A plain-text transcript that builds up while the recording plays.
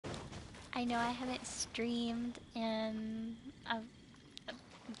I know I haven't streamed in a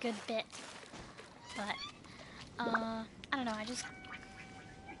good bit, but I don't know, I just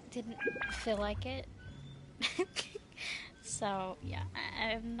didn't feel like it. So yeah,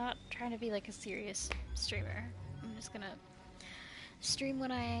 I'm not trying to be like a serious streamer. I'm just gonna stream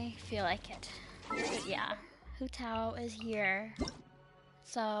when I feel like it. But yeah, Hutao is here.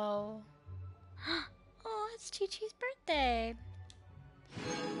 So oh, it's Chi Chi's birthday.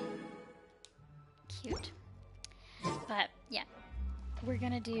 Cute. But yeah, we're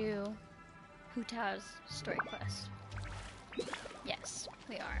gonna do Hutao's story quest. Yes,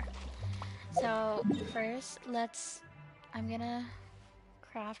 we are. So first, I'm gonna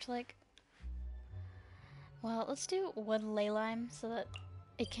craft like, well, let's do one ley lime so that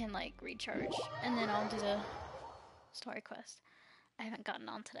it can like recharge, and then I'll do the story quest. I haven't gotten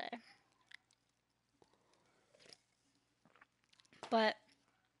on today. But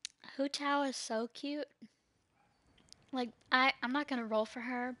Hutao is so cute. Like I'm not gonna roll for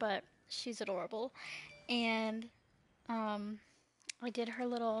her, but she's adorable. And I did her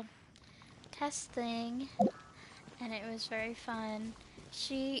little test thing, and it was very fun.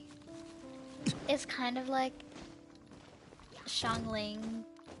 She is kind of like Xiangling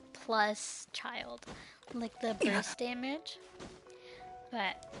plus child, like the burst damage.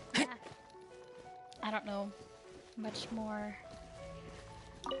 But yeah, I don't know much more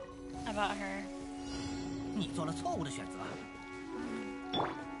about her. 你做了错误的选择。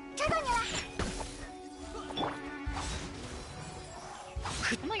找到你了。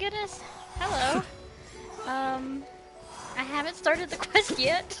 Oh my goodness! Hello. I haven't started the quest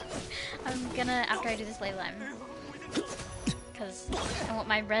yet. I'm gonna after I do this ley lime, because I want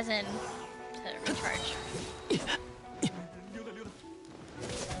my resin to recharge.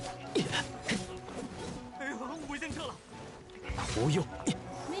 不用，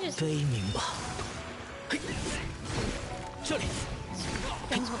 Let me just 悲鸣吧。这里。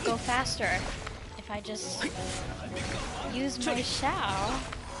 things will go faster if I just use my Hutao.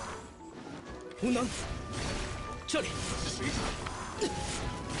 无能。这里。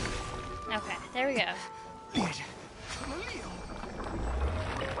 Okay, there we go. 猎人可能利用。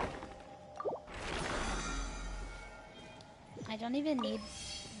 I don't even need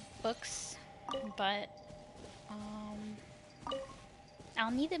books, but I'll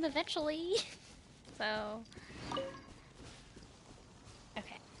need them eventually. So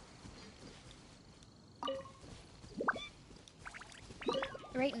okay.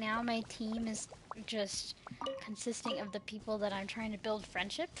 Right now my team is just consisting of the people that I'm trying to build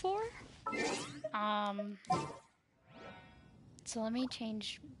friendship for. So let me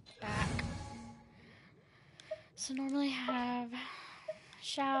change back. So normally I have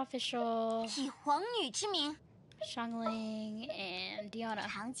Xiao official, 以皇女之名， Xiangling, and Diona.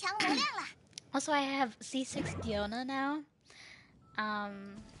 长枪磨亮了。 Also, I have C6 Diona now. 反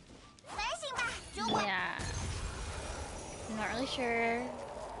省吧，主管。 Yeah. I'm not really sure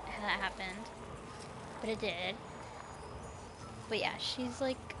how that happened, but it did. But yeah, she's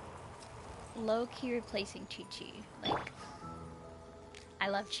like low-key replacing Chi-Chi. Like, I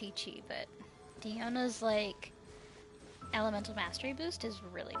love Chi-Chi, but Diona's like elemental mastery boost is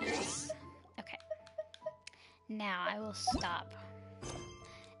really nice. Okay. Now I will stop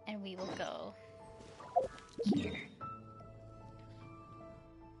and we will go here.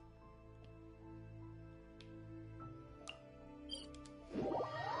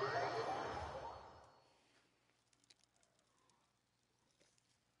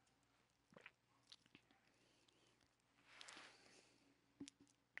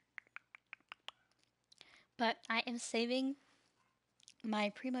 But I am saving my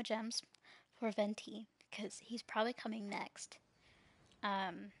Primo Gems for Venti because he's probably coming next.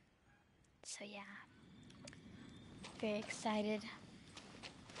 So yeah, very excited.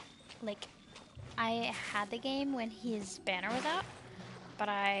 Like, I had the game when his banner was out, but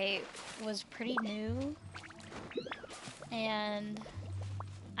I was pretty new, and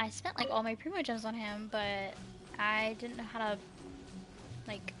I spent like all my Primo Gems on him, but I didn't know how to,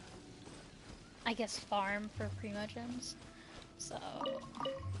 like, I guess farm for Primo Gems. So,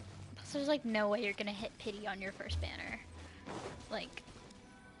 plus there's like no way you're gonna hit pity on your first banner. Like,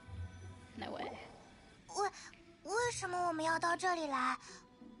 no way. 为什么我们要到这里来？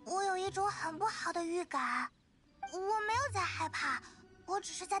我有一种很不好的预感。我没有在害怕，我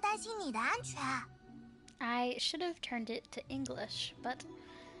只是在担心你的安全。I should have turned it to English, but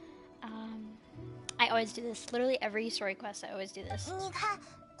I always do this. Literally every story quest, I always do this. 你看，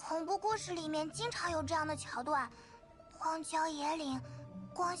恐怖故事里面经常有这样的桥段：荒郊野岭，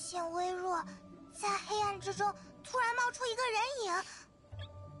光线微弱，在黑暗之中突然冒出一个人影。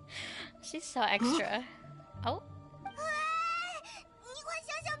She's so extra. Oh, 你快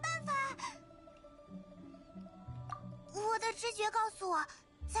想想办法！我的直觉告诉我，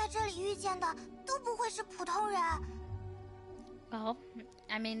在这里遇见的都不会是普通人。 well,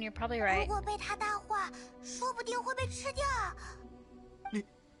 I mean, you're probably 如 right. 果被他带坏，说不定会被吃掉。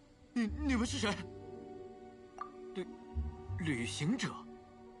你们是谁？旅行者？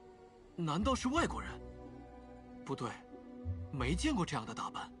难道是外国人？不对，没见过这样的打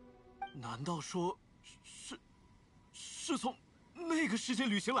扮。难道说是从那个世界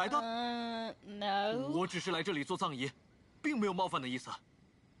旅行来的？ No. 我只是来这里做葬仪，并没有冒犯的意思。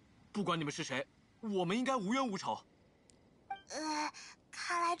不管你们是谁，我们应该无冤无仇。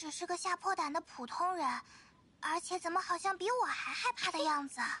看来只是个吓破胆的普通人，而且怎么好像比我还害怕的样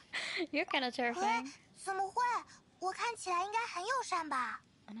子？ You're kind of terrifying. 怎么会？我看起来应该很友善吧？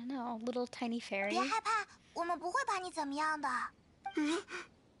 I don't know, little tiny fairy. 别害怕，我们不会把你怎么样的。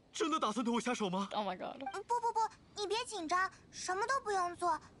真的打算对我下手吗？ Oh my god. 不，你别紧张，什么都不用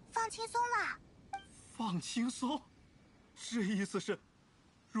做，放轻松啦。放轻松？这意思是，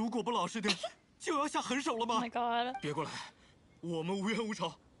如果不老实点，就要下狠手了 Oh 吗 my？god. 别过来，我们无冤无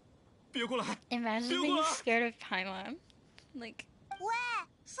仇。别过来！ Imagine being scared of Paimon. Like, 喂，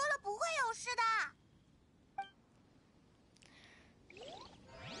说了不会有事的。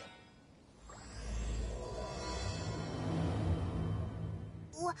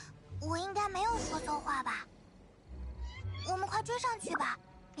我应该没有说错话吧？我们快追上去吧，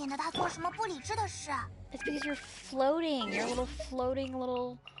免得他做什么不理智的事。 it's because you're floating. You're a little floating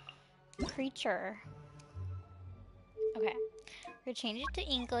little creature. Okay. We're gonna change it to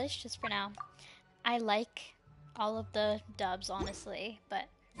English just for now. I like all of the dubs, honestly, but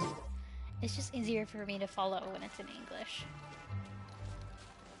it's just easier for me to follow when it's in English.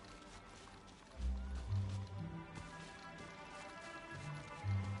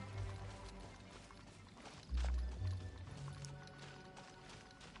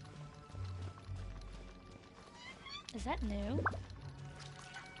 Is that new?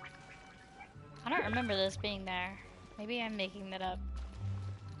 I don't remember this being there. Maybe I'm making that up.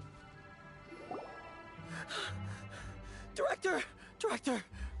 Director!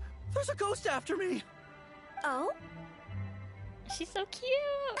 There's a ghost after me! Oh? She's so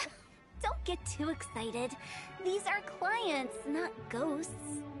cute! Don't get too excited. These are clients, not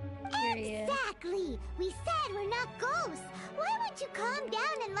ghosts. Period. Exactly. We said we're not ghosts. Why won't you calm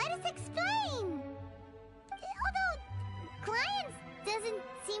down and let us explain? Although, clients doesn't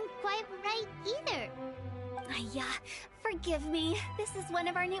seem quite right either. Yeah, forgive me. This is one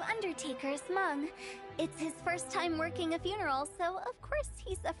of our new undertakers, Mung. It's his first time working a funeral, so of course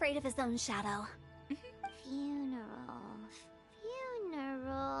he's afraid of his own shadow. Funeral.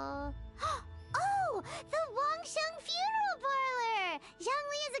 Oh, the Wangsheng Funeral Parlor!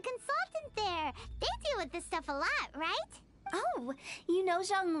 Zhangli is a consultant there. They deal with this stuff a lot, right? Oh, you know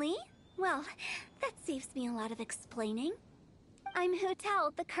Zhang Li? Well, that saves me a lot of explaining. I'm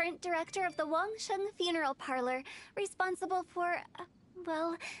Hutao, the current director of the Wangsheng Funeral Parlor, responsible for,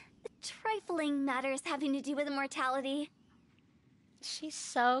 well, trifling matters having to do with immortality. She's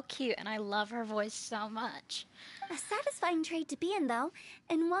so cute, and I love her voice so much. A satisfying trade to be in, though,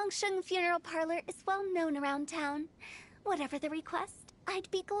 and Wangsheng Funeral Parlor is well known around town. Whatever the request,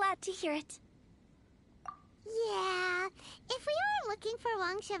 I'd be glad to hear it. Yeah, if we were looking for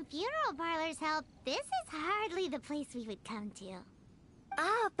Wangsheng Funeral Parlor's help, this is hardly the place we would come to.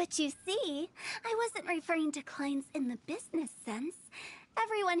 Ah, but you see, I wasn't referring to clients in the business sense.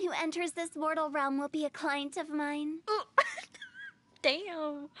 Everyone who enters this mortal realm will be a client of mine.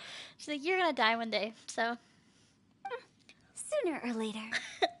 Damn. She's like, you're gonna die one day, so. Sooner or later.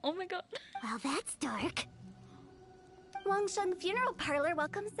 Oh my god. Well, that's dark. Wangsheng Funeral Parlor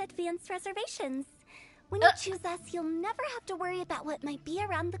welcomes advanced reservations. When you choose us, you'll never have to worry about what might be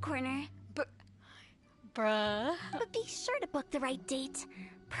around the corner. Bruh. But be sure to book the right date.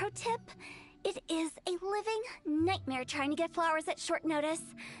 Pro tip, it is a living nightmare trying to get flowers at short notice.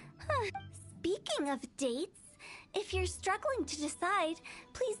 Speaking of dates, if you're struggling to decide,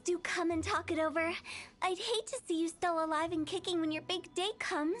 please do come and talk it over. I'd hate to see you still alive and kicking when your big day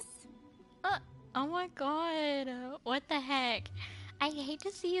comes. Oh my god. What the heck? I hate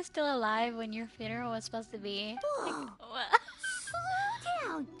to see you still alive when your funeral was supposed to be. Whoa. What? Slow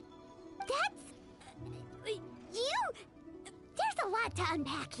down. That's... There's a lot to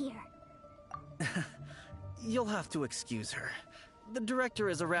unpack here. You'll have to excuse her. The director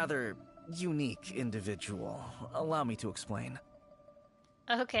is a rather unique individual. Allow me to explain.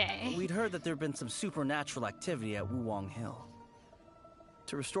 Okay. We'd heard that there'd been some supernatural activity at Wuwang Hill.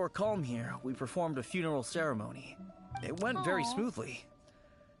 To restore calm here, we performed a funeral ceremony. It went very smoothly.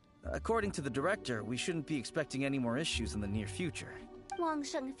 According to the director, we shouldn't be expecting any more issues in the near future.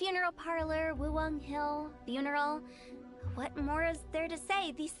 Wangsheng Funeral Parlor, Wuwang Hill, funeral. What more is there to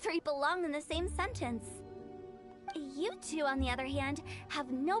say? These three belong in the same sentence. You two, on the other hand,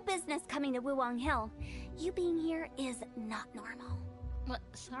 have no business coming to Wuwang Hill. You being here is not normal. What?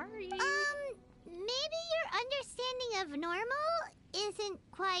 Sorry. Maybe your understanding of normal isn't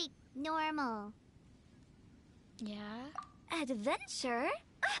quite normal. Yeah? Adventure?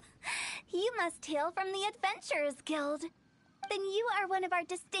 You must hail from the Adventurers Guild. Then you are one of our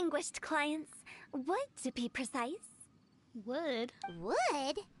distinguished clients. Wood, to be precise. Wood?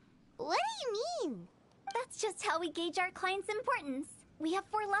 Wood? What do you mean? That's just how we gauge our clients' importance. We have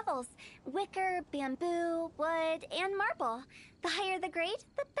 4 levels: wicker, bamboo, wood, and marble. The higher the grade,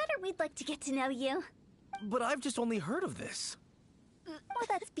 the better we'd like to get to know you. But I've just only heard of this. Well,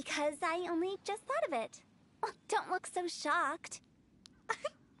 that's because I only just thought of it. Oh, don't look so shocked.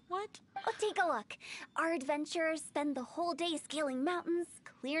 What? Oh, take a look. Our adventurers spend the whole day scaling mountains,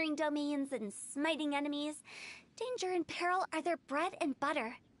 clearing domains, and smiting enemies. Danger and peril are their bread and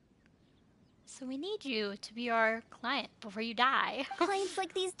butter. So we need you to be our client before you die. Clients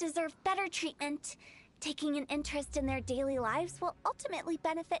like these deserve better treatment. Taking an interest in their daily lives will ultimately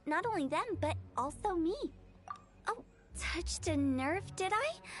benefit not only them, but also me. Oh, touched a nerve, did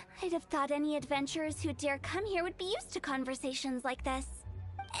I? I'd have thought any adventurers who dare come here would be used to conversations like this.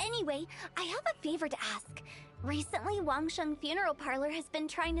 Anyway, I have a favor to ask. Recently, Wangsheng Funeral Parlor has been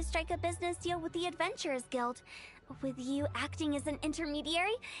trying to strike a business deal with the Adventurers Guild. With you acting as an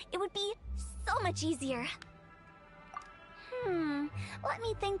intermediary, it would be so much easier. Let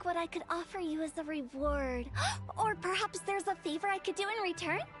me think what I could offer you as a reward. Or perhaps there's a favor I could do in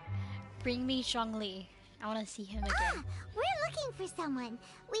return? Bring me Zhongli. I want to see him again. We're looking for someone.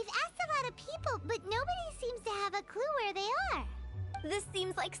 We've asked a lot of people, but nobody seems to have a clue where they are. This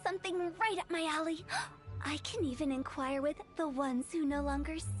seems like something right up my alley. I can even inquire with the ones who no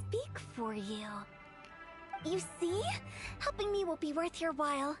longer speak for you. You see? Helping me will be worth your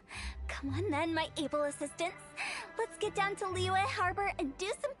while. Come on then, my able assistants. Let's get down to Liyue Harbor and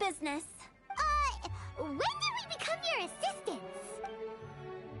do some business. When did we become your assistants?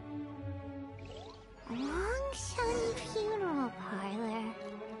 Wangsheng Funeral Parlor.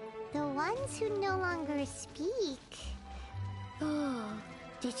 The ones who no longer speak. Oh,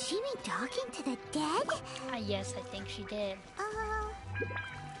 did she mean talking to the dead? Yes, I think she did.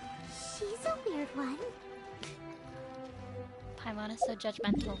 She's a weird one. Paimon is so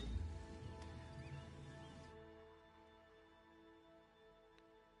judgmental.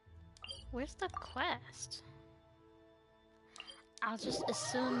 Where's the quest? I'll just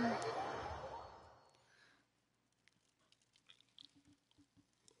assume...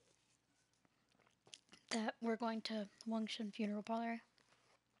 that we're going to Wangsheng Funeral Parlor.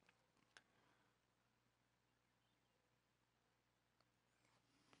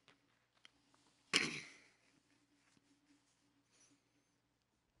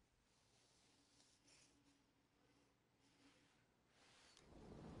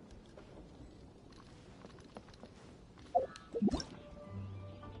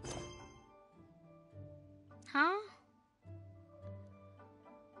 Huh?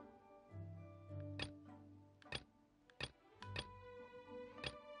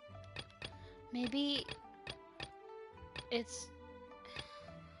 Maybe it's...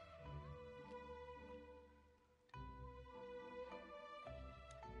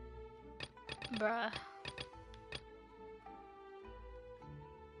 Bruh.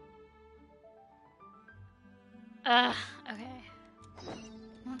 Okay.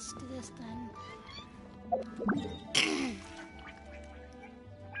 Let's do this then.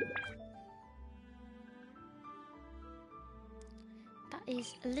 That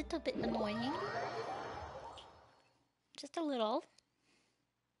is a little bit annoying. Just a little.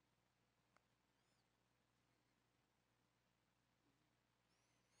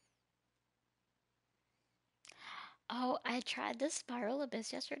 Oh, I tried this Spiral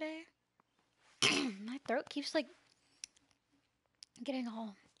Abyss yesterday. My throat keeps like getting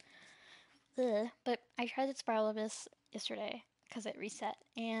all ugh. But I tried the Spiral Abyss yesterday because it reset,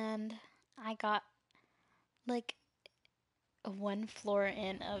 and I got like a 1 floor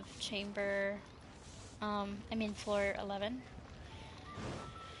in of chamber. Floor 11.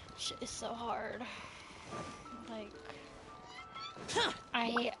 Shit is so hard. Like,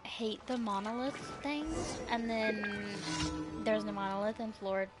 I hate the monolith things, and then there's no monolith in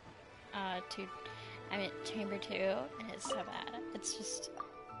floor 2. Chamber 2, and it's so bad. It's just...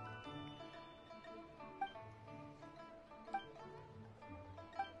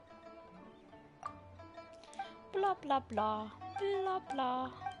 blah blah blah, blah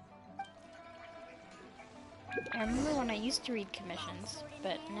blah. I remember when I used to read commissions,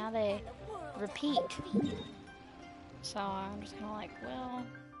 but now they repeat. So I'm just kind of like, well...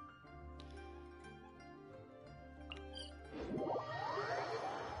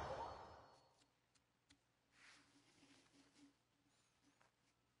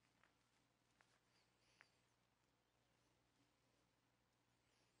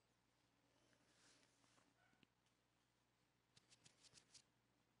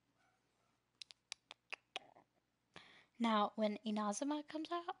 Now, when Inazuma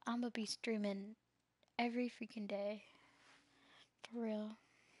comes out, I'm gonna be streaming every freaking day. For real.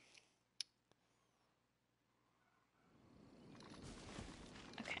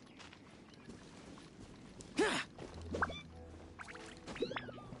 Okay.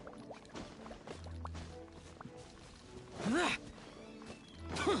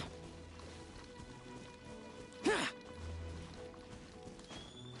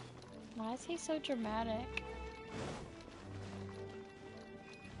 Why is he so dramatic?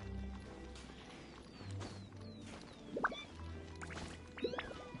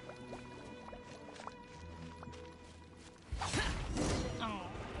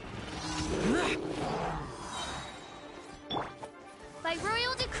 By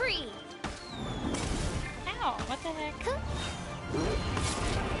royal decree! Ow, what the heck?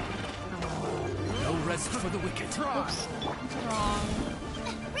 No rest for the wicked. Oops. Wrong.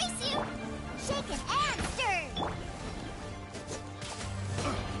 Race you! Shaken and stirred!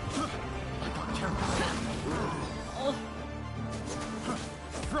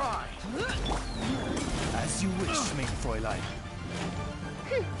 Fry! As you wish, main Fräulein.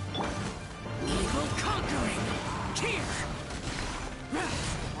 Evil conquering! Here!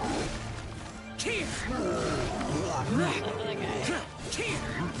 Here! Here!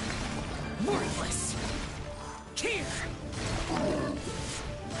 Worthless! Here!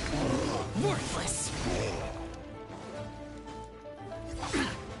 Worthless!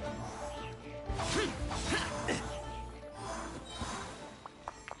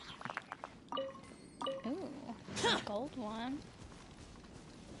 Ooh, a gold one.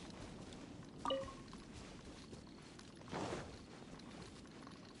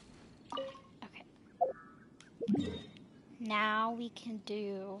 Okay. Now we can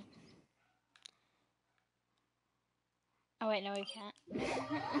do... Oh wait, no we can't.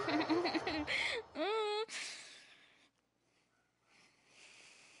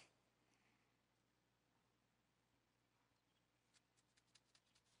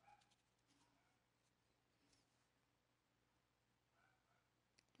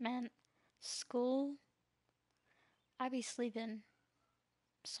 Man, school, I be sleeping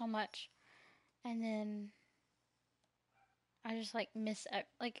so much, and then I just like miss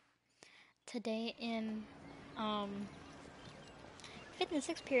like today in fifth and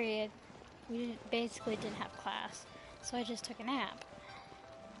sixth period we basically didn't have class, so I just took a nap.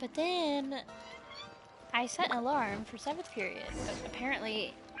 But then I set an alarm for seventh period, but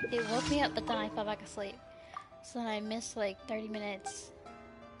apparently it woke me up, but then I fell back asleep. So then I missed like 30 minutes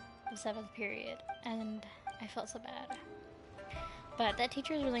of seventh period, and I felt so bad. But that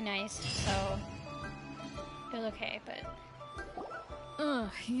teacher is really nice, so it was okay, but... Ugh,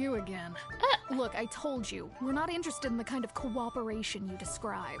 you again. Look, I told you, we're not interested in the kind of cooperation you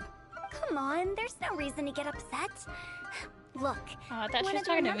describe. Come on, there's no reason to get upset. Look, Oh, I thought she one was of the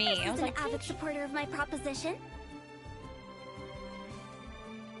talking to me. members I was is like, an avid "Bitch." supporter of my proposition.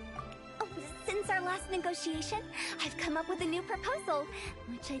 Oh, since our last negotiation, I've come up with a new proposal,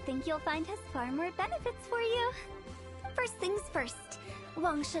 which I think you'll find has far more benefits for you. First things first,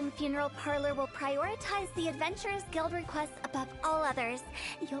 Wangshen Funeral Parlor will prioritize the Adventurers Guild requests above all others.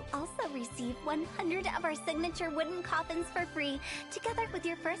 You'll also receive 100 of our signature wooden coffins for free, together with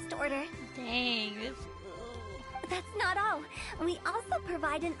your first order. Dang, this... That's not all. We also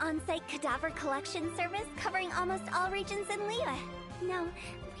provide an on-site cadaver collection service covering almost all regions in Liyue. Now,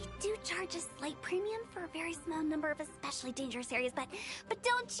 we do charge a slight premium for a very small number of especially dangerous areas, but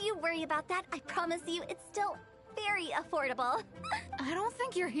don't you worry about that. I promise you, it's still very affordable. I don't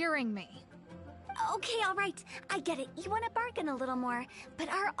think you're hearing me. Okay, all right. I get it. You want to bargain a little more, but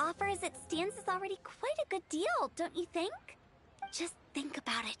our offer as it stands is already quite a good deal, don't you think? Just think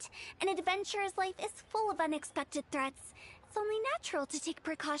about it. An adventurer's life is full of unexpected threats. It's only natural to take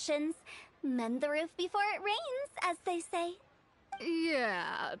precautions. Mend the roof before it rains, as they say.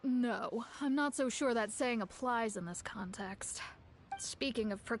 Yeah, no. I'm not so sure that saying applies in this context.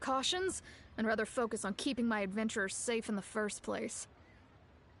 Speaking of precautions, I'd rather focus on keeping my adventurers safe in the first place.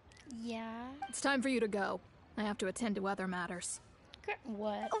 Yeah? It's time for you to go. I have to attend to other matters.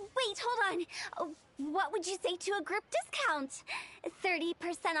 What? Oh, wait, hold on. Oh, what would you say to a group discount?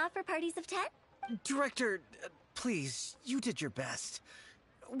 30% off for parties of 10? Director, please, you did your best.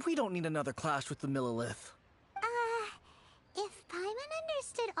 We don't need another clash with the Millilith. If Paimon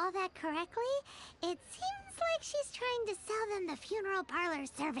understood all that correctly, it seems like she's trying to sell them the funeral parlor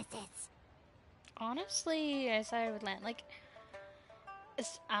services. Honestly, I sided with Lent. Like,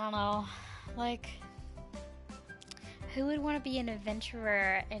 I don't know. Like, who would want to be an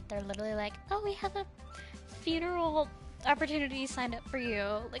adventurer if they're literally like, oh, we have a funeral opportunity signed up for you?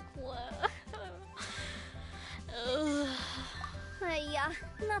 Like, what? Yeah,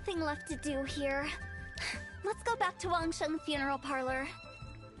 nothing left to do here. Let's go back to Wangsheng Funeral Parlor.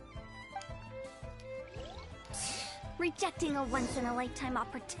 Rejecting a once-in-a-lifetime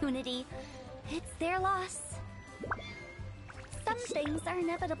opportunity. It's their loss. Some things are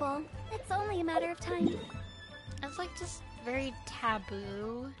inevitable. It's only a matter of time. It's like just very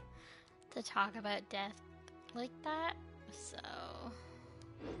taboo to talk about death like that. So...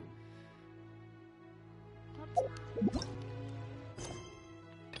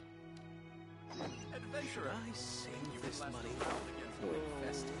 Adventurer, I saved this money.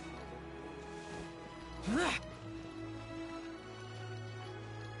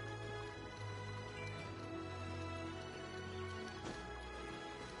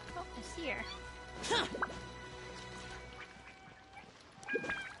 Oh, I see her.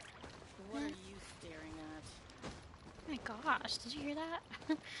 What are you staring at? Oh my gosh, did you hear that?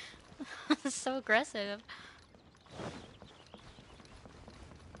 That's so aggressive.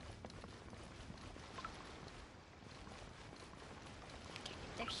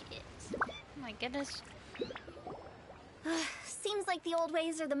 There she is. Oh my goodness. Seems like the old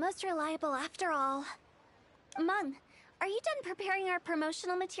ways are the most reliable after all. Mung, are you done preparing our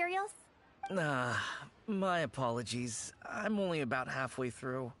promotional materials? My apologies. I'm only about halfway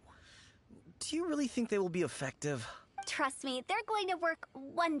through. Do you really think they will be effective? Trust me, they're going to work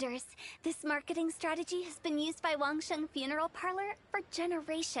wonders. This marketing strategy has been used by Wangsheng Funeral Parlor for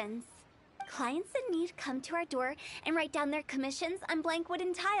generations. Clients in need come to our door and write down their commissions on blank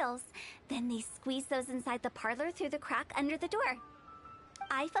wooden tiles. Then they squeeze those inside the parlor through the crack under the door.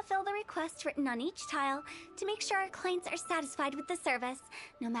 I fulfill the requests written on each tile to make sure our clients are satisfied with the service,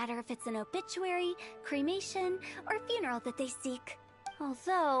 no matter if it's an obituary, cremation, or funeral that they seek.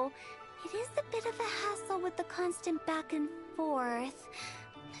 Although, it is a bit of a hassle with the constant back and forth.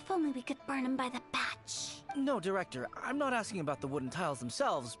 If only we could burn them by the batch. No, Director, I'm not asking about the wooden tiles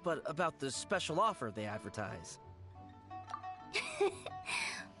themselves, but about the special offer they advertise.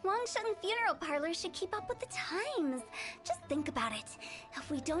 Wangsheng Funeral Parlor should keep up with the times. Just think about it.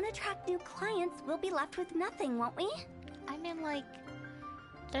 If we don't attract new clients, we'll be left with nothing, won't we? I mean, like,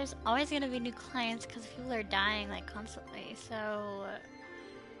 there's always gonna be new clients because people are dying, like, constantly, so...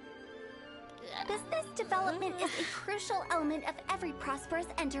 Business development is a crucial element of every prosperous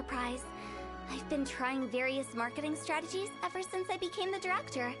enterprise. I've been trying various marketing strategies ever since I became the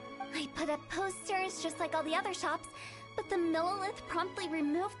director. I put up posters just like all the other shops, but the Millilith promptly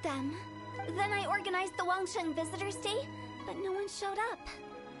removed them. Then I organized the Wangsheng Visitors Day, but no one showed up.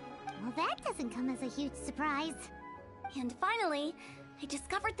 Well, that doesn't come as a huge surprise. And finally, I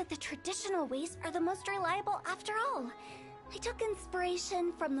discovered that the traditional ways are the most reliable after all. I took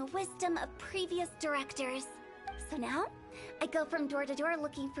inspiration from the wisdom of previous directors. So now, I go from door to door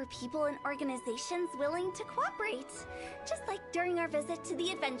looking for people and organizations willing to cooperate. Just like during our visit to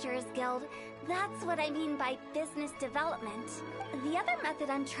the Adventurers Guild. That's what I mean by business development. The other method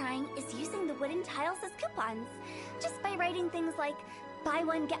I'm trying is using the wooden tiles as coupons. Just by writing things like, buy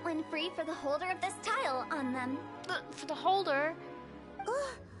one, get one free for the holder of this tile on them. For the holder?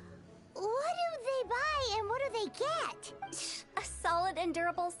 What do they buy and what do they get? A solid and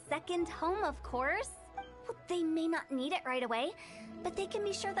durable second home, of course. Well, they may not need it right away, but they can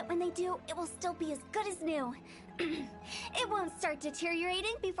be sure that when they do, it will still be as good as new. It won't start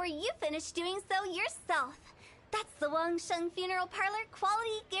deteriorating before you finish doing so yourself. That's the Wangsheng Funeral Parlor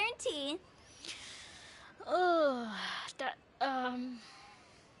quality guarantee. Oh, that, I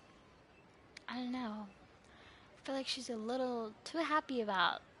don't know. I feel like she's a little too happy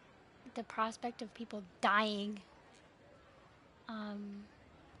about the prospect of people dying.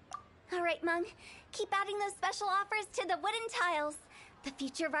 All right, Mung. Keep adding those special offers to the wooden tiles. The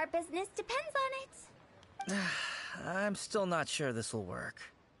future of our business depends on it. I'm still not sure this will work.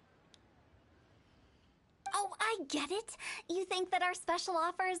 Oh, I get it. You think that our special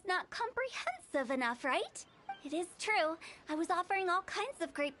offer is not comprehensive enough, right? It is true. I was offering all kinds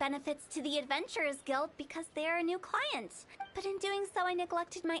of great benefits to the Adventurers Guild because they are a new client. But in doing so, I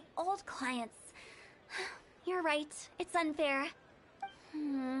neglected my old clients. You're right. It's unfair.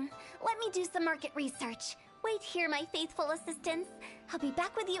 Let me do some market research. Wait here, my faithful assistants. I'll be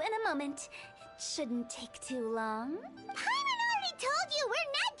back with you in a moment. shouldn't take too long. Paimon already told you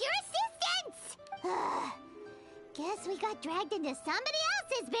we're not your assistants! Guess we got dragged into somebody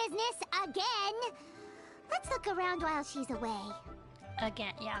else's business again. Let's look around while she's away.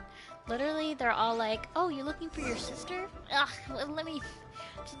 Again, yeah. Literally, they're all like, "Oh, you're looking for your sister? Ugh, let me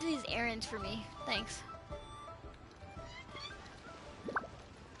just do these errands for me. Thanks."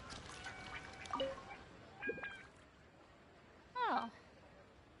 Oh.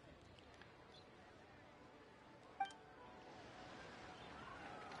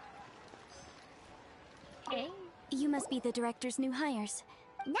 Okay. You must be the director's new hires.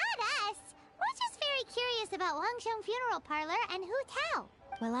 Not us! We're just very curious about Wangsheng Funeral Parlor and Hutao.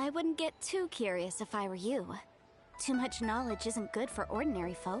 Well, I wouldn't get too curious if I were you. Too much knowledge isn't good for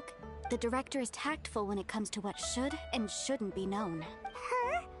ordinary folk. The director is tactful when it comes to what should and shouldn't be known.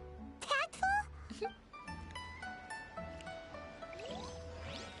 Her? Tactful?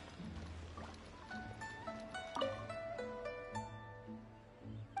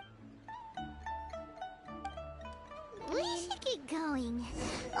 We should get going.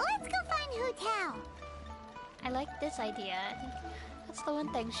 Let's go find Hutao. I like this idea. I think that's the one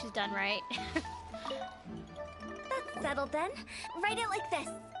thing she's done right. That's settled then. Write it like this.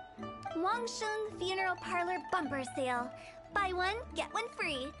 Wangsheng Funeral Parlor Bumper Sale. Buy one, get one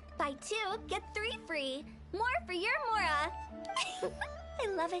free. Buy two, get three free. More for your Mora. I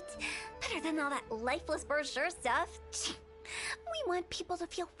love it. Better than all that lifeless brochure stuff. We want people to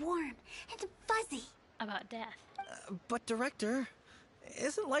feel warm and fuzzy. About death. But Director,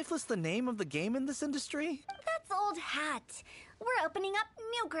 isn't Lifeless the name of the game in this industry? That's old hat. We're opening up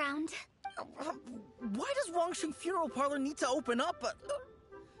new ground. Why does Wangsheng Funeral Parlor need to open up?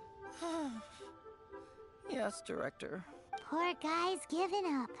 Yes, Director. Poor guy's given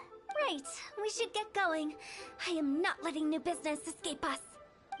up. Right, we should get going. I am not letting new business escape us.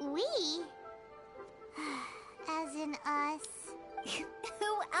 We? As in us.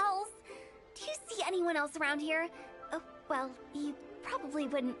 Who else? Do you see anyone else around here? Oh, well, you probably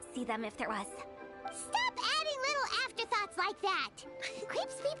wouldn't see them if there was. Stop adding little afterthoughts like that!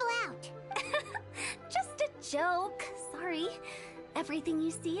 Creeps people out. Just a joke. Sorry. Everything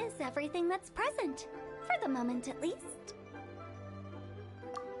you see is everything that's present. For the moment, at least.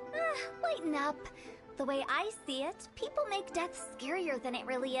 Lighten up. The way I see it, people make death scarier than it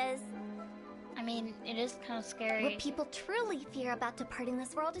really is. I mean, it is kind of scary. What people truly fear about departing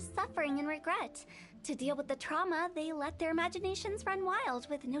this world is suffering and regret. To deal with the trauma, they let their imaginations run wild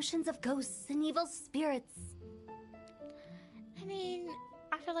with notions of ghosts and evil spirits. I mean,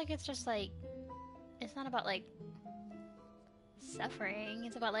 I feel like it's just like, it's not about like suffering.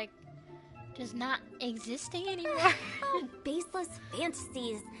 It's about like just not existing anymore. Oh, baseless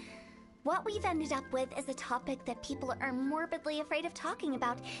fantasies. What we've ended up with is a topic that people are morbidly afraid of talking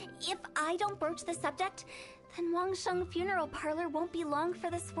about. If I don't broach the subject, then Wangsheng Funeral Parlor won't be long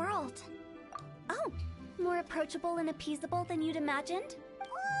for this world. Oh, more approachable and appeasable than you'd imagined?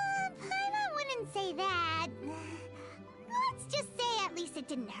 Paimon wouldn't say that. Let's just say at least it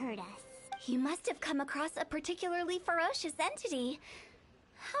didn't hurt us. You must have come across a particularly ferocious entity.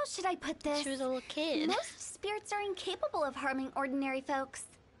 How should I put this? She was a little kid. Most spirits are incapable of harming ordinary folks.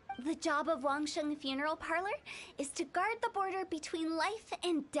 The job of Wangsheng Funeral Parlor is to guard the border between life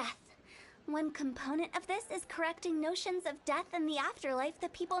and death. One component of this is correcting notions of death and the afterlife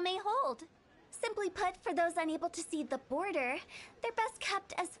that people may hold. Simply put, for those unable to see the border, they're best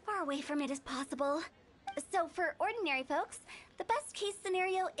kept as far away from it as possible. So for ordinary folks, the best case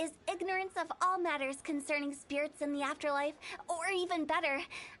scenario is ignorance of all matters concerning spirits in the afterlife, or even better,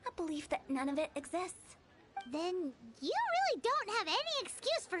 a belief that none of it exists. Then you really don't have any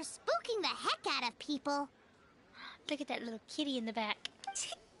excuse for spooking the heck out of people. Look at that little kitty in the back.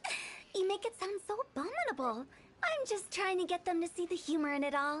 You make it sound so abominable. I'm just trying to get them to see the humor in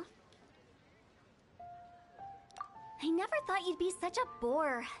it all. I never thought you'd be such a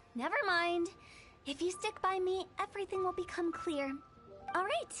bore. Never mind. If you stick by me, everything will become clear. All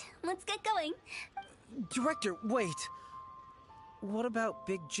right, let's get going. Director, wait. What about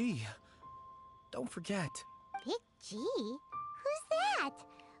Big G? Don't forget. Big G? Who's that?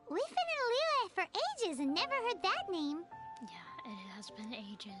 We've been in Liyue for ages and never heard that name. Yeah, it has been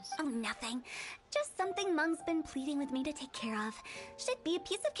ages. Oh, nothing. Just something Mung's been pleading with me to take care of. Should be a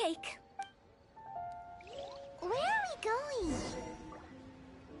piece of cake. Where are we going?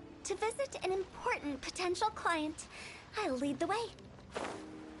 To visit an important potential client. I'll lead the way.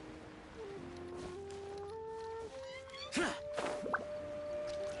 Try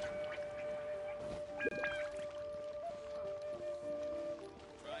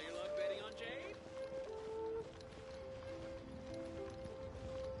your luck betting on Jade?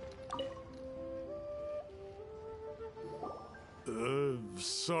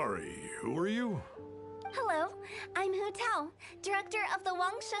 Sorry, who are you? Hello, I'm Hutao, director of the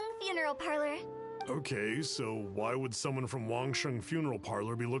Wangsheng Funeral Parlor. Okay, so why would someone from Wangsheng Funeral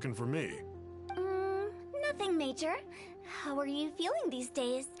Parlor be looking for me? Nothing major. How are you feeling these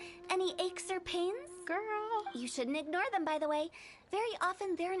days? Any aches or pains? Girl. You shouldn't ignore them, by the way. Very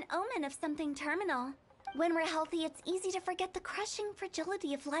often they're an omen of something terminal. When we're healthy, it's easy to forget the crushing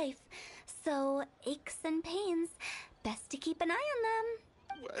fragility of life. So, aches and pains, best to keep an eye on them.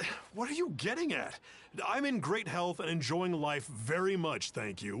 What are you getting at? I'm in great health and enjoying life very much,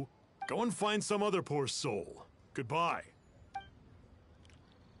 thank you. Go and find some other poor soul. Goodbye.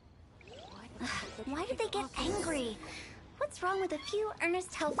 Why did they get angry? What's wrong with a few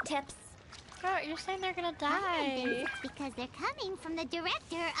earnest health tips? Girl, you're saying they're gonna I think die. it's because they're coming from the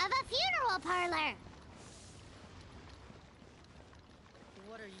director of a funeral parlor.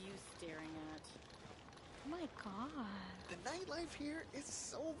 What are you staring at? Oh my god. The nightlife here is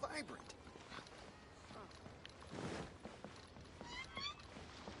so vibrant.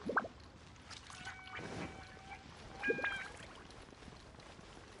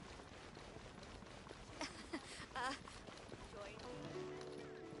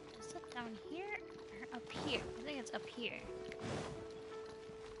 Is it down here or up here? I think it's up here.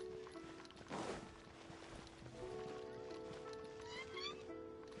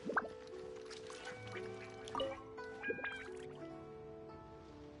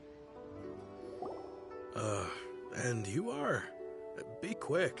 And you are? Be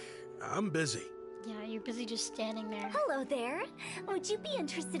quick. I'm busy. Yeah, you're busy just standing there. Hello there. Would you be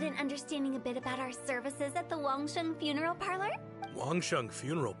interested in understanding a bit about our services at the Wangsheng Funeral Parlor? Wangsheng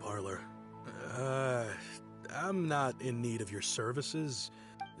Funeral Parlor. I'm not in need of your services.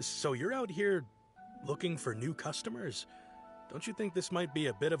 So you're out here looking for new customers? Don't you think this might be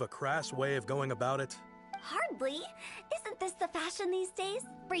a bit of a crass way of going about it? Hardly. Isn't this the fashion these days?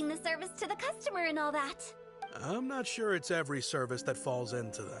 Bring the service to the customer and all that. I'm not sure it's every service that falls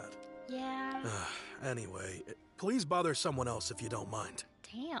into that. Yeah. Anyway, please bother someone else if you don't mind.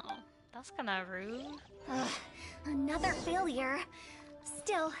 Damn. That's kinda rude. Ugh, another failure.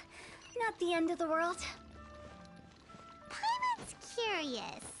 Still, not the end of the world. Paimon's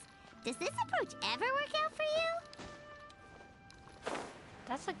curious. Does this approach ever work out for you?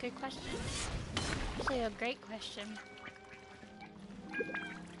 That's a good question. Actually, a great question.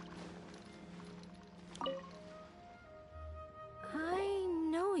 I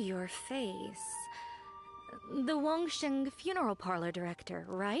know your face. The Wangsheng Funeral Parlor director,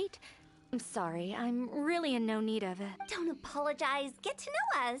 right? I'm sorry, I'm really in no need of it. Don't apologize. Get to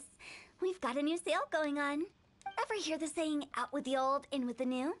know us. We've got a new sale going on. Ever hear the saying, out with the old, in with the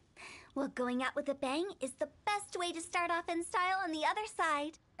new? Well, going out with a bang is the best way to start off in style on the other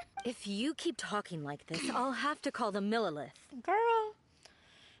side. If you keep talking like this, I'll have to call the Millilith. Girl.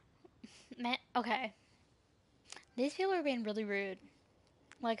 Man, okay. These people are being really rude.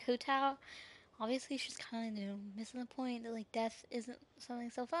 Like, Hutao, obviously she's kind of, missing the point that, like, death isn't something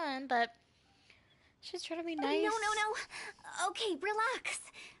so fun, but she's trying to be nice. No. Okay, relax.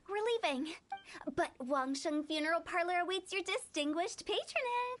 We're leaving. But Wangsheng Funeral Parlor awaits your distinguished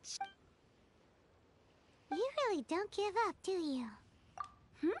patronage. You really don't give up, do you?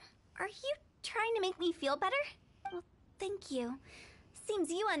 Are you trying to make me feel better? Well, thank you. Seems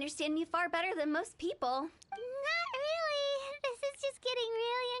you understand me far better than most people. Not really. This is just getting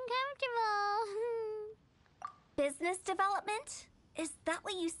really uncomfortable. Business development? Is that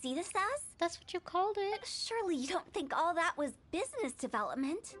what you see this as? That's what you called it. Surely you don't think all that was business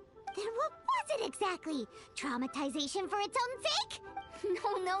development? Then what was it exactly? Traumatization for its own sake?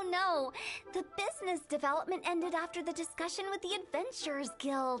 No. The business development ended after the discussion with the Adventurers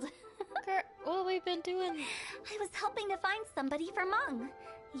Guild. Girl, what have we been doing? I was helping to find somebody for Meng.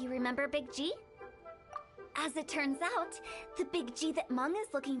 You remember Big G? As it turns out, the Big G that Meng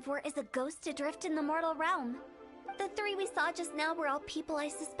is looking for is a ghost adrift in the mortal realm. The three we saw just now were all people I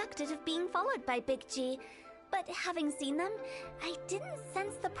suspected of being followed by Big G, but having seen them, I didn't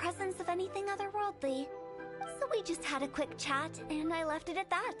sense the presence of anything otherworldly. So we just had a quick chat, and I left it at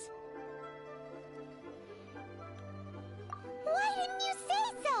that. Why didn't you say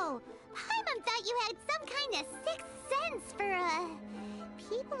so? Paimon thought you had some kind of sixth sense for,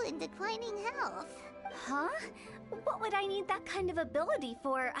 people in declining health. Huh? What would I need that kind of ability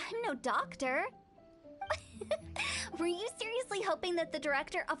for? I'm no doctor. Were you seriously hoping that the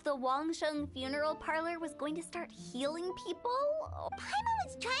director of the Wangsheng Funeral Parlor was going to start healing people? Paimon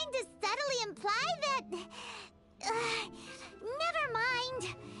was trying to subtly imply that... never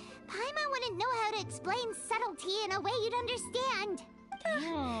mind. Paimon wouldn't know how to explain subtlety in a way you'd understand.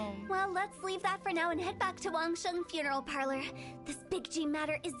 Damn. Well, Let's leave that for now and head back to Wangsheng Funeral Parlor. This Big G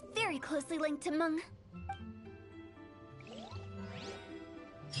matter is very closely linked to Meng.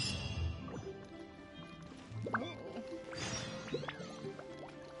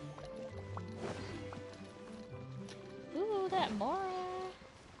 Ooh, that Mora.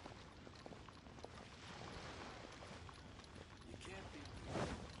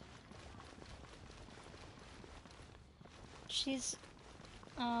 She's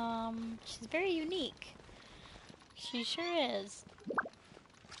very unique. She sure is.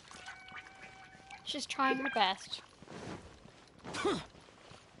 She's trying her best.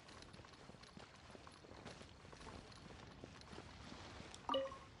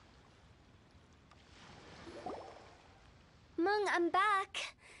 Meng, I'm back.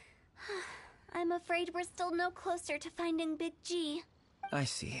 I'm afraid we're still no closer to finding Big G. I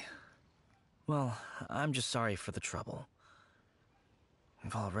see. Well, I'm just sorry for the trouble.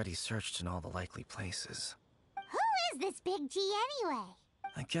 We've already searched in all the likely places. Who is this Big G anyway?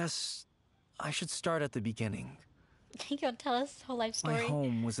 I guess I should start at the beginning. You gonna tell us his whole life story? My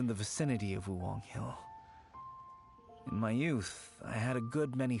home was in the vicinity of Wulong Hill. In my youth, I had a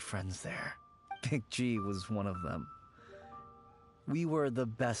good many friends there. Big G was one of them. We were the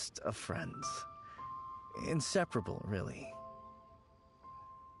best of friends. Inseparable, really.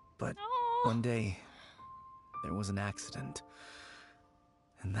 But one day, there was an accident.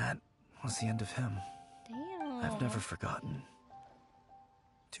 And that was the end of him. Damn. I've never forgotten.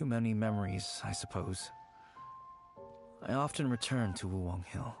 Too many memories, I suppose. I often return to Wulong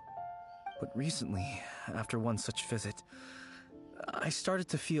Hill. But recently, after one such visit, I started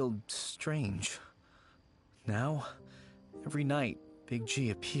to feel strange. Now, every night, Big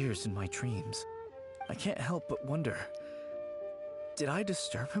G appears in my dreams. I can't help but wonder, did I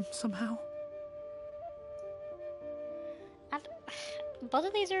disturb him somehow? Both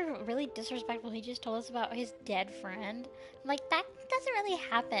of these are really disrespectful. He just told us about his dead friend. Like, that doesn't really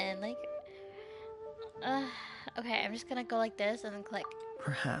happen. Like, okay, I'm just gonna go like this and then click.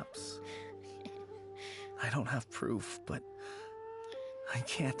 Perhaps. I don't have proof, but I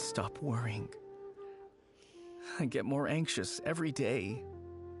can't stop worrying. I get more anxious every day.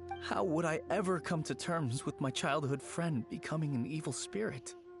 How would I ever come to terms with my childhood friend becoming an evil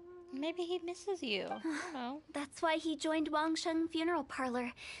spirit? Maybe he misses you. I don't know. That's why he joined Wangsheng Funeral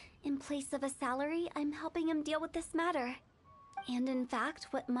Parlor. In place of a salary, I'm helping him deal with this matter. And in fact,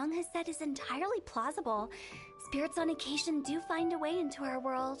 what Meng has said is entirely plausible. Spirits on occasion do find a way into our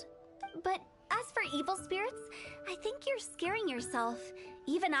world. But as for evil spirits, I think you're scaring yourself.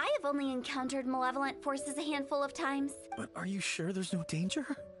 Even I have only encountered malevolent forces a handful of times. But are you sure there's no danger?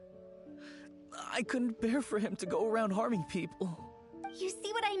 I couldn't bear for him to go around harming people. You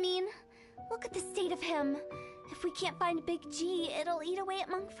see what I mean? Look at the state of him. If we can't find Big G, it'll eat away at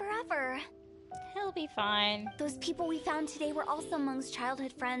Meng forever. He'll be fine. Those people we found today were also Meng's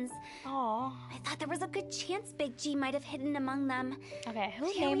childhood friends. Aww. I thought there was a good chance Big G might have hidden among them. Okay, who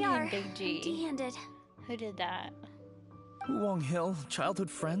Here named we are, him Big G? empty-handed. Who did that? Wulong Hill,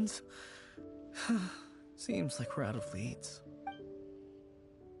 childhood friends? Seems like we're out of leads.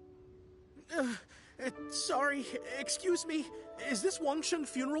 Sorry, excuse me. Is this Wangsheng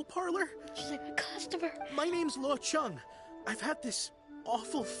Funeral Parlor? She's like a customer. My name's Luo Chung. I've had this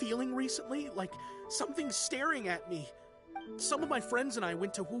awful feeling recently, like something's staring at me. Some of my friends and I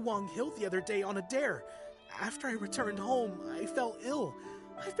went to Wulong Hill the other day on a dare. After I returned home, I fell ill.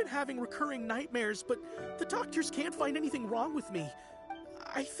 I've been having recurring nightmares, but the doctors can't find anything wrong with me.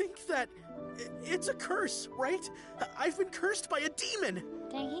 I think that it's a curse, right? I've been cursed by a demon.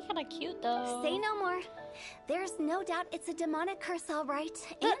 Dang, he kinda cute though. Say no more. There's no doubt it's a demonic curse, all right.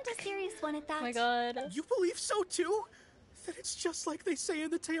 And a serious one at that. Oh my god. You believe so too? That it's just like they say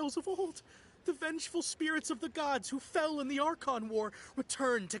in the tales of old. The vengeful spirits of the gods who fell in the Archon War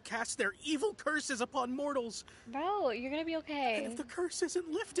return to cast their evil curses upon mortals. Bro, you're gonna be okay. And if the curse isn't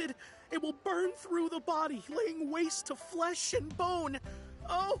lifted, it will burn through the body, laying waste to flesh and bone.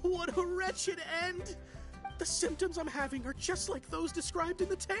 Oh, what a wretched end! The symptoms I'm having are just like those described in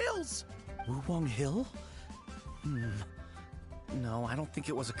the tales. Wulong Hill? No, I don't think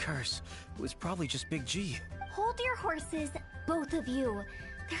it was a curse. It was probably just Big G. Hold your horses, both of you.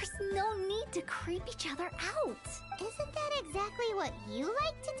 There's no need to creep each other out. Isn't that exactly what you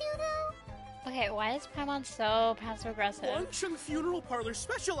like to do, though? Okay, why is Paimon so passive-aggressive? Wangsheng Funeral Parlor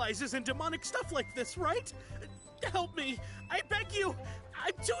specializes in demonic stuff like this, right? Help me. I beg you.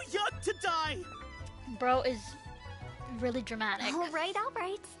 I'm too young to die. Bro is really dramatic. All right.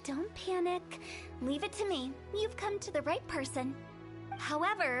 Don't panic. Leave it to me. You've come to the right person.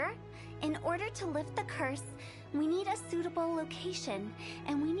 However, in order to lift the curse, We need a suitable location,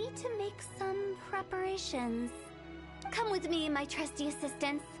 and we need to make some preparations. Come with me, my trusty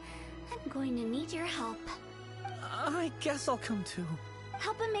assistants. I'm going to need your help. I guess I'll come too.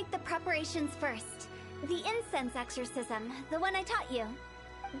 Help him make the preparations first. The incense exorcism, the one I taught you.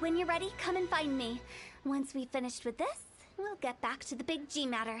 When you're ready, come and find me. Once we've finished with this, we'll get back to the big G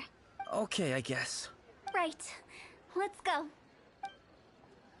matter. Okay, I guess. Right. Let's go.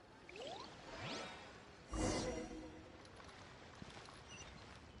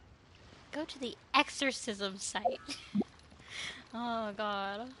 Go to the exorcism site. Oh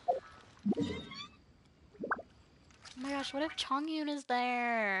god. Oh my gosh, what if Chongyun is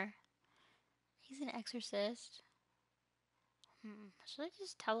there? He's an exorcist. Should I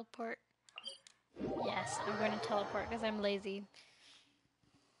just teleport? Yes, I'm going to teleport because I'm lazy.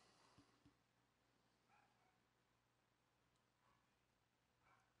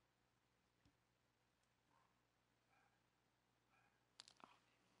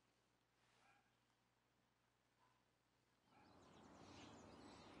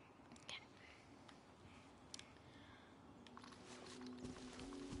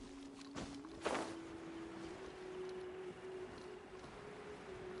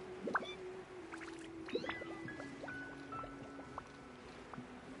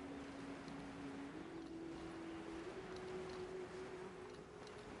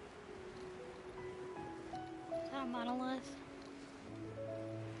 Is that a monolith?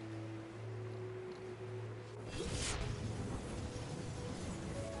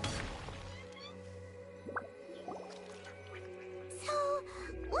 So,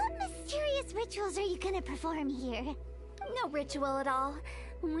 what mysterious rituals are you gonna perform here? No ritual at all.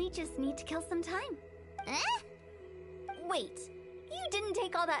 We just need to kill some time. Eh? Wait, you didn't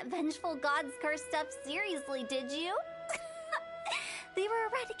take all that vengeful God's curse stuff seriously, did you? They were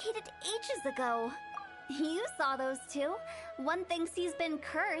eradicated ages ago. You saw those two. One thinks he's been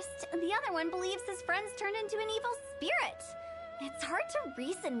cursed, and the other one believes his friends turned into an evil spirit. It's hard to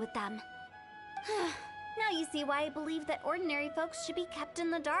reason with them. Now you see why I believe that ordinary folks should be kept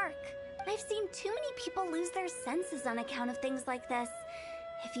in the dark. I've seen too many people lose their senses on account of things like this.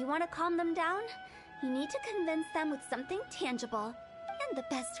 If you want to calm them down, you need to convince them with something tangible. And the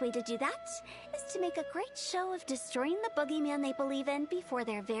best way to do that is to make a great show of destroying the boogeyman they believe in before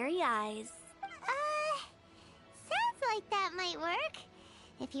their very eyes. Sounds like that might work.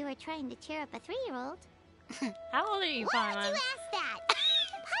 If you were trying to cheer up a 3-year-old. How old are you, Why would Paimon? you ask that?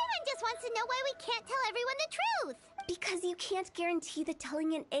 Paimon just wants to know why we can't tell everyone the truth. Because you can't guarantee that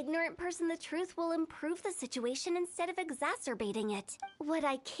telling an ignorant person the truth will improve the situation instead of exacerbating it. What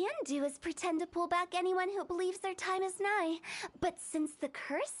I can do is pretend to pull back anyone who believes their time is nigh. But since the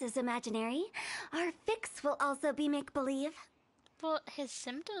curse is imaginary, our fix will also be make-believe. Well, his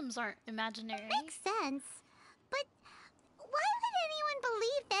symptoms aren't imaginary. Makes sense. But why would anyone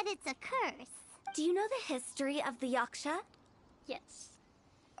believe that it's a curse? Do you know the history of the Yaksha? Yes.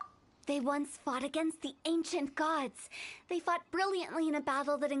 They once fought against the ancient gods. They fought brilliantly in a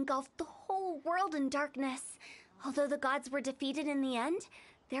battle that engulfed the whole world in darkness. Although the gods were defeated in the end,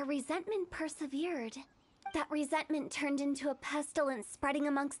 their resentment persevered. That resentment turned into a pestilence spreading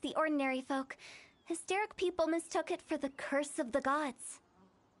amongst the ordinary folk. Hysteric people mistook it for the curse of the gods.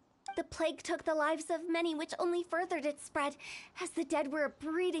 The plague took the lives of many, which only furthered its spread, as the dead were a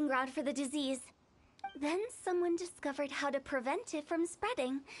breeding ground for the disease. Then someone discovered how to prevent it from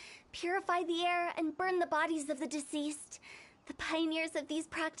spreading, purify the air, and burn the bodies of the deceased. The pioneers of these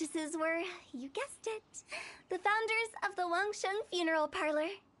practices were, you guessed it, the founders of the Wangsheng Funeral Parlor.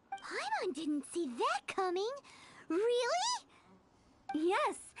 Paimon didn't see that coming. Really?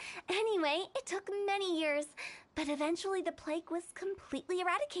 Yes. Anyway, it took many years, but eventually the plague was completely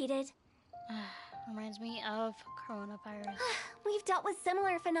eradicated. Reminds me of coronavirus. We've dealt with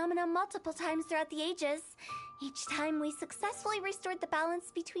similar phenomena multiple times throughout the ages. Each time we successfully restored the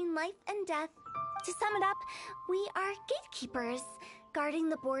balance between life and death. To sum it up, we are gatekeepers, guarding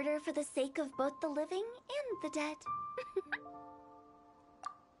the border for the sake of both the living and the dead.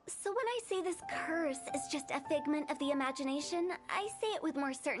 So when I say this curse is just a figment of the imagination, I say it with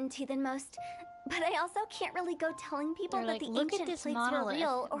more certainty than most. But I also can't really go telling people They're that like, the look ancient at this plagues monolith. were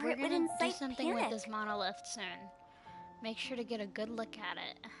real, or We're it would gonna do incite something panic. with this monolith soon. Make sure to get a good look at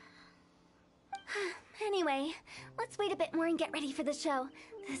it. Anyway, let's wait a bit more and get ready for the show.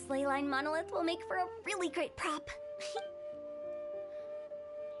 This ley line monolith will make for a really great prop.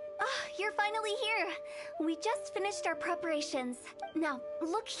 Oh, you're finally here! We just finished our preparations. Now,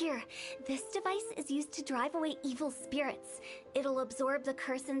 look here. This device is used to drive away evil spirits. It'll absorb the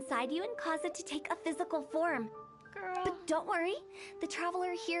curse inside you and cause it to take a physical form. Girl. But don't worry, the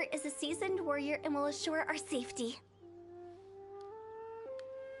traveler here is a seasoned warrior and will assure our safety.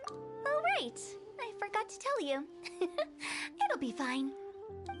 Oh, right. I forgot to tell you. It'll be fine.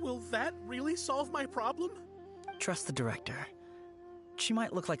 Will that really solve my problem? Trust the director. She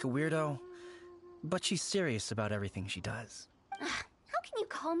might look like a weirdo, but she's serious about everything she does. How can you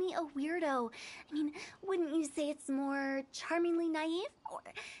call me a weirdo? I mean, wouldn't you say it's more charmingly naive or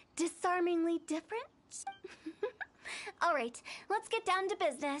disarmingly different? All right, let's get down to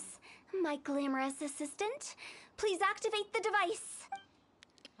business. My glamorous assistant, please activate the device.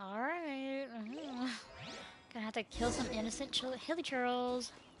 Alright. Gonna have to kill some innocent hilly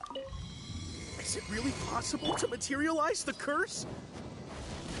churls. Is it really possible to materialize the curse?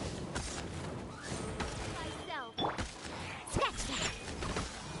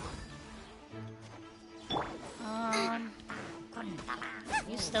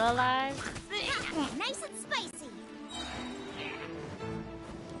 You still alive? Nice and spicy.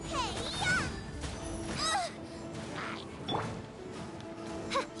 Hey,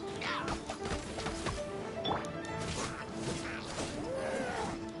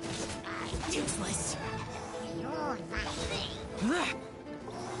 Useless.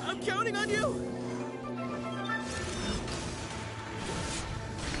 I'm counting on you.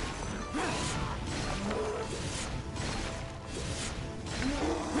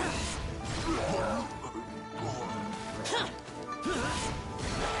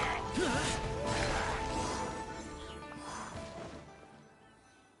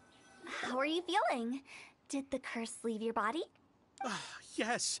 How are you feeling? Did the curse leave your body?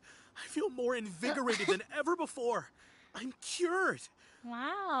 Yes, I feel more invigorated than ever before. I'm cured.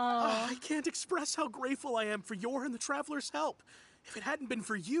 Wow. I can't express how grateful I am for your and the Traveler's help. If it hadn't been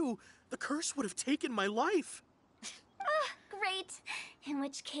for you, the curse would have taken my life. Great. In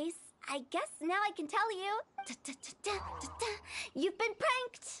which case, I guess now I can tell you. You've been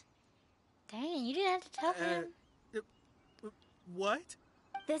pranked. Dang, you didn't have to tell him. What?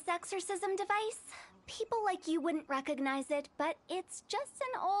 This exorcism device, people like you wouldn't recognize it, but it's just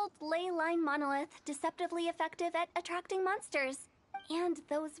an old ley line monolith deceptively effective at attracting monsters. And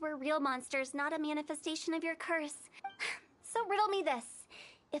those were real monsters, not a manifestation of your curse. So riddle me this.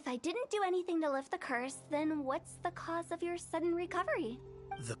 If I didn't do anything to lift the curse, then what's the cause of your sudden recovery?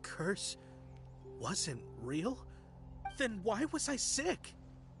 The curse wasn't real? Then why was I sick?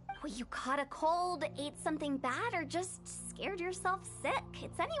 Well, you caught a cold, ate something bad, or just scared yourself sick.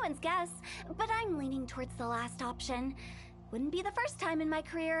 It's anyone's guess, but I'm leaning towards the last option. Wouldn't be the first time in my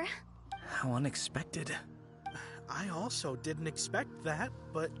career. How unexpected. I also didn't expect that,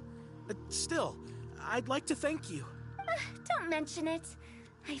 but still, I'd like to thank you. Don't mention it.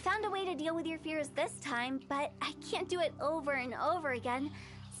 I found a way to deal with your fears this time, but I can't do it over and over again.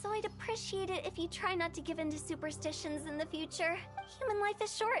 So I'd appreciate it if you try not to give in to superstitions in the future. Human life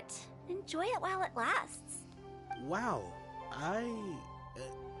is short. Enjoy it while it lasts. Wow,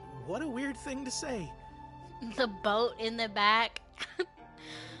 what a weird thing to say. The boat in the back.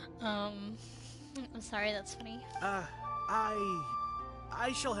 I'm sorry, that's funny. I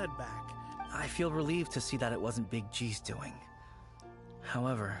shall head back. I feel relieved to see that it wasn't Big G's doing.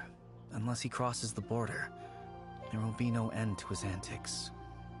 However, unless he crosses the border, there will be no end to his antics.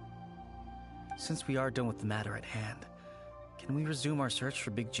 Since we are done with the matter at hand, can we resume our search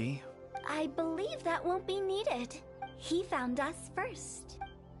for Big G? I believe that won't be needed. He found us first.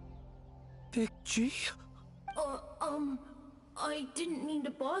 Big G? I didn't mean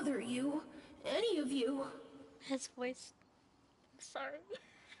to bother you. Any of you. His voice. I'm sorry.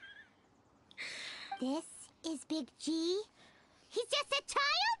 This is Big G? He's just a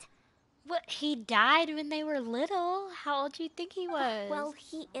child? What? He died when they were little? How old do you think he was? Well,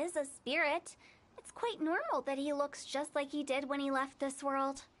 he is a spirit. It's quite normal that he looks just like he did when he left this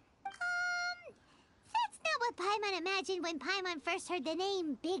world. That's not what Paimon imagined when Paimon first heard the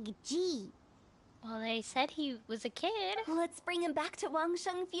name Big G. Well, they said he was a kid. Let's bring him back to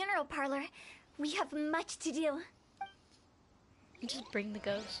Wangsheng Funeral Parlor. We have much to do. Just bring the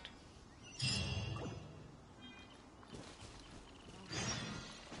ghost.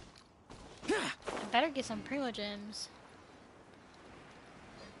 I better get some primogems.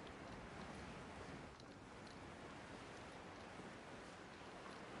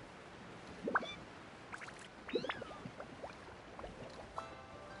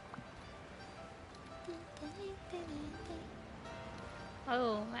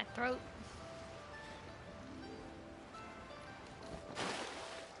 Oh, my throat.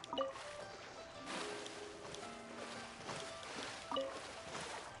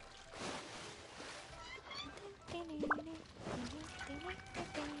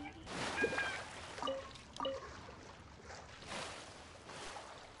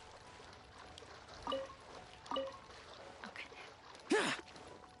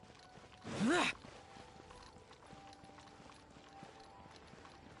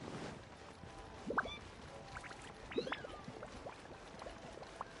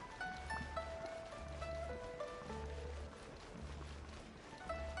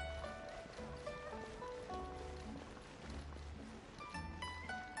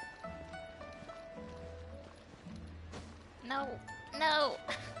 No, no.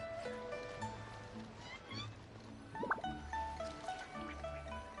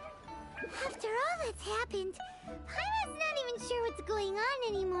 After all that's happened, Paimon's not even sure what's going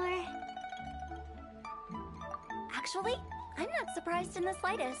on anymore. Actually, I'm not surprised in the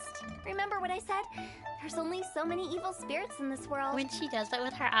slightest. Remember what I said? There's only so many evil spirits in this world. When she does that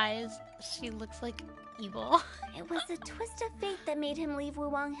with her eyes, she looks like evil. It was a twist of fate that made him leave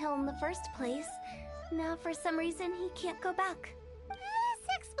Wuwang Hill in the first place. Now, for some reason, he can't go back. This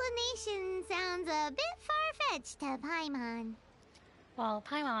explanation sounds a bit far-fetched to Paimon. Well,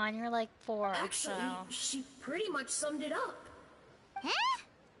 Paimon, you're like 4, Actually, so... she pretty much summed it up.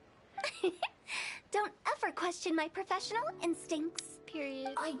 Huh? Don't ever question my professional instincts.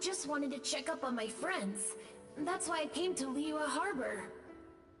 Period. I just wanted to check up on my friends. That's why I came to Liyue Harbor.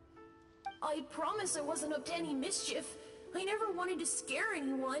 I promise I wasn't up to any mischief. I never wanted to scare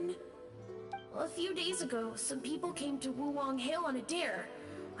anyone. A few days ago, some people came to Wuwang Hill on a dare.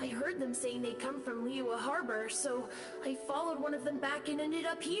 I heard them saying they'd come from Liyue Harbor, so I followed one of them back and ended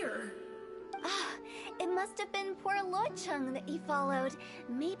up here. Ah, it must have been poor Lo Chung that you followed.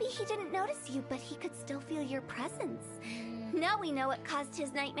 Maybe he didn't notice you, but he could still feel your presence. Now we know what caused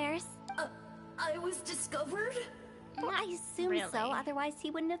his nightmares. I was discovered? I assume so, otherwise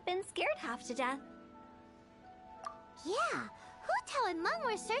he wouldn't have been scared half to death. Yeah, Hutao and Meng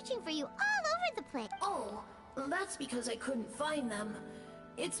were searching for you all over the place. Oh, that's because I couldn't find them.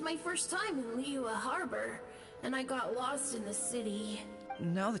 It's my first time in Liyue Harbor, and I got lost in the city.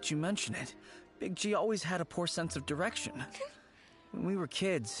 Now that you mention it, Big G always had a poor sense of direction. When we were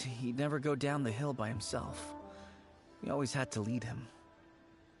kids, he'd never go down the hill by himself. We always had to lead him.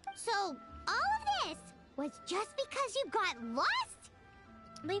 So, all of this was just because you got lost?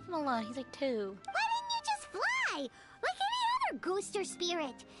 Leave him alone, he's like 2. Why didn't you just fly? Like any other ghost or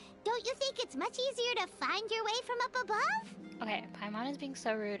spirit? Don't you think it's much easier to find your way from up above? Okay, Paimon is being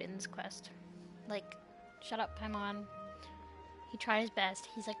so rude in this quest. Like, shut up, Paimon. He tried his best.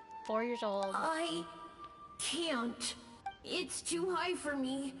 He's like 4 years old. I can't. It's too high for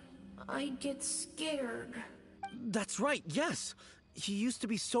me. I'd get scared. That's right, yes! He used to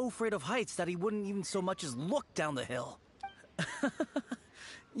be so afraid of heights that he wouldn't even so much as look down the hill.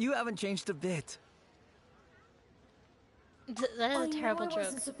 You haven't changed a bit. That is a terrible I joke.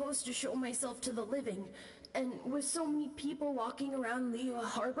 wasn't supposed to show myself to the living, and with so many people walking around Liyue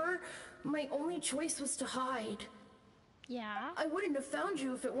Harbor, my only choice was to hide. Yeah? I wouldn't have found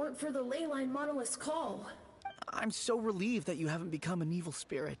you if it weren't for the Leyline Monolith's call. I'm so relieved that you haven't become an evil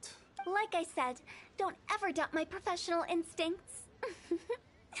spirit. Like I said, don't ever doubt my professional instincts.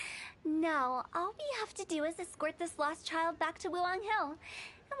 Now, all we have to do is escort this lost child back to Wuwang Hill,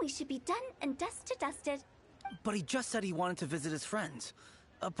 and we should be done and dusted. But he just said he wanted to visit his friends.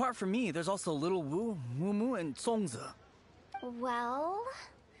 Apart from me, there's also Little Wu, Mumu, and Songzi. Well,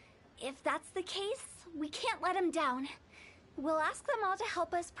 if that's the case, we can't let him down. We'll ask them all to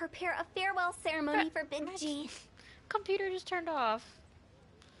help us prepare a farewell ceremony for Big G. Computer just turned off.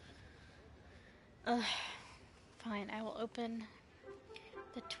 Ugh. Fine, I will open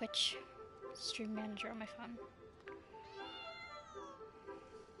the Twitch stream manager on my phone.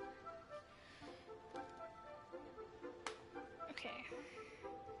 Okay.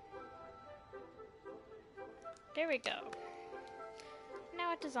 There we go.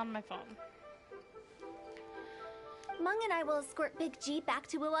 Now it is on my phone. Meng and I will escort Big G back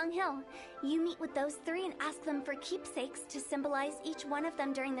to Wuwang Hill. You meet with those 3 and ask them for keepsakes to symbolize each one of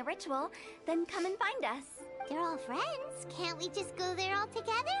them during the ritual, then come and find us. They're all friends. Can't we just go there all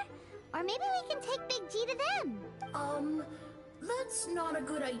together? Or maybe we can take Big G to them. That's not a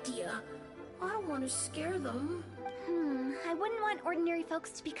good idea. I don't want to scare them. I wouldn't want ordinary folks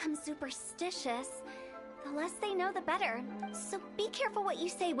to become superstitious. The less they know, the better. So be careful what you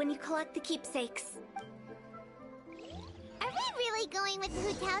say when you collect the keepsakes. Are we really going with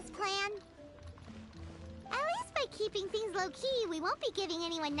Hutao's plan? At least by keeping things low-key, we won't be giving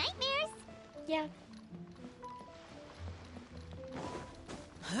anyone nightmares. Yeah.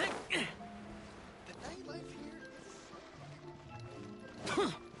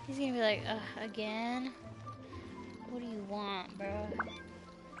 He's gonna be like, again? What do you want, bro?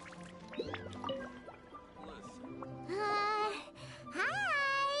 Hi!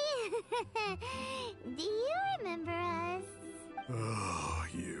 Do you remember us? Oh,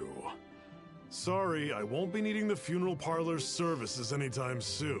 you. Sorry, I won't be needing the funeral parlor's services anytime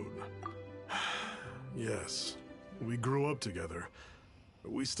soon. Yes, we grew up together.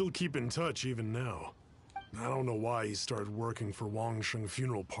 We still keep in touch even now. I don't know why he started working for Wangsheng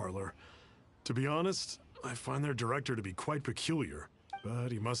Funeral Parlor. To be honest, I find their director to be quite peculiar, but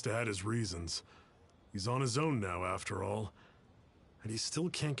he must have had his reasons. He's on his own now, after all. And he still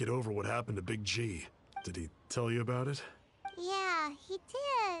can't get over what happened to Big G. Did he tell you about it? Yeah, he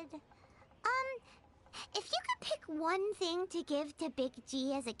did. If you could pick one thing to give to Big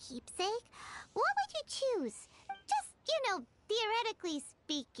G as a keepsake, what would you choose? Just, theoretically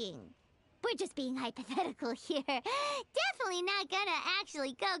speaking. We're just being hypothetical here. Definitely not gonna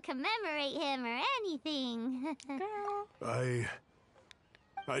actually go commemorate him or anything.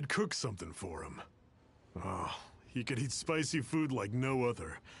 I'd cook something for him. Oh, he could eat spicy food like no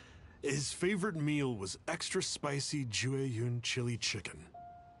other. His favorite meal was extra spicy Jueyun chili chicken.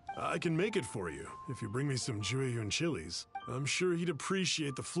 I can make it for you if you bring me some Jueyun chilies. I'm sure he'd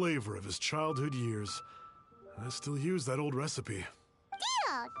appreciate the flavor of his childhood years. I still use that old recipe.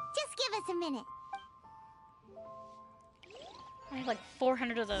 Deal! Just give us a minute. I have like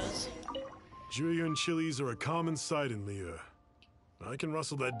 400 of those. Jueyun chilies are a common sight in Liyue. I can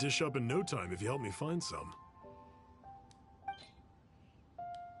rustle that dish up in no time if you help me find some.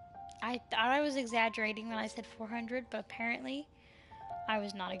 I thought I was exaggerating when I said 400, but apparently I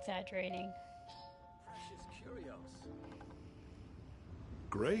was not exaggerating.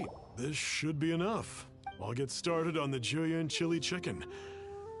 Great, this should be enough. I'll get started on the Jueyun chili chicken.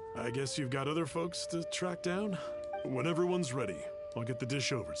 I guess you've got other folks to track down? When everyone's ready, I'll get the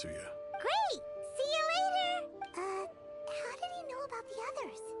dish over to you. Great! See you later! How did he know about the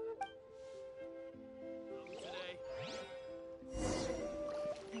others?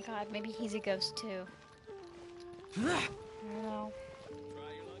 Oh my god, maybe he's a ghost too. I don't know.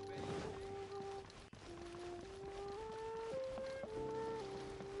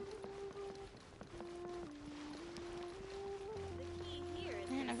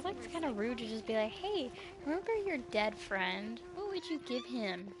 Man, I feel like it's kind of rude to just be like, hey, remember your dead friend? What would you give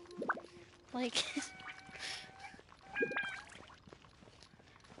him? Like...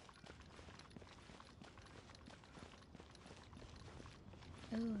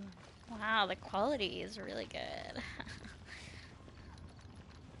 Ooh, wow, the quality is really good.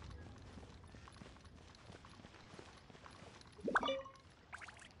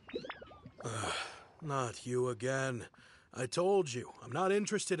 Not you again. I told you, I'm not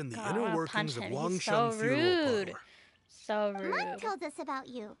interested in the God, I inner wanna workings of punch him. He's Wangsheng so Funeral rude. Parlor. So rude. Mike told us about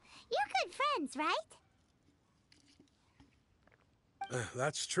you. You're good friends, right?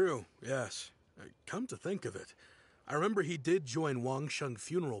 That's true, yes. Come to think of it, I remember he did join Wangsheng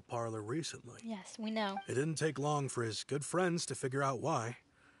Funeral Parlor recently. Yes, we know. It didn't take long for his good friends to figure out why.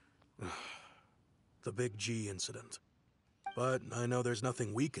 The Big G incident. But I know there's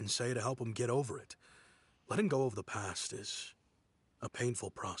nothing we can say to help him get over it. Letting go of the past is a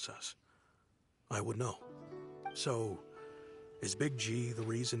painful process. I would know. So, is Big G the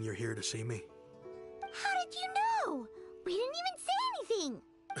reason you're here to see me? How did you know? We didn't even say anything.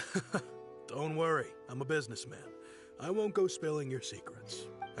 Don't worry, I'm a businessman. I won't go spilling your secrets.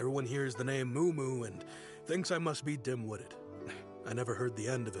 Everyone hears the name Moo Moo and thinks I must be dim-witted. I never heard the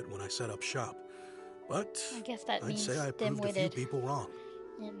end of it when I set up shop. But I guess that I'd means say I proved a few dim-witted people wrong.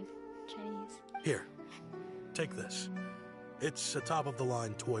 in Chinese. Here, take this. It's a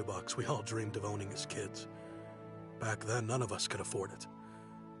top-of-the-line toy box we all dreamed of owning as kids. Back then, none of us could afford it.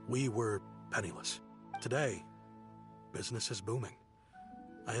 We were penniless. Today, business is booming.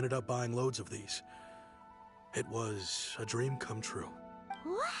 I ended up buying loads of these. It was a dream come true.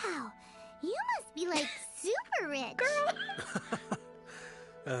 Wow, you must be like super rich.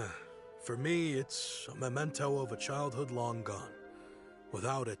 For me, it's a memento of a childhood long gone.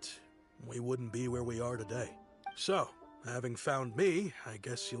 Without it, we wouldn't be where we are today. So, having found me, I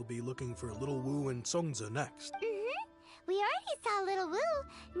guess you'll be looking for Little Wu and Songza next. Mm-hmm. We already saw Little Wu.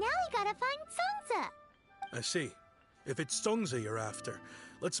 Now we gotta find Songza. I see. If it's Songza you're after,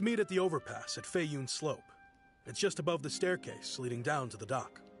 let's meet at the overpass at Feiyun Slope. It's just above the staircase leading down to the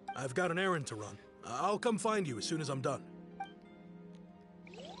dock. I've got an errand to run. I'll come find you as soon as I'm done.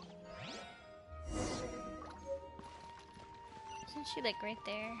 Isn't she like right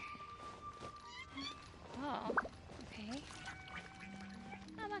there? Oh, okay.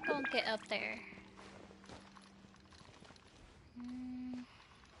 I'm not gonna get up there.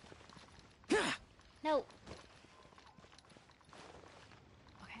 No.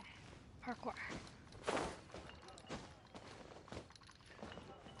 Okay. Parkour.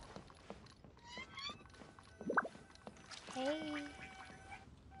 Hey.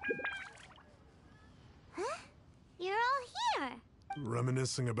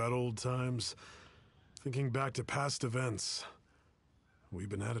 reminiscing about old times, thinking back to past events. We've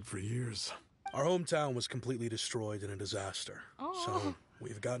been at it for years. Our hometown was completely destroyed in a disaster, so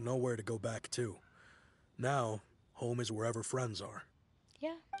we've got nowhere to go back to. Now, home is wherever friends are.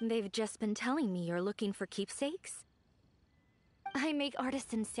 Yeah. They've just been telling me you're looking for keepsakes. I make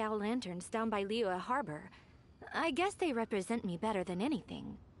artisan Sao lanterns down by Liyue Harbor. I guess they represent me better than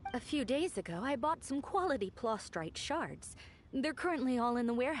anything. A few days ago, I bought some quality plastrite shards. They're currently all in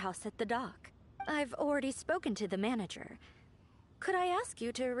the warehouse at the dock. I've already spoken to the manager. Could I ask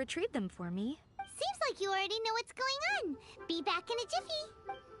you to retrieve them for me? Seems like you already know what's going on. Be back in a jiffy.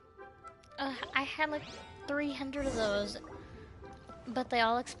 I had like 300 of those, but they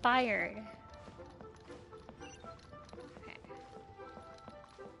all expired. Okay.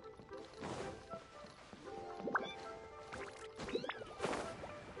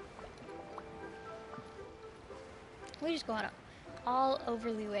 We just going all over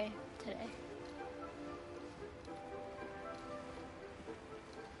Liyue today.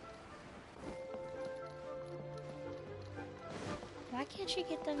 Why can't she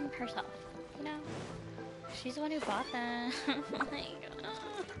get them herself? You know? She's the one who bought them. Like,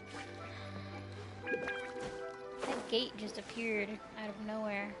 that gate just appeared out of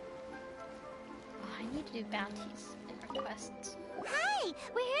nowhere. Oh, I need to do bounties and requests. Hi!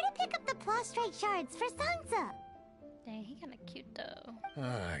 We're here to pick up the plastrite shards for Sansa. Dang, he kinda cute though.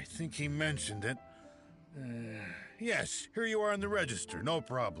 I think he mentioned it. Yes, here you are in the register, no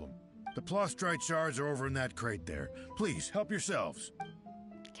problem. The plastrite shards are over in that crate there. Please, help yourselves.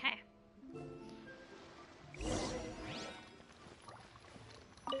 Okay.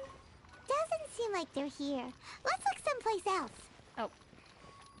 Doesn't seem like they're here. Let's look someplace else. Oh.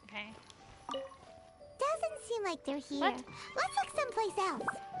 Okay. Doesn't seem like they're here. What? Let's look someplace else.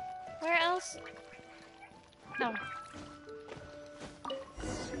 Where else? Oh.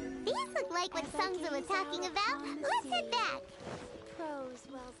 These look like what Sansa was talking about. Let's head back. Prose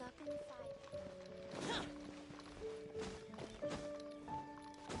wells up inside.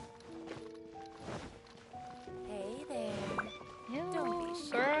 Hey there. Yo, Don't be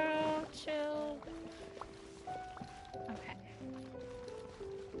shy. girl, chill. Okay.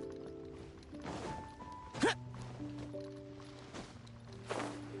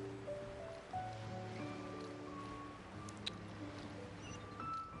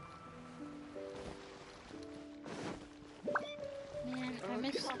 Man, I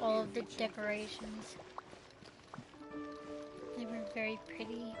miss all of the decorations. They were very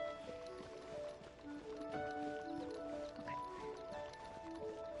pretty. Okay.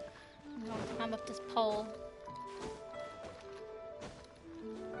 I'm gonna climb up this pole.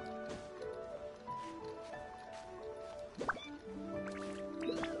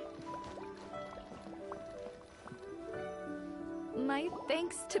 My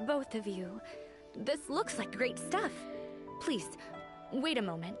thanks to both of you. This looks like great stuff. Please, wait a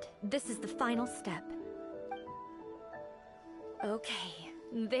moment. This is the final step. Okay,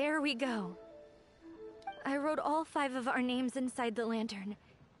 there we go. I wrote all 5 of our names inside the lantern.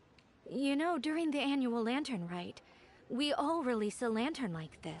 You know, during the annual lantern rite, we all release a lantern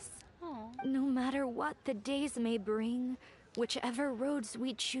like this. Oh. No matter what the days may bring, whichever roads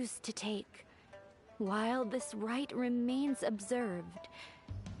we choose to take, while this rite remains observed,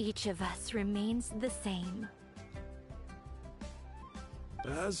 each of us remains the same.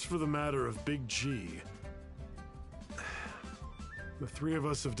 As for the matter of Big G, the 3 of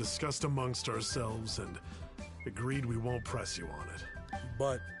us have discussed amongst ourselves and agreed we won't press you on it.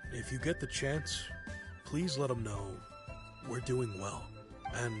 But if you get the chance, please let them know we're doing well,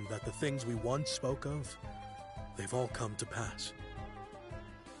 and that the things we once spoke of, they've all come to pass.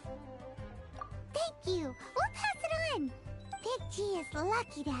 Thank you. We'll pass it on. Big G is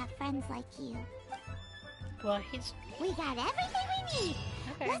lucky to have friends like you. Well, he's... We got everything we need.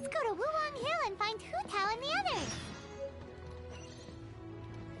 Okay. Let's go to Wulong Hill and find Hutao and the others.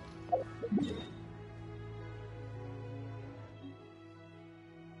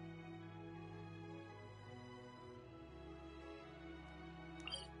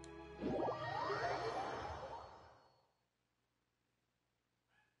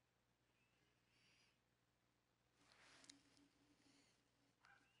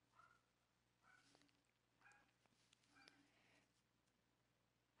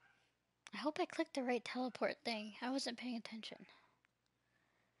 I hope I clicked the right teleport thing. I wasn't paying attention.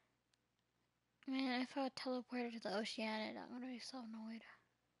 Man, if I would teleported to the Oceanic, I'm gonna be so annoyed.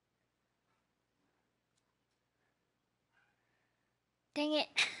 Dang it.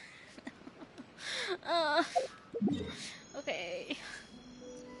 Okay.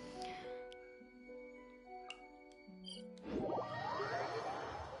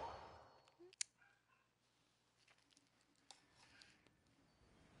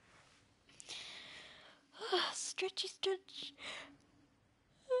 stretchy, stretch.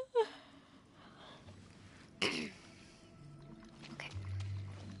 Okay.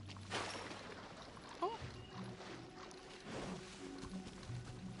 Oh.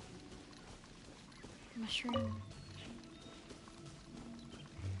 Mushroom.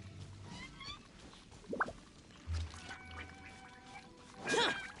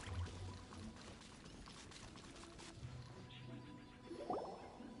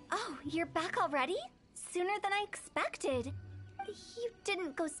 Oh, you're back already? Sooner than I expected. You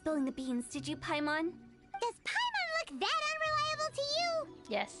didn't go spilling the beans, did you, Paimon? Does Paimon look that unreliable to you?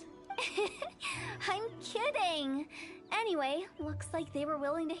 Yes. I'm kidding. Anyway, looks like they were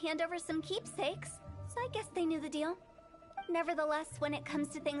willing to hand over some keepsakes, so I guess they knew the deal. Nevertheless, when it comes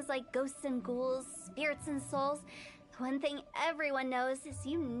to things like ghosts and ghouls, spirits and souls, the one thing everyone knows is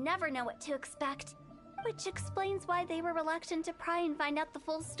you never know what to expect. Which explains why they were reluctant to pry and find out the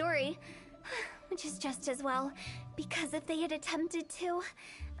full story. Which is just as well, because if they had attempted to,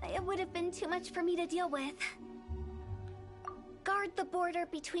 it would have been too much for me to deal with. Guard the border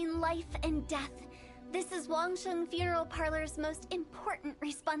between life and death. This is Wangsheng Funeral Parlor's most important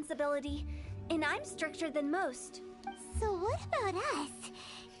responsibility, and I'm stricter than most. So what about us?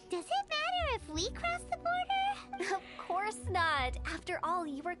 Does it matter if we cross the border? Of course not. After all,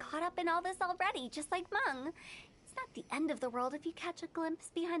 you were caught up in all this already, just like Meng. It's not the end of the world if you catch a glimpse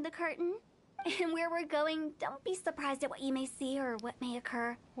behind the curtain. And where we're going, don't be surprised at what you may see or what may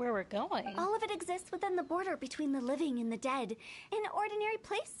occur. Where we're going? All of it exists within the border between the living and the dead. An ordinary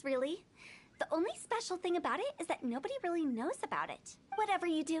place, really. The only special thing about it is that nobody really knows about it. Whatever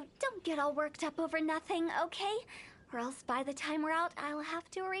you do, don't get all worked up over nothing, okay? Or else by the time we're out, I'll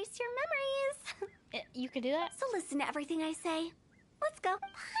have to erase your memories. You can do that? So listen to everything I say. Let's go.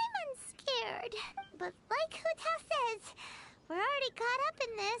 Paimon's scared. But like Hutao says, we're already caught up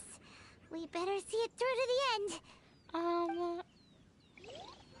in this. We better see it through to the end.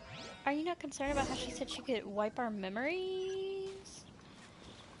 Are you not concerned about how she said she could wipe our memories?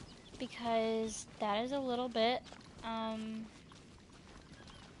 Because that is a little bit,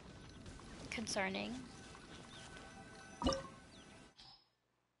 concerning.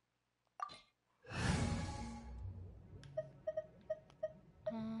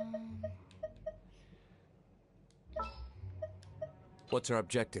 What's our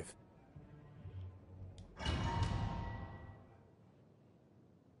objective?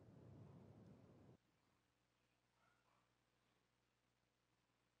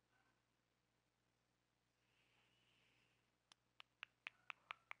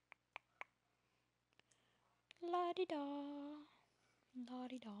 La-di-da.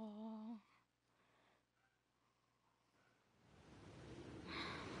 La-di-da.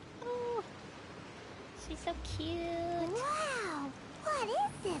 Oh, she's so cute. Wow, what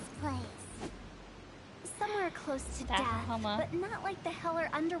is this place? Somewhere close to death, but not like the hell or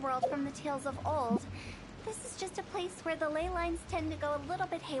underworld from the tales of old. This is just a place where the ley lines tend to go a little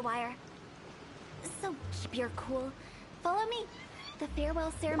bit haywire. So keep your cool. Follow me. The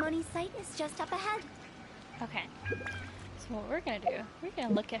farewell ceremony site is just up ahead. Okay. So what we're gonna do, we're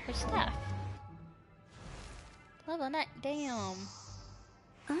gonna look at her stuff. Level 9, damn.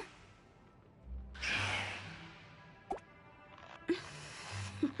 Huh?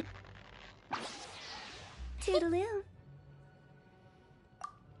 Toodaloo.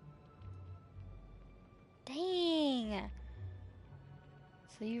 Dang.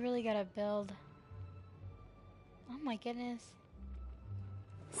 So you really gotta build. Oh my goodness.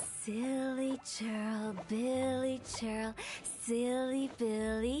 Silly churl, Billy churl, silly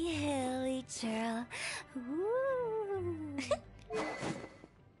Billy, hilly churl. Ooh.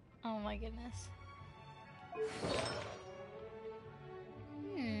 Oh my goodness.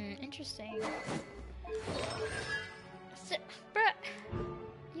 Interesting. Bruh!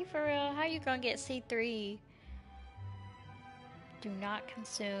 You for real? How you gonna get C3? Do not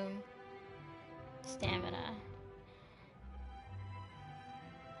consume stamina.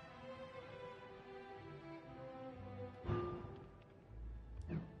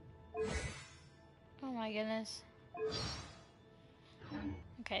 Oh my goodness.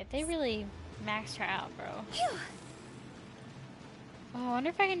 Okay, they really maxed her out, bro. Oh, I wonder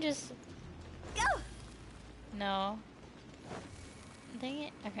if I can just... Go! No. Dang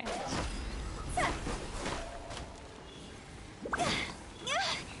it. Okay.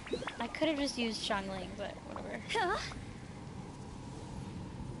 I could have just used Xiangling, but whatever.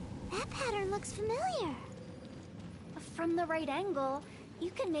 That pattern looks familiar. From the right angle,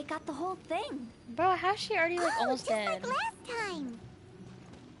 you can make out the whole thing. Bro, how's she already like almost just dead? like last time.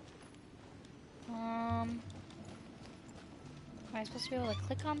 Am I supposed to be able to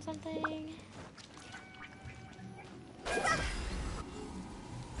click on something?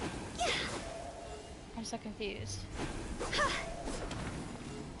 I'm so confused.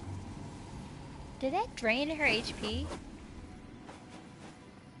 Did that drain her HP?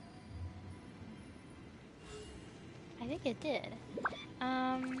 I think it did.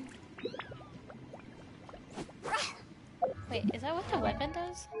 Wait, is that what the weapon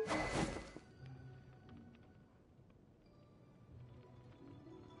does?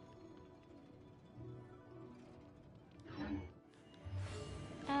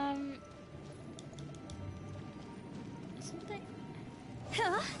 Something.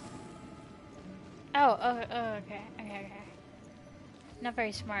 Huh? Oh, okay. Not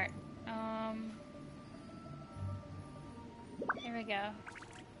very smart. There we go.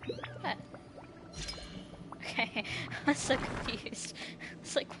 What? Okay, I was so confused.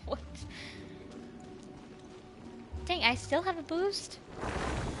 It's like, what? Dang, I still have a boost?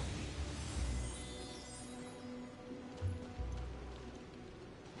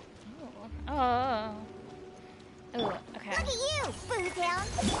 Oh, okay. Look at you, Hutao!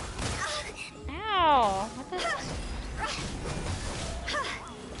 Ow! What the?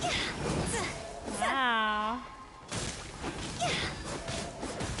 Wow.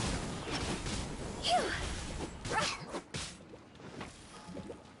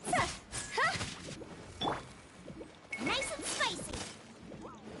 Nice and spicy!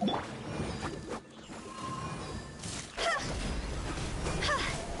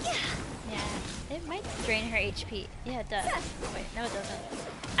 Yeah, it might drain her HP. Yeah, it does. Wait, no it doesn't.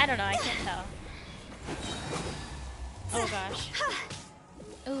 I don't know, I can't tell. Oh gosh.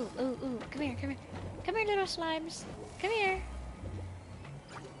 Ooh, come here. Come here, little slimes. Come here.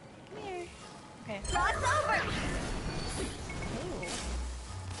 Come here. Okay. Cross over! Ooh.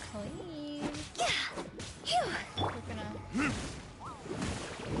 Clean. We're gonna...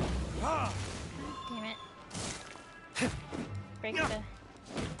 Damn it. Break the...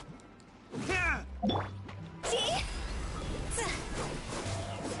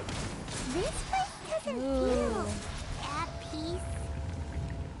 This place doesn't feel at peace.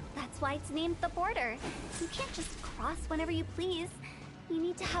 That's why it's named the border. You can't just cross whenever you please. You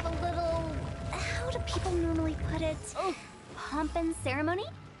need to have a little... How do people normally put it? Pomp and ceremony?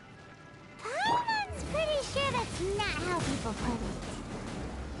 Paimon's pretty sure that's not how people put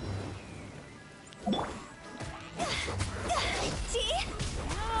it. See?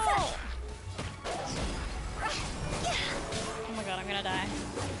 Oh my god, I'm gonna die.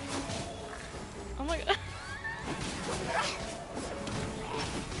 Oh my god.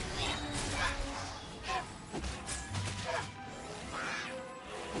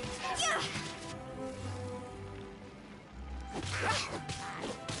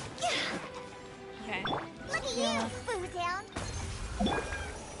 Okay. Look at you, Hutao!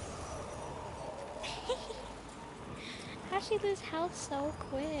 How'd she lose health so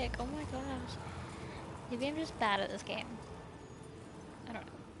quick? Oh my gosh. Maybe I'm just bad at this game. I don't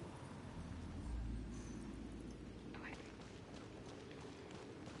know.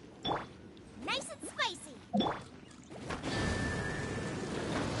 Okay. Nice and spicy!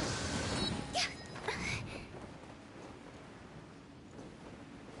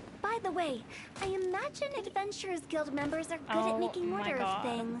 By the way, I imagine Adventurers Guild members are good Oh at making my order God.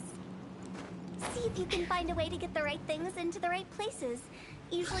 of things. See if you can find a way to get the right things into the right places.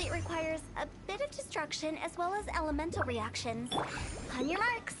 Usually it requires a bit of destruction as well as elemental reactions. On your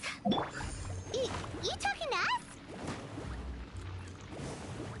marks. You talking to us?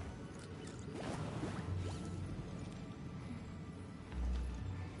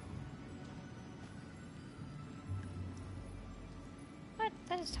 What?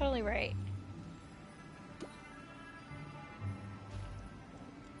 That is totally right.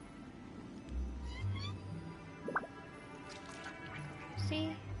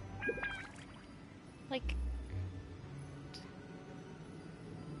 See? Like...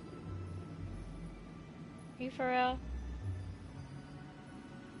 Are you for real?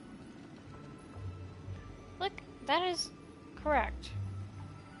 Look, that is correct.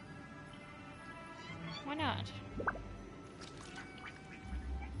 Why not?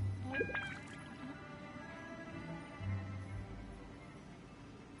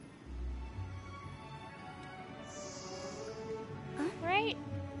 Right?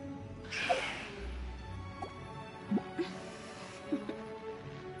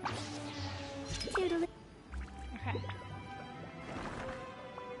 Doodle. Okay.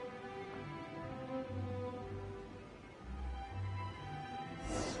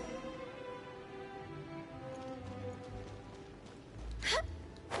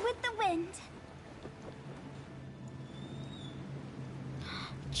 With the wind.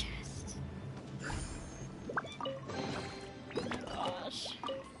 Chest.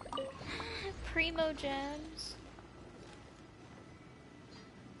 Primo gems.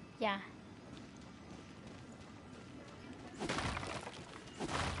 Yeah.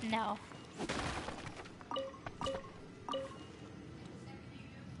 No.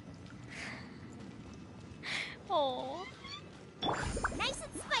 Oh. Nice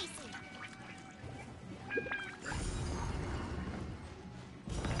and spicy.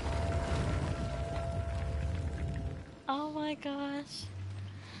 Oh my gosh.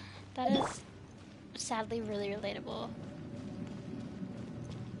 That is sadly really relatable.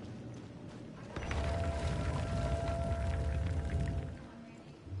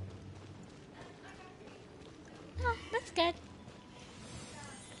 Oh, that's good.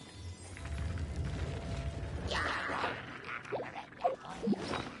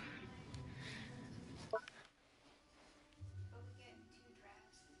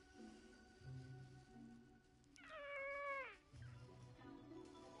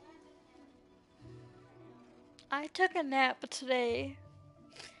 I took a nap today,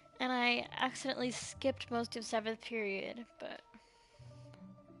 and I accidentally skipped most of 7th period, but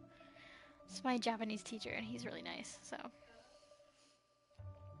it's my Japanese teacher, and he's really nice, so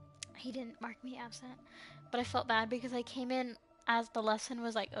he didn't mark me absent. But I felt bad because I came in as the lesson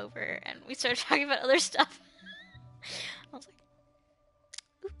was like over, and we started talking about other stuff. I was like,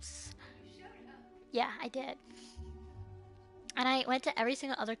 oops. Yeah, I did. And I went to every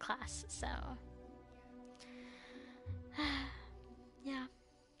single other class, so yeah.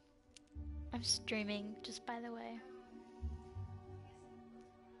 I'm streaming, just by the way.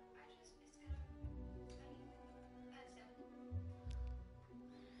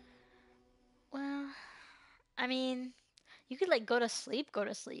 Well, I mean, you could like go to sleep.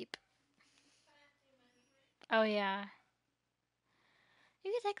 Oh yeah.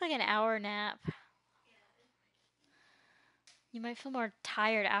 You could take like an hour nap. You might feel more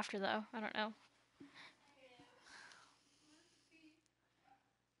tired after though. I don't know.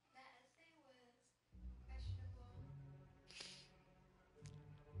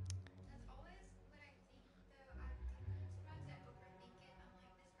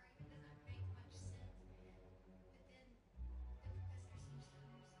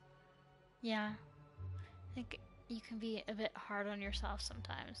 Yeah. I think you can be a bit hard on yourself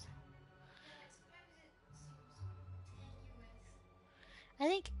sometimes. I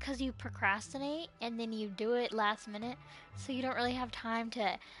think because you procrastinate and then you do it last minute, so you don't really have time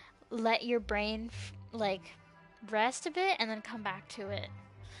to let your brain like rest a bit and then come back to it.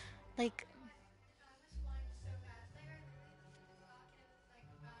 Like,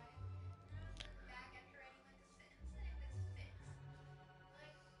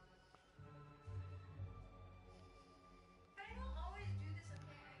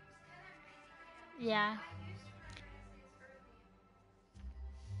 yeah.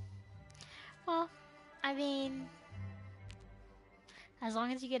 Well, I mean, as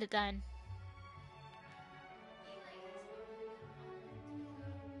long as you get it done.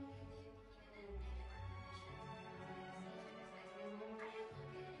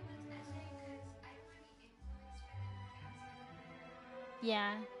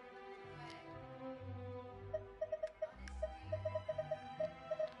 Yeah.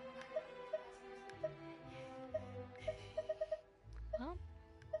 Well,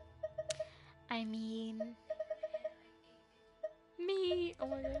 I mean, me. Oh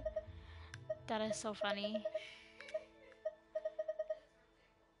my god. That is so funny.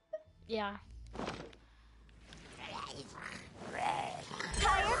 Yeah.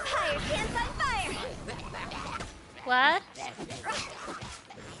 Fire, pants on fire! What?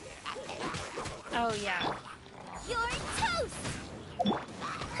 Oh yeah. You're toast!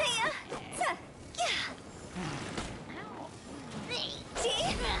 Hiya! Yeah! Ow.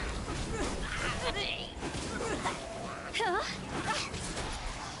 Tea? Huh?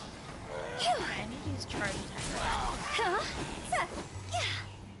 I need to use charge attack. Huh?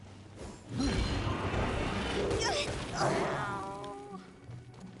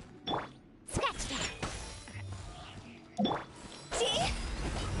 Scratch that. Tea?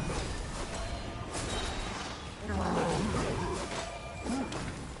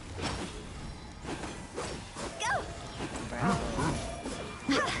 Go!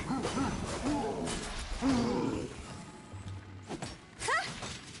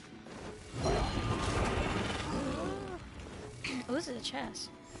 Oh, this is a chest.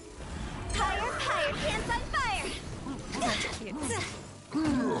 Fire, pants on fire! That's cute.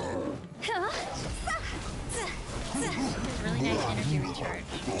 Huh? It's really nice energy recharge.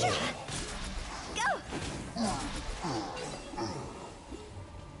 Go!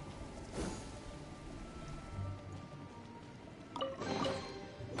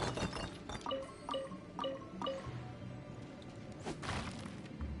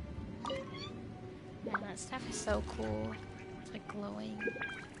 Staff is so cool. It's like glowing.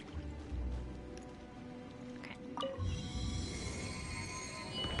 Okay.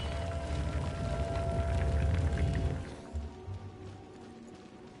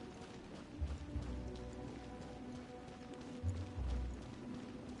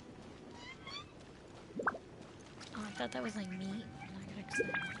 Oh, I thought that was like meat. I got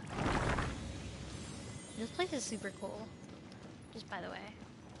excited. This place is super cool. Just by the way.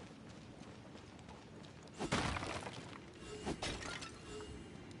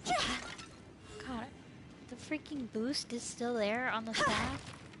 God, the freaking boost is still there on the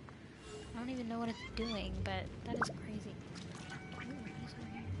staff. I don't even know what it's doing, but that is crazy. Ooh, what is over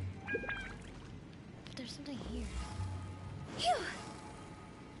here? But there's something here. Phew!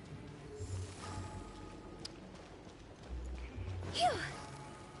 Phew!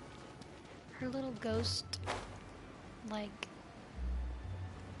 Her little ghost, like,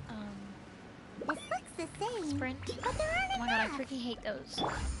 This looks the same. sprint. But there aren't Oh my god, I enough. freaking hate those. So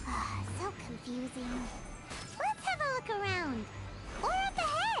confusing. Let's have a look around. Or up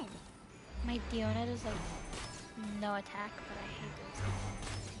ahead. My Diona does like no attack, but I hate those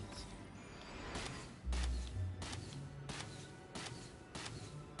things.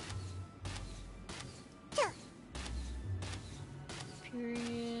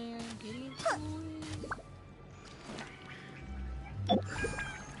 Period. Getting to it.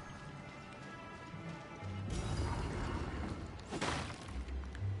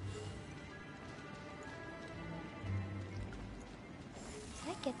 Did I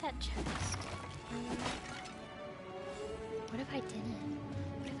get that chest? What if I didn't?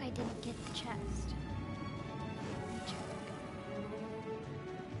 What if I didn't get the chest? Let me check.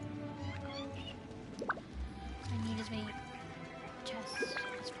 I need as many chests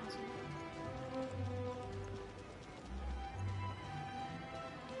as possible.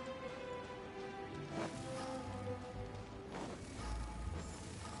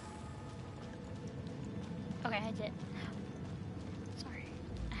 Okay, I did. Sorry,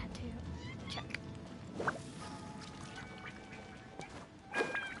 I had to check.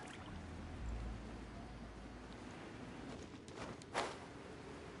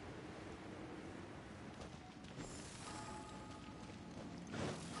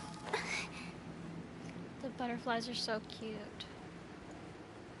 The butterflies are so cute.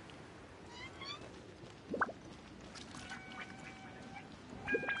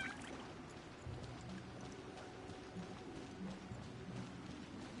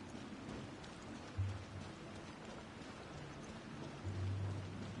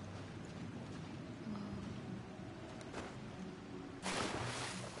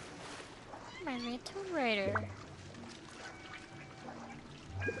 Reminds me of Tomb Raider.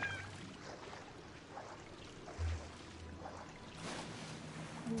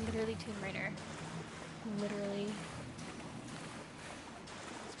 Literally Tomb Raider. Literally.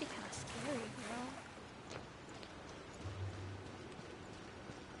 Must be kind of scary, girl.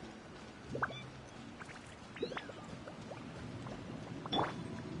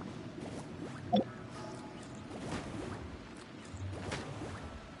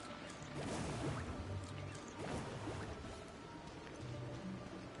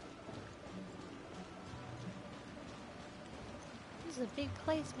 This is a big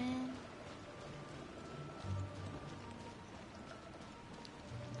place, man.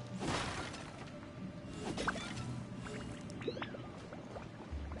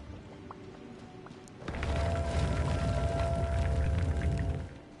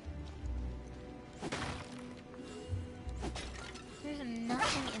 There's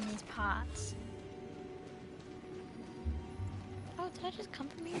nothing in these pots. Oh, did I just come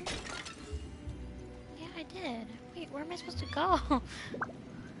from here? Yeah, I did. Wait, where am I supposed to go?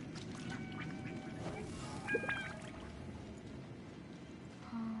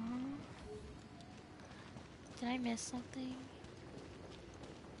 Did I miss something?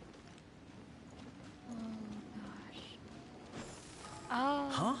 Oh gosh. Oh.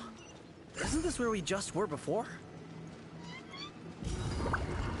 Huh? Isn't this where we just were before?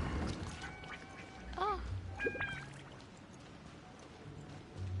 Oh.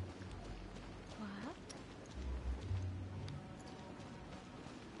 What?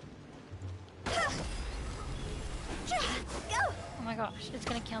 Oh my gosh, it's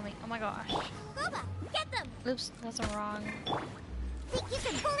gonna kill me. Oh my gosh. Boba, get them! Oops, that's a wrong. Think you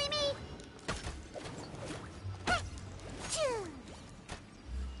can bully me? Achoo!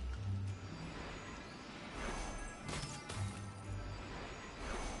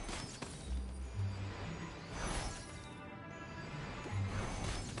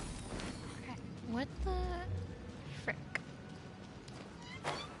 Okay, what the frick?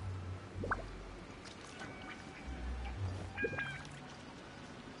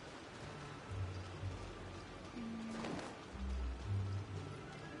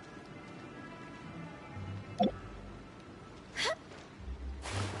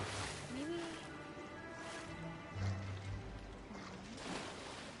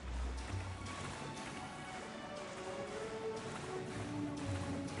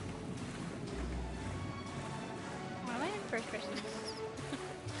 for Christmas.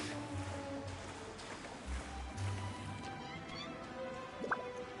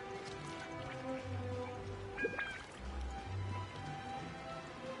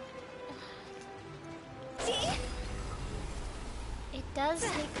 It does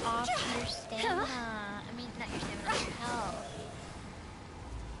take off your stamina. I mean, not your stamina, your health.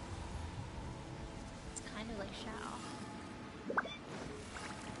 It's kind of like Shao.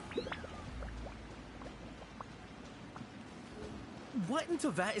 What in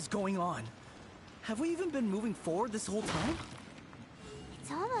Teyvat is going on? Have we even been moving forward this whole time?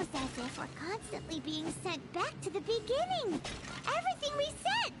 It's almost as if we're constantly being sent back to the beginning. Everything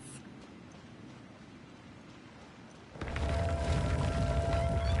resets.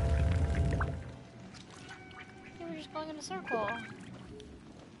 We're just going in a circle.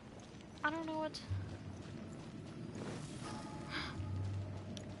 I don't know what.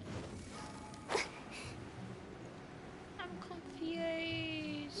 I'm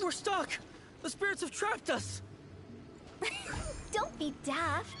confused. We're stuck! The spirits have trapped us! Don't be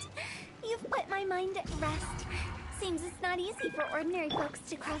daft. You've put my mind at rest. Seems it's not easy for ordinary folks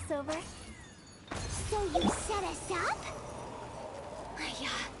to cross over. So you set us up? Yeah.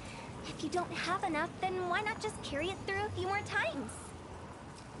 If you don't have enough, then why not just carry it through a few more times?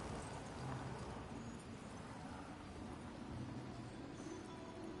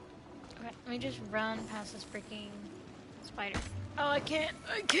 Okay, let me just run past this freaking spider. Oh, I can't!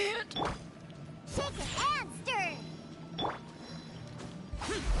 I can't! Shake it and stir!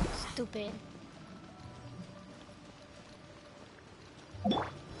 Stupid.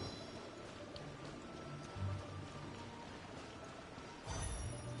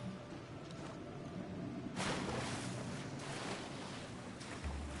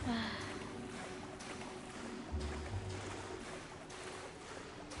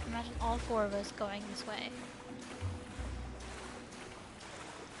 Imagine all four of us going this way.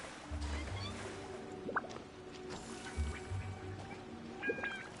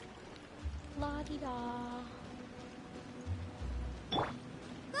 La-di-da.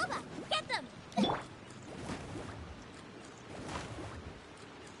 Booba, get them!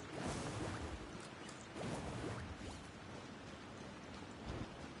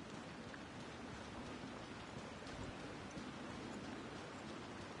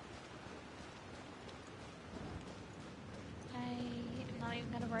 I'm not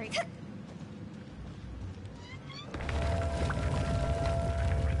even gonna break.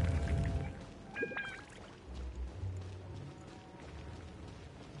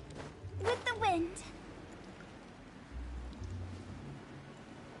 With the wind.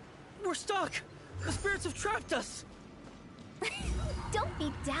 We're stuck! The spirits have trapped us! Don't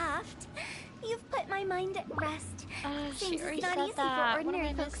be daft. You've put my mind at rest. She Seems already it's not said easy that. for What am I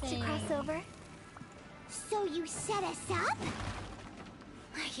ordinary folks to missing? cross over. So you set us up?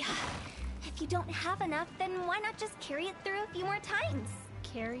 Yeah. If you don't have enough, then why not just carry it through a few more times?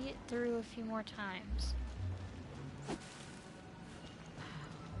 Carry it through a few more times.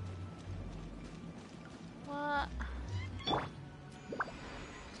 What?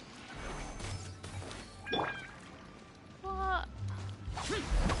 What?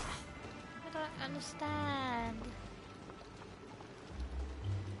 I don't understand.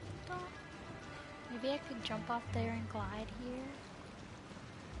 Maybe I could jump off there and glide here?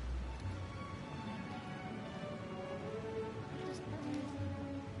 What does that mean?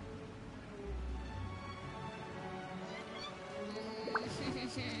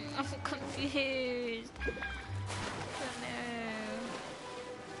 I'm confused. I don't know.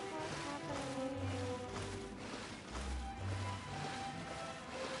 What's happening?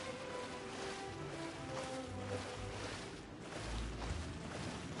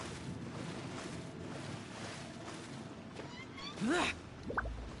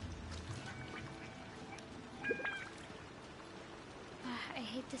 I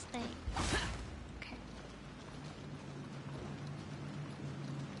hate this thing. Okay.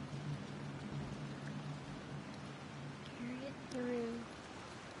 Carry it through.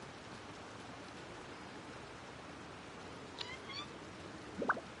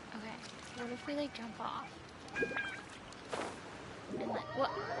 Okay. What if we like jump off? And like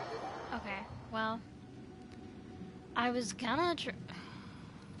what? Okay. Well, I was gonna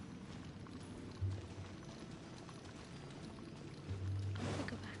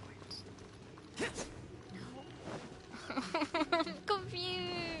I'm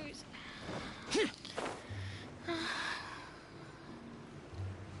confused.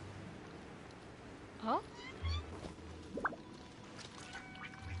 Oh?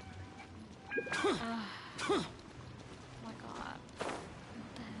 Oh my god. What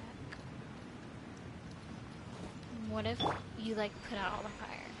the heck? What if you like put out all the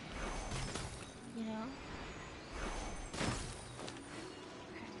fire? You know?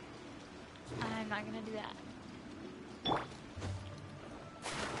 Okay. I'm not gonna do that.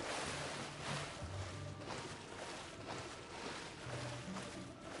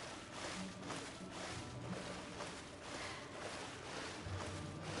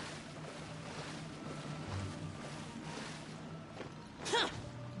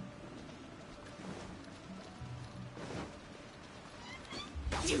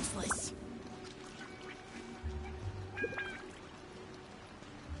 Useless.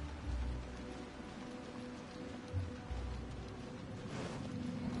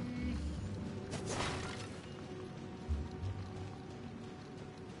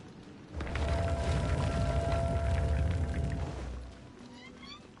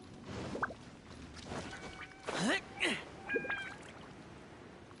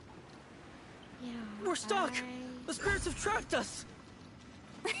 We're stuck! The spirits have trapped us!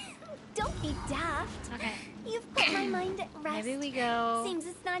 Don't be daft. Okay. You've put my mind at rest. Maybe we go. Seems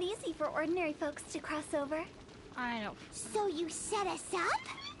it's not easy for ordinary folks to cross over. I don't. So you set us up?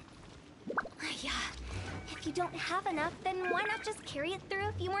 Yeah. If you don't have enough, then why not just carry it through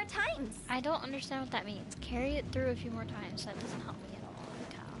a few more times? I don't understand what that means. Carry it through a few more times. That doesn't help me at all,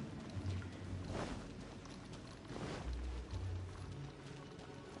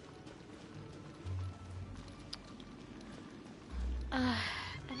 Hutao.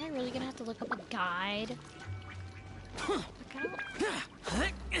 Am I really gonna have to look up a guide?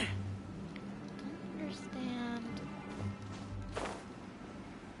 Like, I don't understand.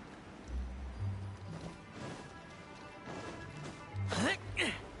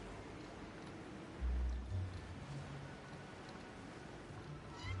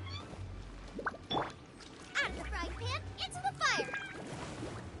 Out of the frying pan, into the fire!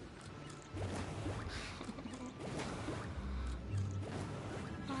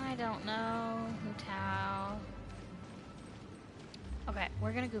 I don't know, Hutao. Okay,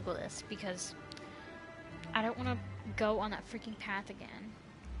 we're gonna Google this because I don't want to go on that freaking path again.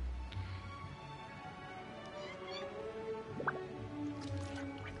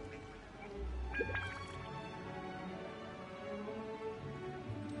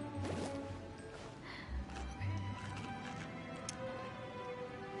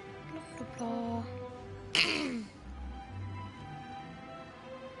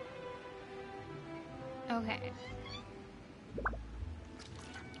 Okay.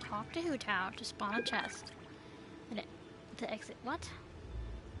 Talk to Hutao to spawn a chest. And to exit. What?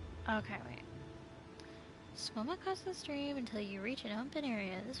 Okay, wait. Swim across the stream until you reach an open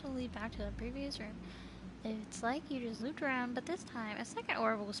area. This will lead back to the previous room. It's like you just looped around, but this time a second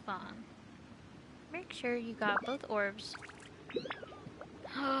orb will spawn. Make sure you got both orbs.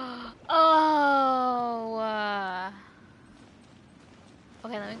 Oh!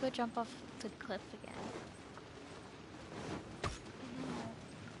 Okay, let me go jump off the cliff again.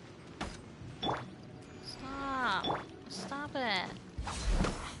 Stop! Stop it!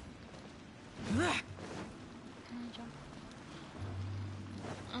 Can I jump?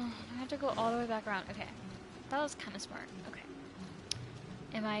 Oh, I have to go all the way back around. Okay. That was kind of smart. Okay.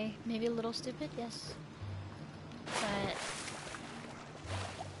 Am I maybe a little stupid? Yes. But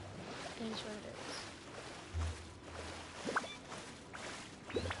it is what it is.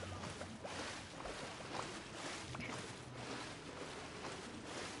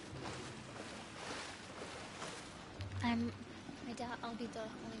 I doubt I'll be the only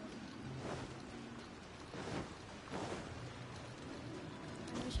one.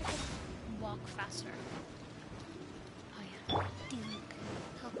 I wish I could walk faster. Oh yeah, Duke.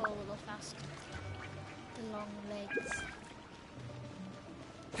 Help go a little faster. The long legs.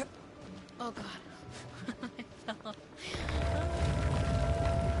 Oh god. I fell.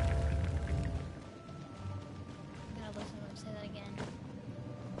 I'm gonna listen to him say that again.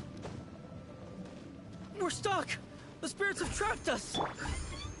 We're stuck! The spirits have trapped us!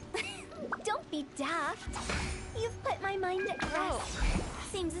 Don't be daft. You've put my mind at rest.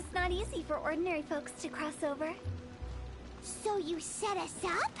 Seems it's not easy for ordinary folks to cross over. So you set us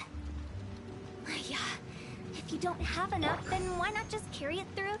up? Yeah. If you don't have enough, then why not just carry it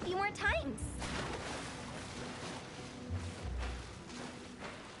through a few more times?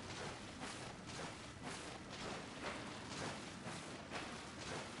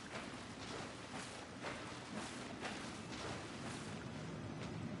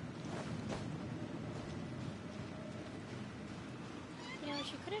 You know,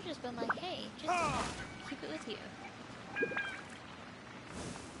 she could have just been like, hey, just keep it with you.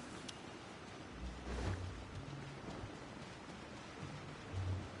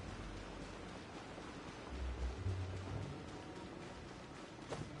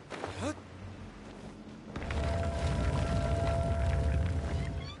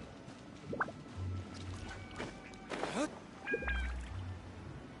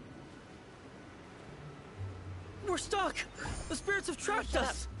 We're stuck! The spirits have trapped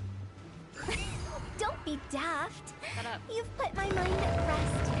us! Don't be daft. Shut up. You've put my mind at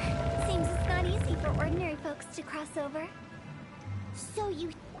rest. Seems it's not easy for ordinary folks to cross over. So you...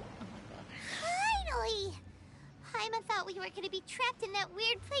 Finally! Paimon thought we were gonna be trapped in that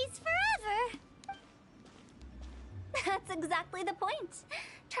weird place forever. That's exactly the point.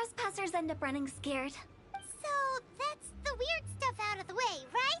 Trespassers end up running scared. So that's the weird stuff out of the way,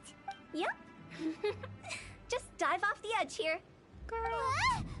 right? Yep. Just dive off the edge here. Girl.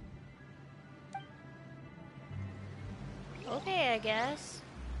 Okay, I guess.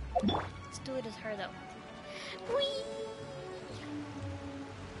 Let's do it as her, though. Whee!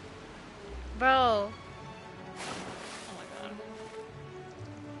 Bro. Oh my god.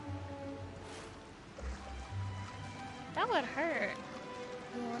 That would hurt.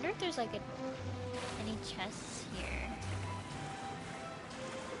 I wonder if there's like any chests here.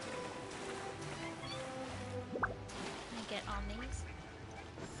 Can I get on these?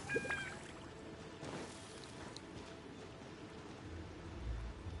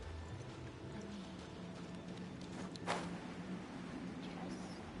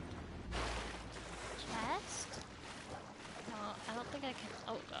 Chest? No, I don't think I can.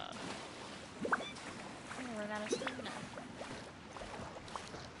 Oh god. I'm gonna run out of stamina.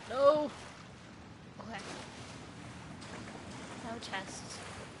 No! Okay. No chests.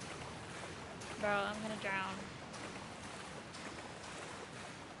 Bro, I'm gonna drown.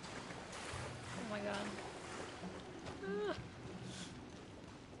 Oh my god. Ugh.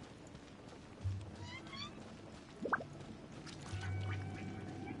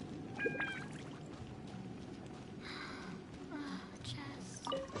 Chest.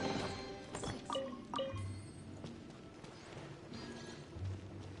 Sexy.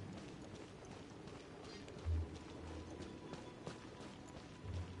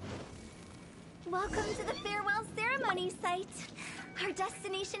 Welcome to the farewell ceremony site. Our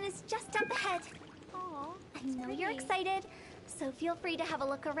destination is just up ahead. Aw, I know you're excited, so feel free to have a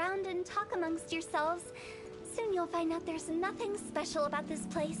look around and talk amongst yourselves. Soon you'll find out there's nothing special about this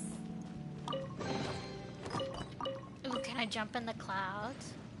place. Ooh, can I jump in the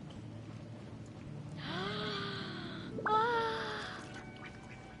clouds? Ah!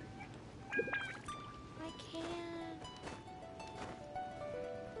 I can't.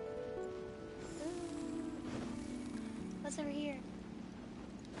 Ooh. What's over here?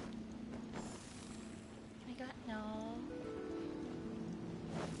 I got no.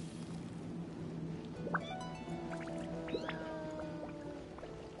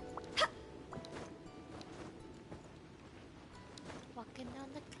 Walking on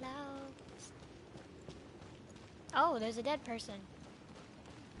the clouds. Oh, there's a dead person.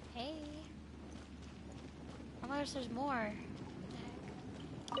 Hey. I wonder if there's more.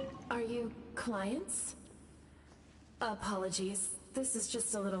 Are you clients? Apologies. This is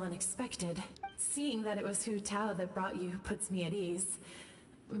just a little unexpected. Seeing that it was Hutao that brought you puts me at ease.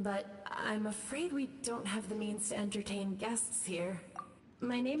 But I'm afraid we don't have the means to entertain guests here.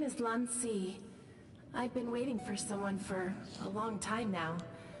 My name is Lan Si. I've been waiting for someone for a long time now.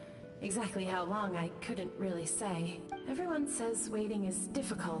 Exactly how long, I couldn't really say. Everyone says waiting is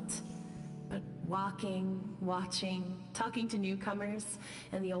difficult. But walking, watching, talking to newcomers,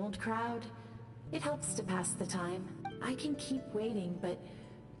 and the old crowd, it helps to pass the time. I can keep waiting, but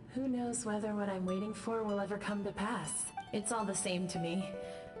who knows whether what I'm waiting for will ever come to pass. It's all the same to me.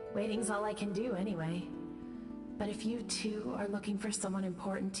 Waiting's all I can do anyway. But if you too are looking for someone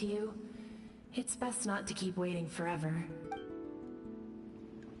important to you, it's best not to keep waiting forever.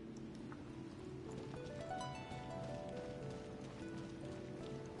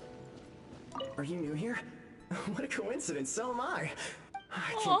 Are you new here? What a coincidence, so am I.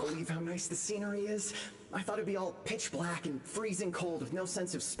 I can't believe how nice the scenery is. I thought it'd be all pitch black and freezing cold with no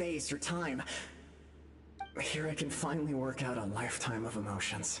sense of space or time. Here I can finally work out a lifetime of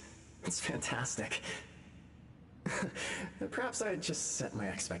emotions. It's fantastic. Perhaps I just set my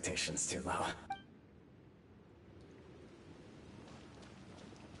expectations too low.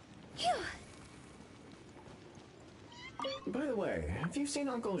 By the way, have you seen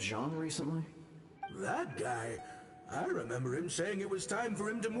Uncle Jean recently? That guy? I remember him saying it was time for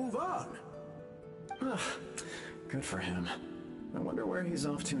him to move on. Good for him. I wonder where he's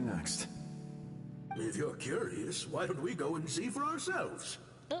off to next. If you're curious, why don't we go and see for ourselves?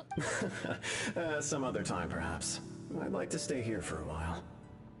 Some other time, perhaps. I'd like to stay here for a while.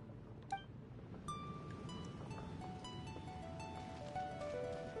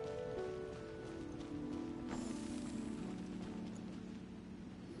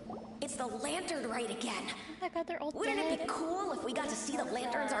 It's the lantern rite again. Oh my god, they're all Wouldn't dead. it be cool if we got to see the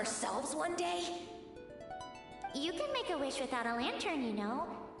lanterns ourselves one day? You can make a wish without a lantern, you know.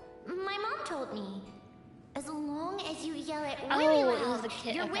 My mom told me. As long as you yell it really Oh, it was loud, the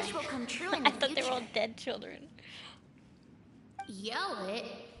kid. your Okay. wish will come true in I the thought they were all future. dead children. Yell it?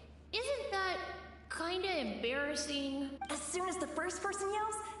 Isn't that kinda embarrassing? As soon as the first person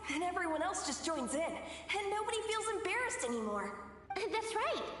yells, and everyone else just joins in, and nobody feels embarrassed anymore. That's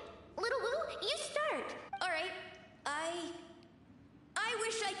right. Little Woo, you start. All right, I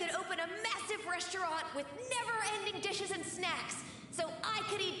wish I could open a massive restaurant with never-ending dishes and snacks, so I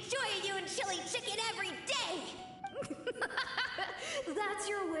could eat Joy and chili chicken every day. That's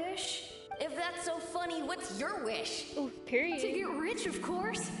your wish? If that's so funny, what's your wish? Oh, period. To get rich, of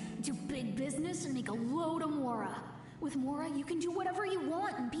course. Do big business and make a load of Mora. With Mora, you can do whatever you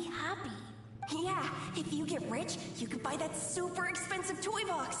want and be happy. Yeah, if you get rich, you could buy that super expensive toy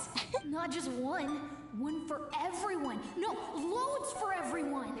box. Not just one. One for everyone. No, loads for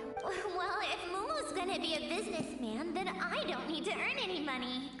everyone. Well, if Momo's gonna be a businessman, then I don't need to earn any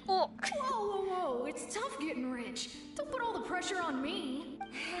money. Oh. Whoa, whoa, whoa. It's tough getting rich. Don't put all the pressure on me.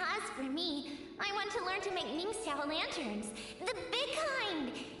 As for me, I want to learn to make Ming Xiao lanterns. The big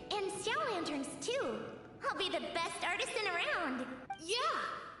kind. And Xiao lanterns, too. I'll be the best artisan around. Yeah.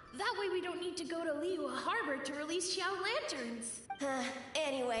 That way we don't need to go to Liyue Harbor to release Xiao lanterns.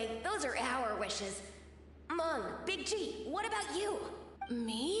 Anyway, those are our wishes. Mung, Big G, what about you?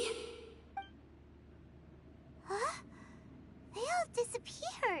 Me? Huh? They all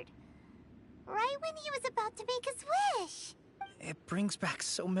disappeared. Right when he was about to make his wish. It brings back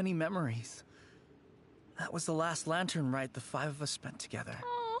so many memories. That was the last lantern ride the 5 of us spent together.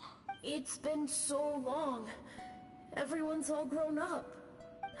 It's been so long. Everyone's all grown up.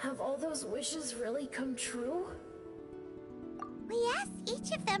 Have all those wishes really come true? We asked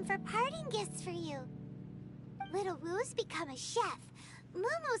each of them for parting gifts for you. Little Woo's become a chef.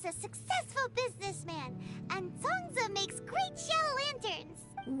 Momo's a successful businessman. And Songza makes great shell lanterns.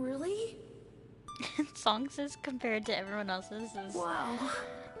 Really? Songs is compared to everyone else's is wow.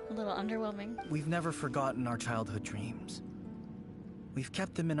 A little underwhelming. We've never forgotten our childhood dreams. We've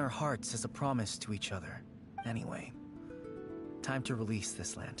kept them in our hearts as a promise to each other. Anyway, time to release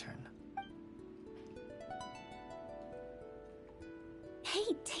this lantern.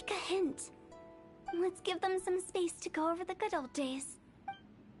 Hey, take a hint. Let's give them some space to go over the good old days.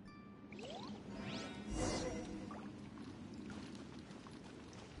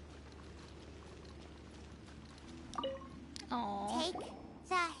 Aww. Take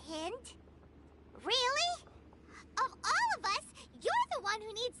the hint? Really? Of all of us, you're the one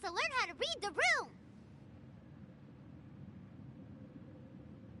who needs to learn how to read the room.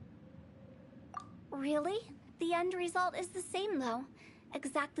 Really? The end result is the same, though.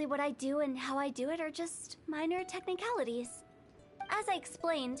 Exactly what I do and how I do it are just minor technicalities. As I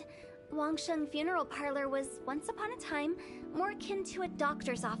explained, Wangsheng Funeral Parlor was, once upon a time, more akin to a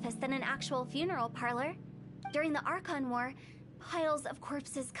doctor's office than an actual funeral parlor. During the Archon War, piles of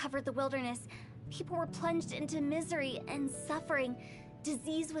corpses covered the wilderness. People were plunged into misery and suffering.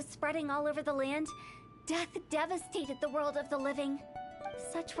 Disease was spreading all over the land. Death devastated the world of the living.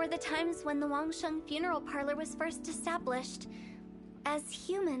 Such were the times when the Wangsheng Funeral Parlor was first established. As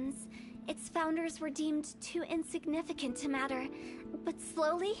humans, its founders were deemed too insignificant to matter, but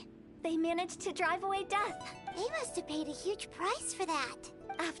slowly, they managed to drive away death. They must have paid a huge price for that.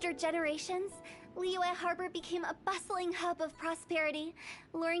 After generations, Liyue Harbor became a bustling hub of prosperity,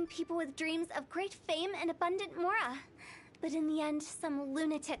 luring people with dreams of great fame and abundant mora. But in the end, some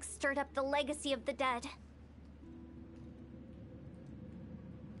lunatics stirred up the legacy of the dead.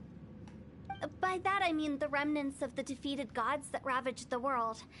 By that I mean the remnants of the defeated gods that ravaged the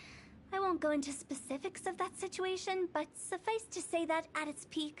world. I won't go into specifics of that situation, but suffice to say that at its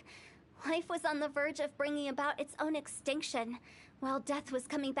peak, life was on the verge of bringing about its own extinction, while death was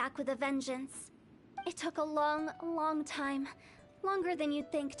coming back with a vengeance. It took a long, long time, longer than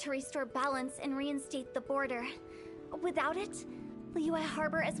you'd think, to restore balance and reinstate the border. Without it, Liyue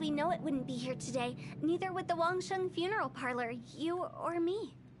Harbor as we know it wouldn't be here today, neither would the Wangsheng Funeral Parlor, you or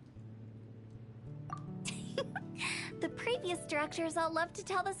me. The previous directors all love to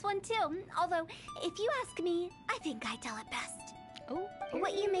tell this one too, although, if you ask me, I think I tell it best. Oh,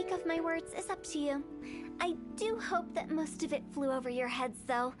 what you make of my words is up to you. I do hope that most of it flew over your heads,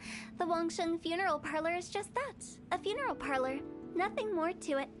 though. The Wangsheng Funeral Parlor is just that, a funeral parlor. Nothing more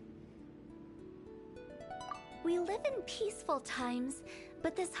to it. We live in peaceful times,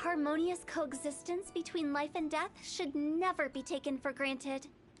 but this harmonious coexistence between life and death should never be taken for granted.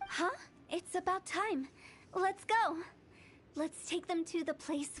 Huh? It's about time. Let's go. Let's take them to the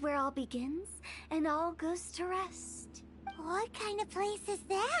place where all begins and all goes to rest. What kind of place is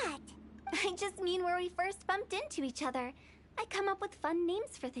that? I just mean where we first bumped into each other. I come up with fun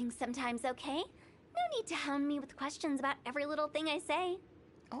names for things sometimes, okay? No need to hound me with questions about every little thing I say.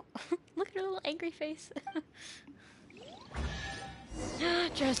 Oh, look at her little angry face.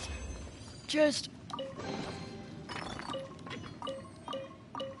 Just.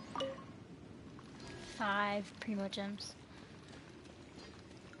 5 primo gems.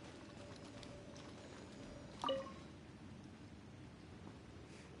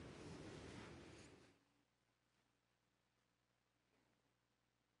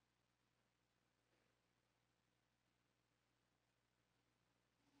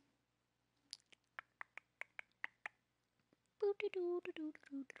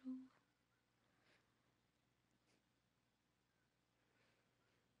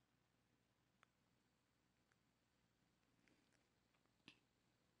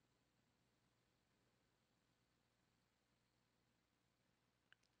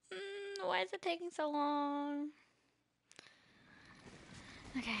 Why is it taking so long?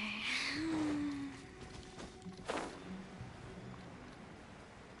 Okay.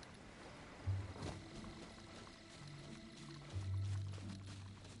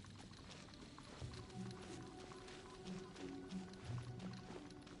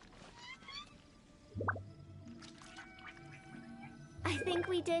 I think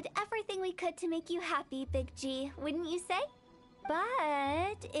we did everything we could to make you happy, Big G, wouldn't you say?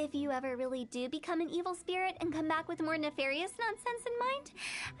 But if you ever really do become an evil spirit and come back with more nefarious nonsense in mind,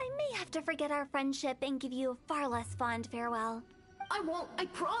 I may have to forget our friendship and give you a far less fond farewell. I won't, I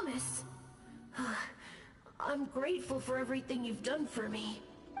promise. I'm grateful for everything you've done for me.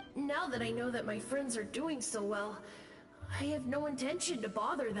 Now that I know that my friends are doing so well, I have no intention to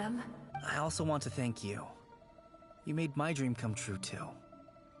bother them. I also want to thank you. You made my dream come true, too.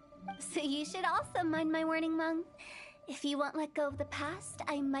 So you should also mind my warning, Mung. If you won't let go of the past,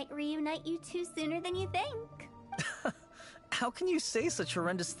 I might reunite you two sooner than you think. How can you say such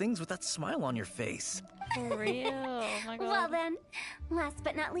horrendous things with that smile on your face? For real? Oh my god. Well then, last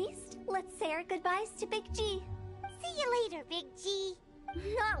but not least, let's say our goodbyes to Big G. See you later, Big G.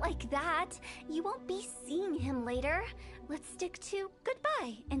 Not like that. You won't be seeing him later. Let's stick to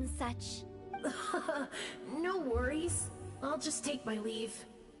goodbye and such. No worries. I'll just take my leave.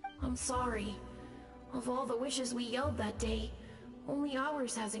 I'm sorry. Of all the wishes we yelled that day, only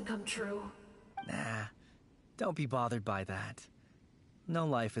ours hasn't come true. Nah, don't be bothered by that. No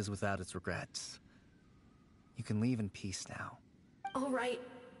life is without its regrets. You can leave in peace now. All right.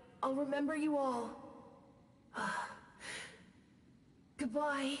 I'll remember you all.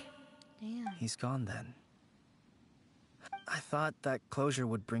 Goodbye. Damn. He's gone then. I thought that closure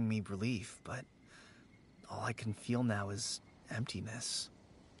would bring me relief, but all I can feel now is emptiness.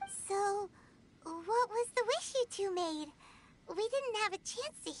 So, what was the wish you two made? We didn't have a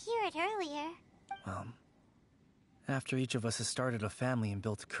chance to hear it earlier. Well, after each of us has started a family and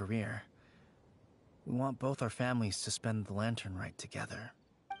built a career, we want both our families to spend the lantern rite together.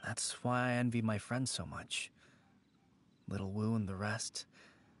 That's why I envy my friends so much. Little Wu and the rest,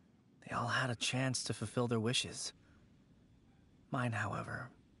 they all had a chance to fulfill their wishes. Mine, however,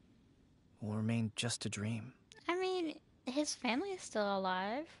 will remain just a dream. I mean, his family is still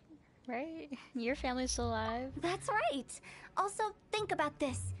alive, right? Your family's still alive. That's right. Also, think about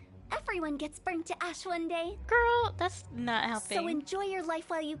this. Everyone gets burnt to ash one day. Girl, that's not helping. So enjoy your life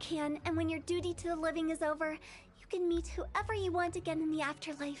while you can, and when your duty to the living is over, you can meet whoever you want again in the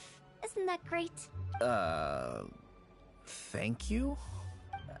afterlife. Isn't that great? Thank you?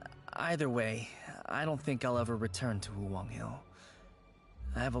 Either way, I don't think I'll ever return to Wuwang Hill.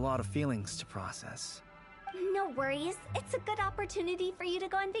 I have a lot of feelings to process. No worries. It's a good opportunity for you to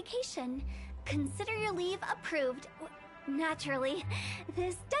go on vacation. Consider your leave approved. Naturally,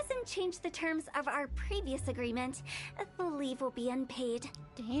 this doesn't change the terms of our previous agreement. The leave will be unpaid.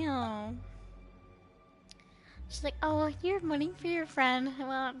 Damn. She's like, oh, you're money for your friend.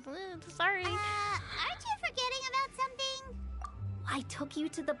 Well, sorry. Aren't you forgetting about something? I took you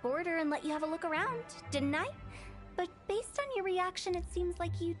to the border and let you have a look around, didn't I? But based on your reaction, it seems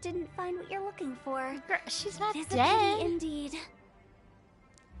like you didn't find what you're looking for. Girl, she's not It's dead. a pity indeed.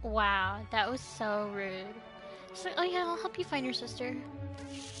 Wow, that was so rude. She's like, oh yeah, I'll help you find your sister.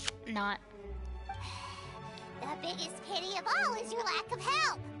 Not. The biggest pity of all is your lack of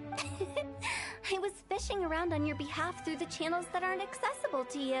help. I was fishing around on your behalf through the channels that aren't accessible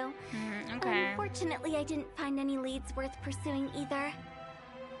to you. Okay. Unfortunately, I didn't find any leads worth pursuing either.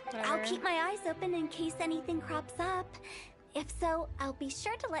 I'll Whatever. keep my eyes open in case anything crops up. If so, I'll be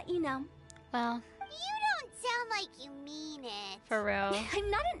sure to let you know. Well, You don't sound like you mean it. For real. I'm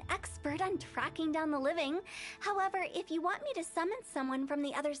not an expert on tracking down the living. However, if you want me to summon someone from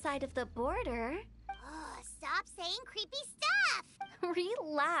the other side of the border... Oh, stop saying creepy stuff!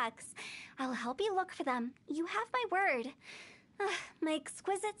 Relax. I'll help you look for them. You have my word. My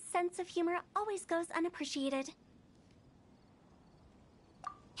exquisite sense of humor always goes unappreciated.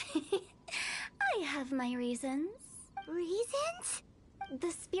 I have my reasons. Reasons?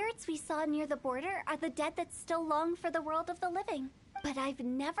 The spirits we saw near the border are the dead that still long for the world of the living. But I've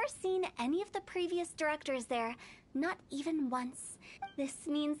never seen any of the previous directors there, not even once. This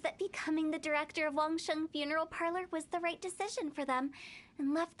means that becoming the director of Wangsheng Funeral Parlor was the right decision for them,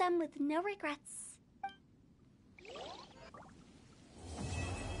 and left them with no regrets.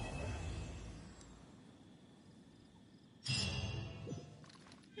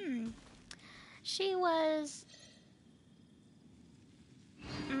 She was...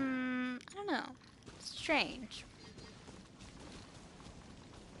 I don't know. Strange.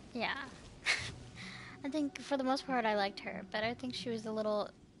 Yeah. I think for the most part I liked her, but I think she was a little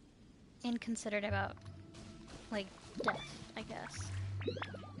inconsiderate about, like, death, I guess.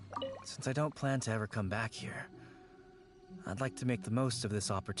 Since I don't plan to ever come back here, I'd like to make the most of this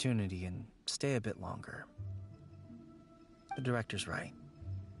opportunity and stay a bit longer. The director's right.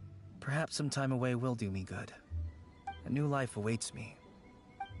 Perhaps some time away will do me good. A new life awaits me.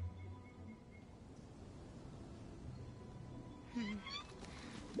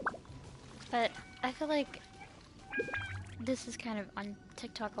 But I feel like this is kind of on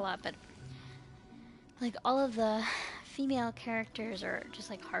TikTok a lot, but like all of the female characters are just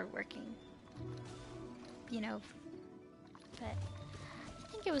like hardworking, you know. But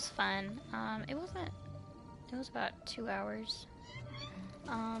I think it was fun. It was about 2 hours.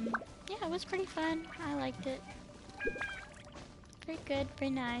 Yeah, it was pretty fun. I liked it. Very good,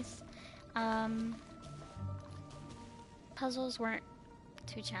 very nice. Puzzles weren't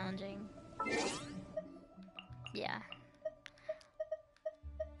too challenging. Yeah.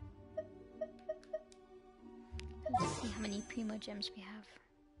 Let's see how many Primo Gems we have.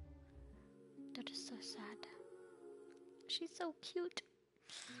 That is so sad. She's so cute.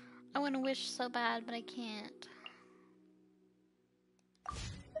 I want to wish so bad, but I can't.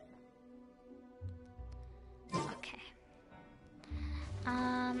 Okay.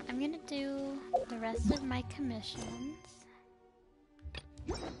 I'm gonna do the rest of my commissions.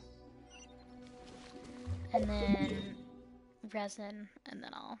 And then resin, and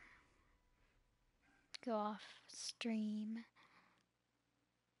then I'll go off stream.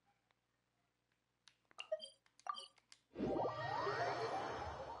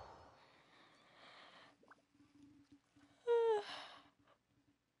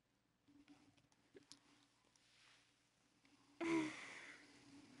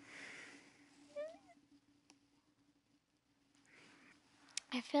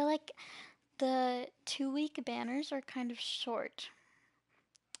 I feel like the 2-week banners are kind of short.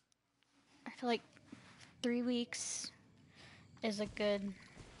 I feel like 3 weeks is a good,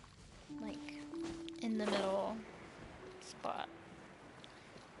 like, in the middle spot.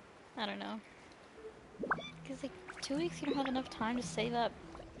 I don't know. Because, like, 2 weeks you don't have enough time to save up,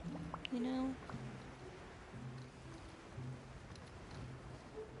 you know?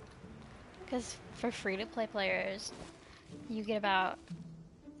 Because for free-to-play players, you get about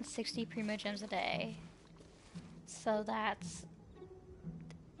 60 Primo Gems a day. So that's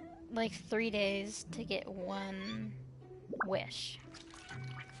like 3 days to get one wish.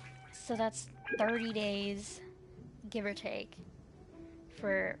 So that's 30 days, give or take,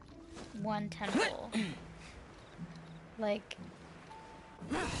 for one temple. Like,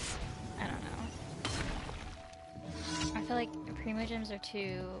 I don't know. I feel like Primo Gems are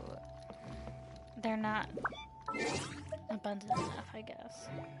too... They're not abundant enough, I guess.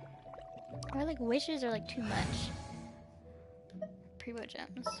 Or like wishes are like too much. Primo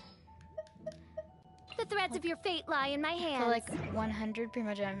Gems. The threads of your fate lie in my hands. I feel like 100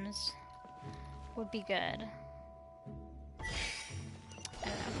 Primo Gems would be good. I don't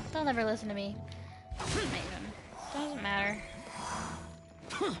know. They'll never listen to me. Doesn't matter.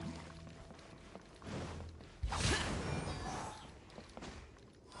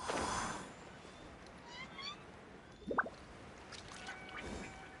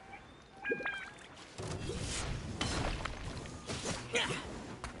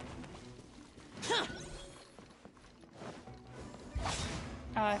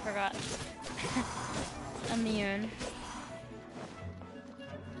 Oh, I forgot. Immune.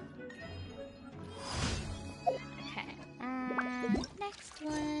 Okay. Next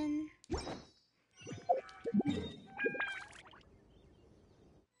one.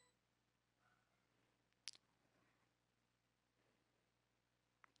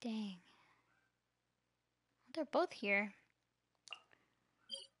 are both here.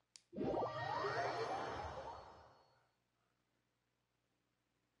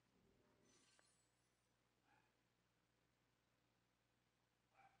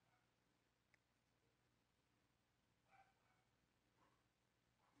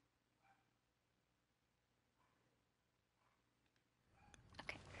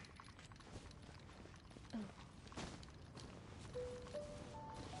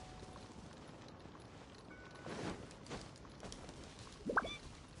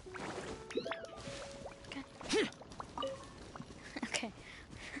 Okay.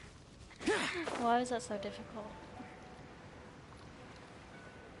 Why was that so difficult?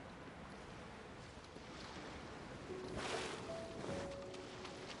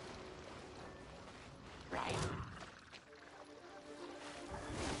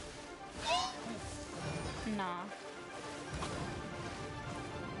 Nah.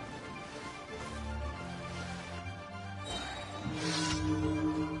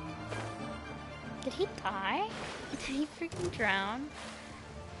 Did he die? Did he freaking drown?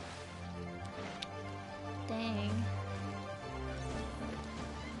 Dang.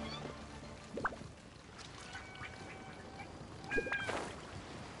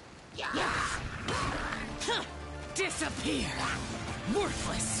 Disappear!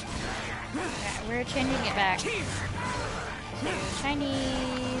 Worthless! Okay, we're changing it back to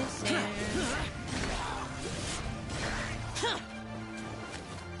Chinese soon.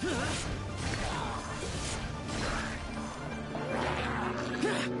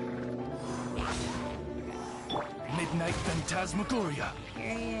 Midnight Phantasmagoria.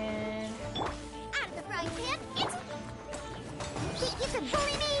 Period. Out of the frying pan, it's... You can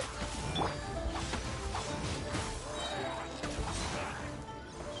bully me!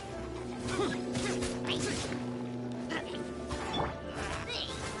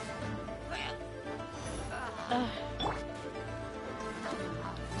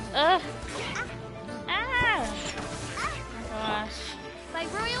 Ugh. Ah! Oh my gosh. By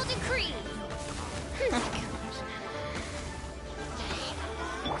royal decree. Oh my gosh.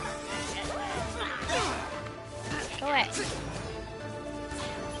 Go away.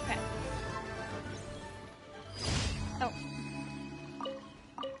 Okay. Oh.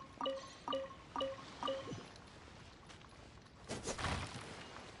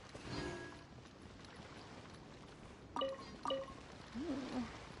 Ooh.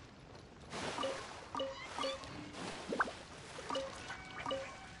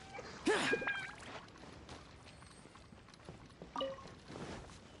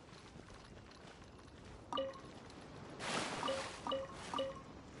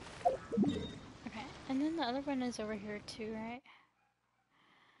 Okay, and then the other one is over here too, right?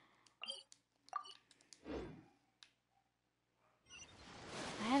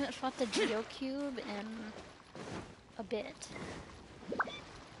 I haven't fought the Geocube in a bit.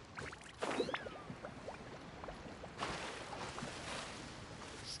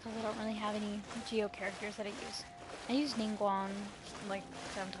 Just because I don't really have any Geo characters that I use. I use Ningguang, like,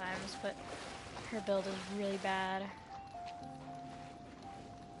 sometimes, but her build is really bad.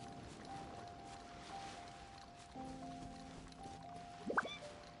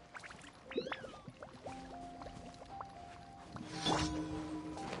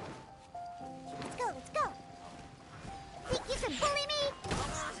 Let's go, let's go! Think you can bully me?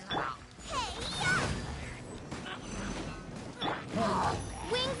 Hey, yeah!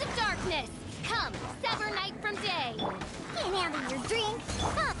 Wings of darkness. Come, sever night from day. Can't handle your drink!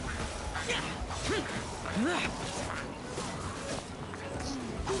 Huh.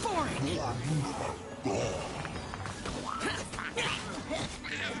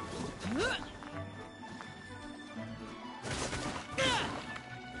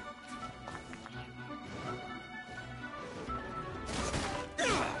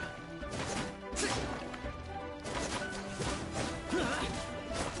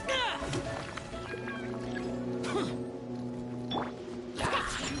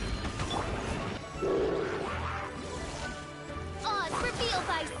 Oz, reveal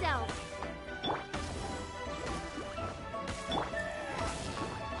thyself.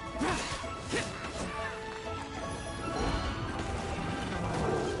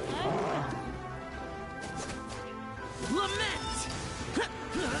 Lament!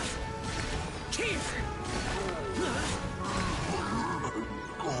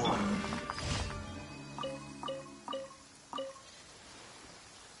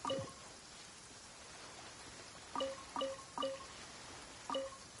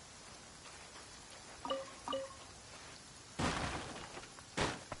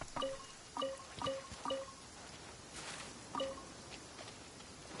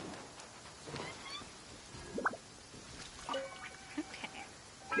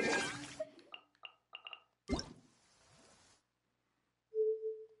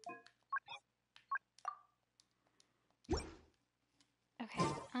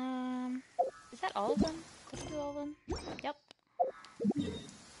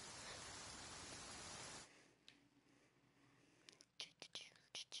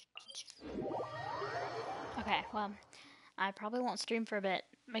 Well, I probably won't stream for a bit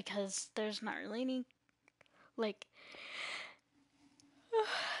because there's not really any, like,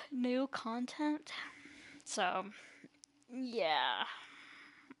 new content. So, yeah.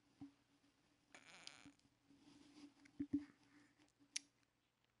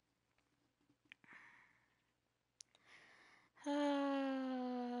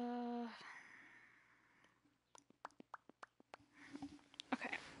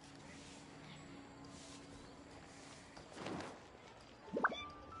 Okay.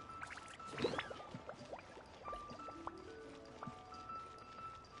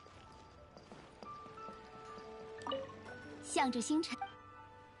 向着星辰，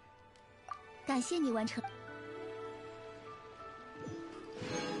感谢你完成。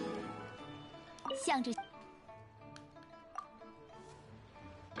向着。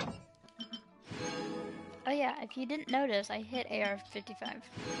Oh yeah, if you didn't notice, I hit AR 55.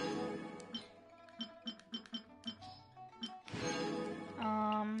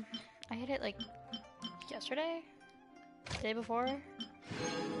 I hit it like yesterday? The day before? I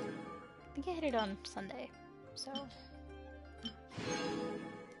think I hit it on Sunday. So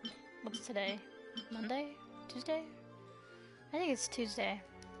what's today? Monday? Tuesday? I think it's Tuesday.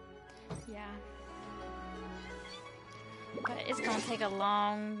 Yeah. But it's gonna take a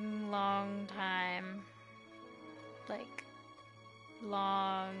long time. Like,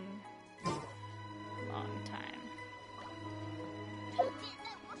 long time.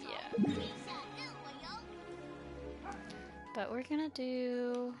 Yeah. But we're gonna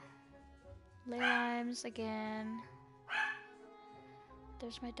do ley limes again.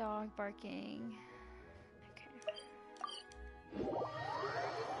 There's my dog barking. Okay.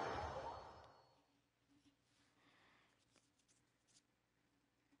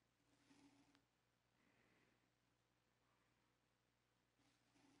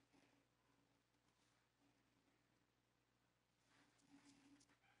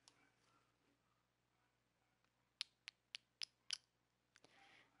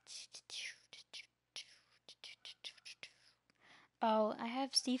 Oh, I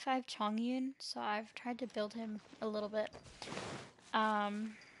have C5 Chongyun, so I've tried to build him a little bit. I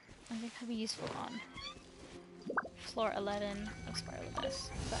think he'll be useful on floor 11 of Spiral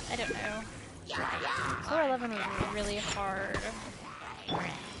Abyss, but I don't know. Floor 11 was really hard.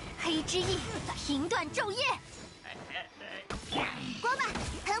 黑之翼，评断昼夜。光吧，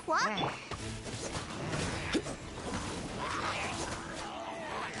喷火。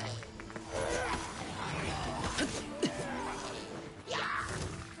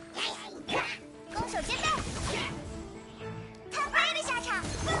攻守兼备。他飞的下场。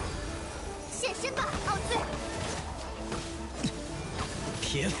现身吧，奥兹。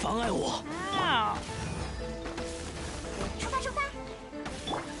别妨碍我！出发，出发！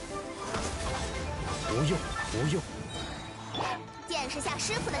不用，不用。见识下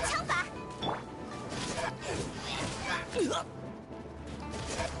师傅的枪法。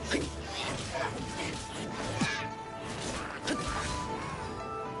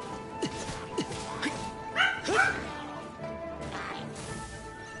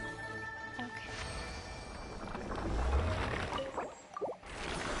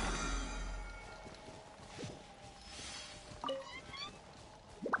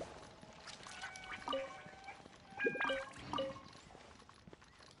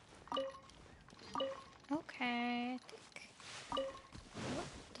Okay, I think. Oh,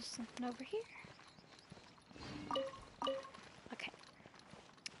 there's something over here. Okay.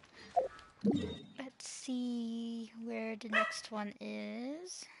 Let's see where the next one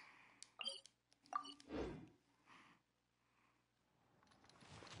is.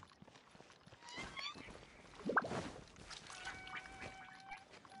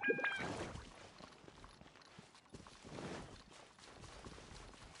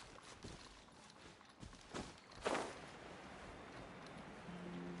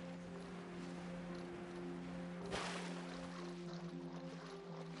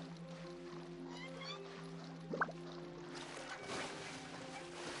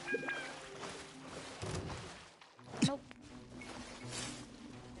 Nope.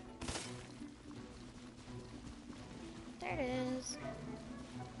 There it is.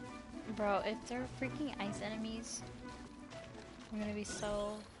 Bro, if they're freaking ice enemies, I'm gonna be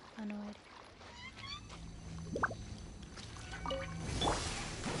so annoyed.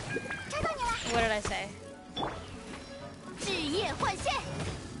 What did I say? 置业换线。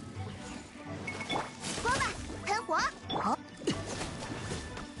光吧，喷火。好。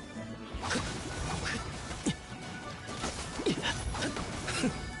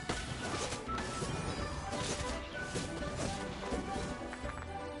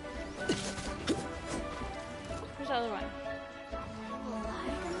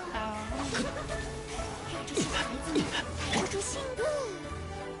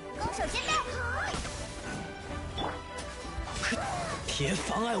首先到。别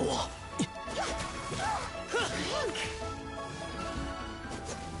妨碍我！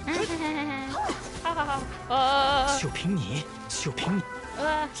就凭你，就凭你！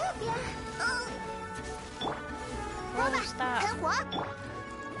这边，说吧，喷火，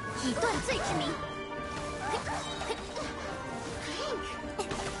以断罪之名。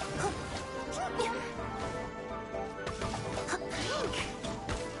这边，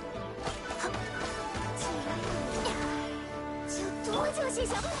就多久些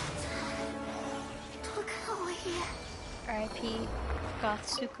小，多看我一眼。R.I.P. Goth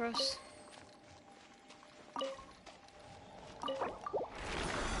Sucrose.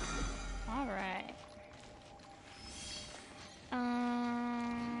 All right.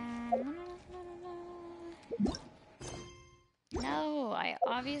 No, I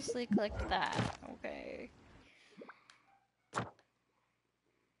obviously clicked that. Okay.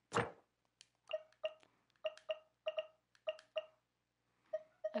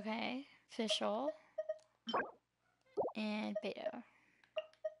 Okay, Fischl and Beto.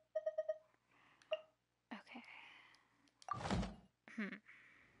 Okay.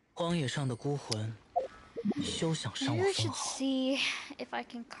 荒野上的孤魂，休想伤 Maybe 我 we 分 should 毫。 see if I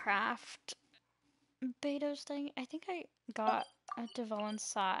can craft Beto's thing. I think I got a Devon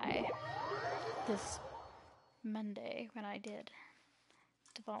Sai this Monday when I did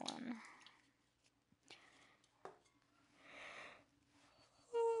Devon.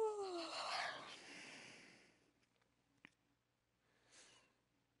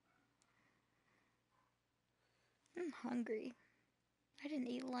 I'm hungry. I didn't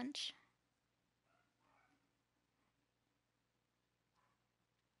eat lunch.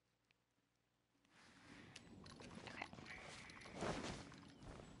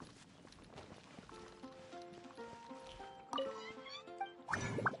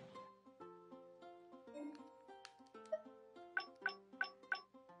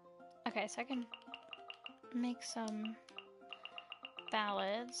 Okay, so I can make some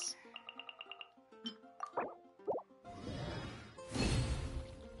ballads.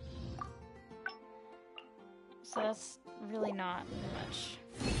 So that's really not much.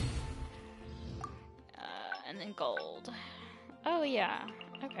 And then gold. Oh yeah,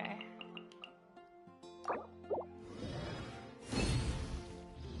 okay.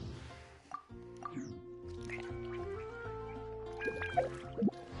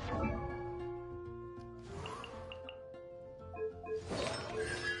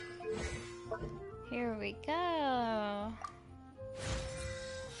 Here we go.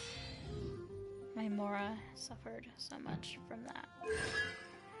 My Mora suffered so much from that.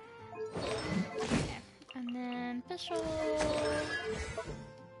 Okay. And then Fischl.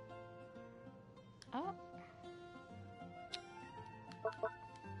 Oh.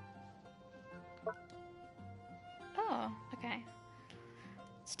 Oh, okay.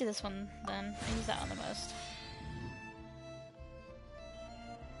 Let's do this one then. I use that one the most.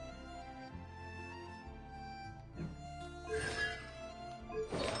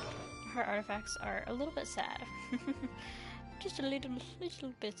 Her artifacts are a little bit sad. Just a little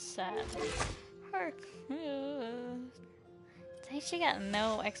bit sad. Her. She got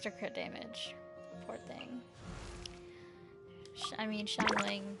no extra crit damage. Poor thing. I mean,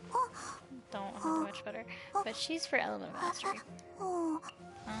 Shanling don't have much better, but she's for Element Mastery.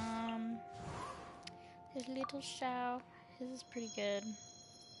 His little Shao. His is pretty good.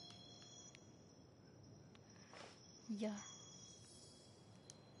 Yeah.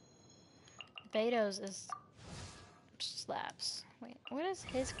 Beto's is slaps. Wait, what is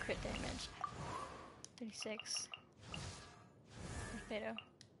his crit damage? 36. Where's Beto?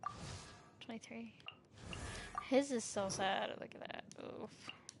 23. His is so sad. Look at that. Oof.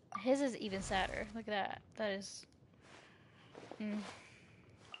 His is even sadder. Look at that. That is.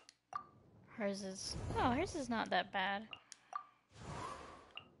 Hers is. Oh, hers is not that bad.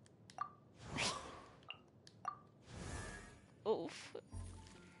 Oof.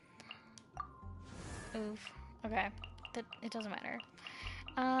 Oof. Okay. That it doesn't matter.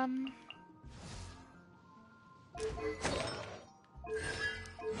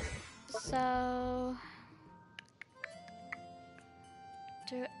 So I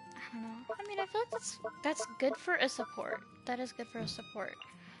don't know. I mean, I feel like that's good for a support. That is good for a support.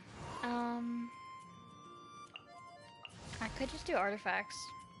 I could just do artifacts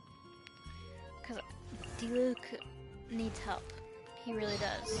because Diluc needs help. He really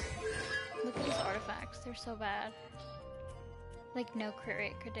does. Look at his artifacts. They're so bad. Like, no crit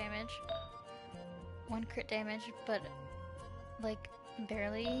rate, crit damage. 1 crit damage, but, like,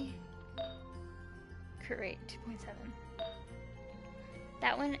 barely. Crit rate, 2.7.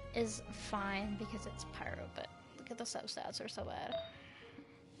 That one is fine because it's pyro, but look at the substats are so bad.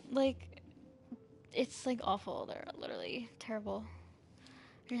 Like, it's like awful. They're literally terrible.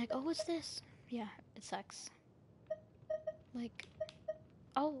 And you're like, oh, what's this? Yeah, it sucks. Like,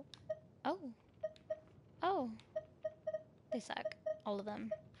 oh, they suck. All of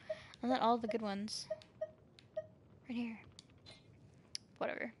them. And then all the good ones. Right here.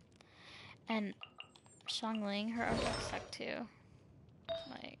 Whatever. And Xiangling, her artwork suck too.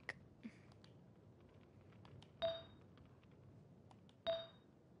 Like,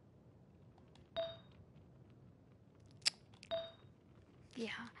 yeah.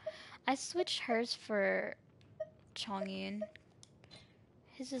 I switched hers for Chongyun.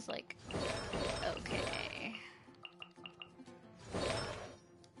 His is like, okay.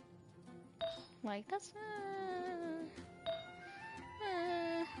 Like, that's,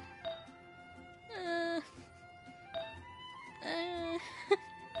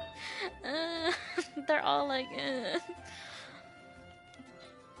 they're all like, okay.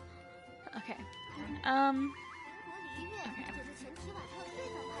 Okay.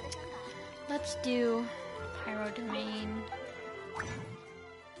 Let's do Pyro Domain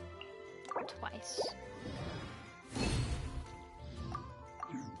twice.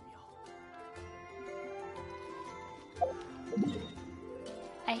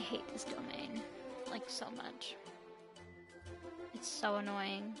 I hate this domain, like, so much. It's so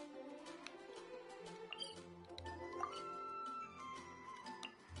annoying.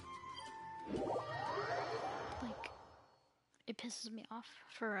 Like, it pisses me off,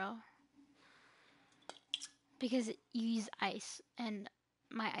 for real. Because you use ice, and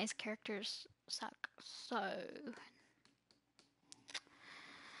my ice characters suck so.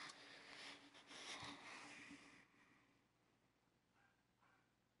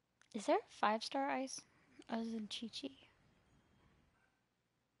 Is there 5-star ice other than Chi-Chi?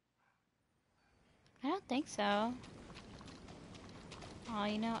 I don't think so. Oh,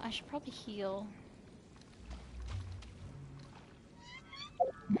 you know, I should probably heal.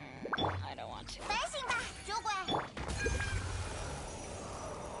 I don't want to.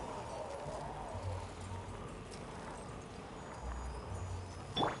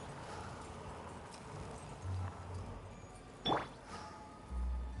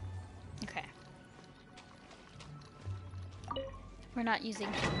 Okay. We're not using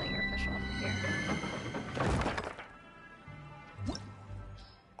something official here.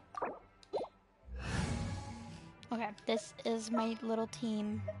 Okay, this is my little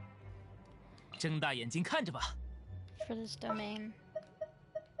team 睁大眼睛看着吧， for this domain.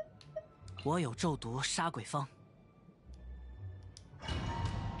 我有咒毒杀鬼方。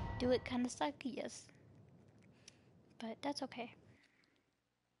 Do it kind of suck, yes. But that's okay.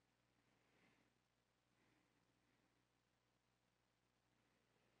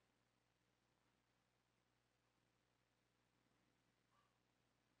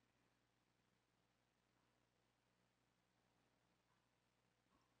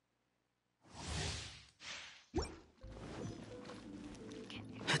 Okay.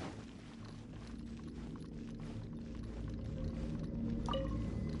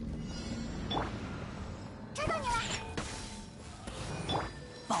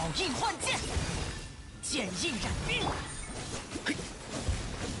 宝印换剑，剑印染冰。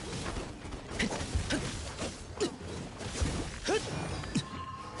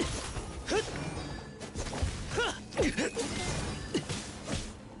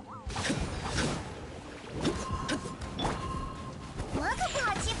我可不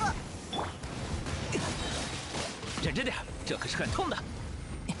好欺负。忍着点，这可是很痛的。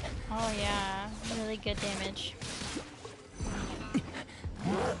 Oh yeah, really good damage.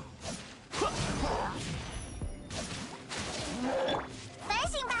 反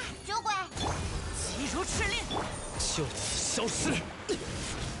省吧，酒鬼！急如赤令，就此消失。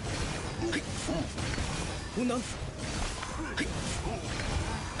无能。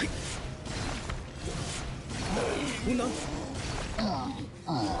无能。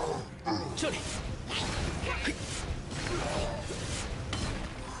这里。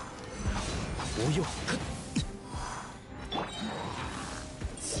无用。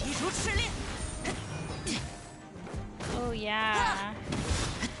急如赤令。 Oh yeah.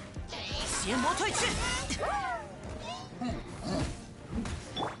 邪魔退去。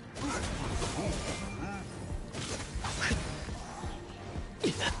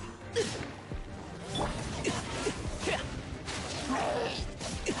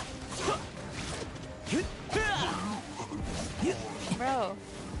Bro.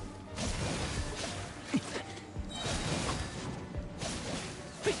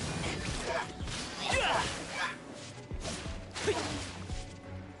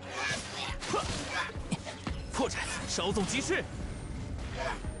 破绽，稍纵即逝。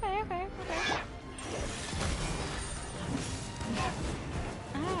Okay.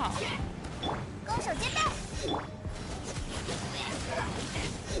 Ow. 攻守兼备。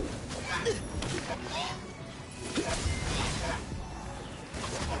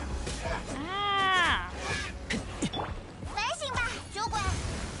啊！反省吧，主管，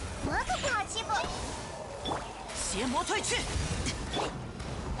我可不好欺负。邪魔退去。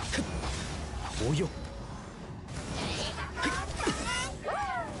无用。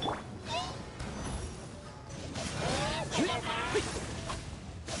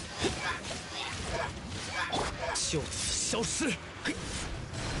就此消失。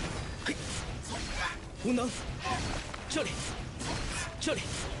无能，这里，这里，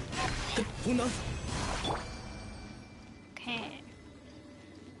无能。Okay.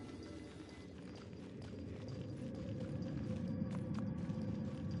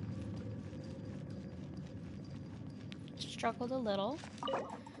 Struggled a little,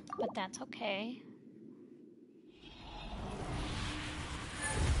 but that's okay.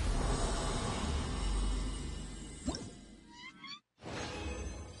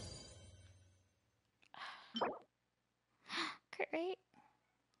 Great.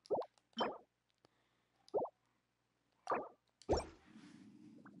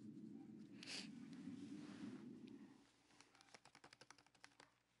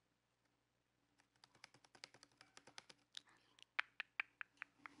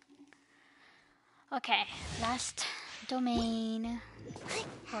 Okay, last domain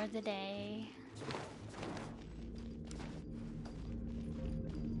for the day.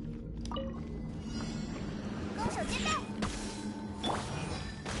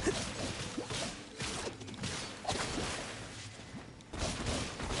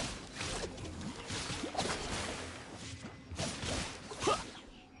 Huh.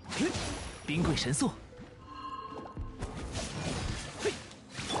 冰柜神速。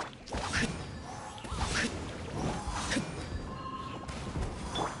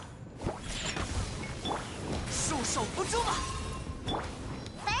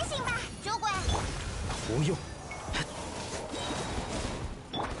 无用。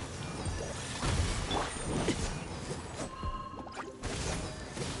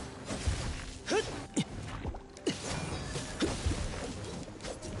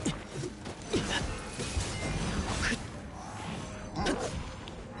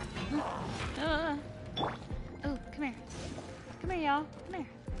Oh, come here. Come here, y'all. Come here.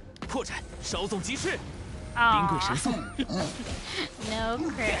 破绽，稍纵即逝。 冰柜神速。No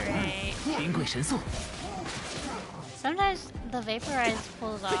crit rate. 冰柜神速。 Sometimes the vaporize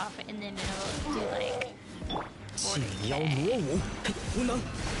pulls off and then it'll do like. 细腰魔舞，无能，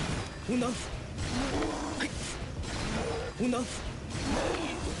无能，无能，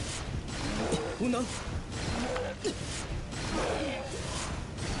无能。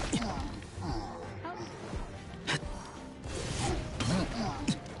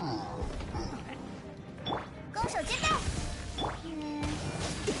攻守兼备。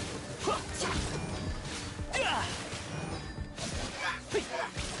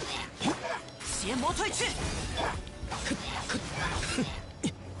邪魔退去。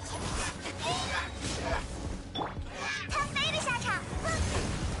他飞的下场。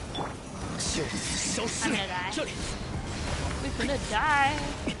就此消失。这里。 We're gonna die.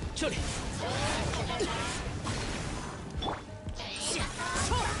 这里。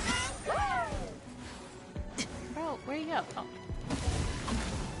 Bro, where you go? Oh.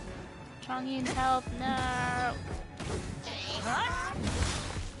 Chongyun's help, no.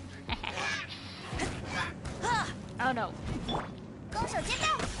 Oh no. 攻守兼备。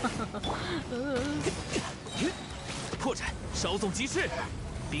破绽，稍纵即逝。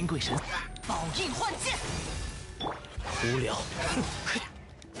冰柜神，宝印换剑。无聊。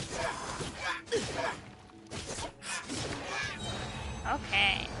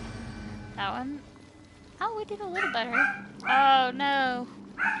Okay. That one. Oh, we did a little better. Oh no.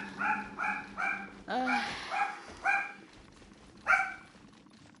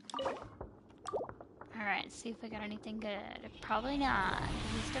 Alright, see if we got anything good. Probably not.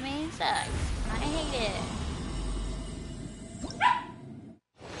 This domain sucks. I hate it.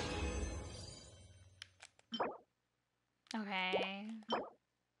 Okay.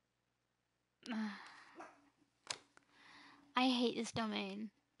 I hate this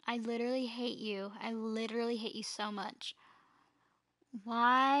domain. I literally hate you. I literally hate you so much.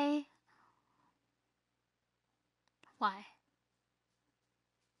 Why? Why?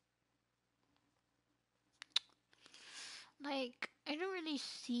 Like, I don't really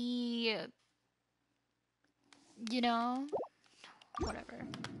see, you know? Whatever.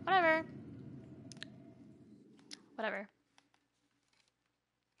 Whatever. Whatever.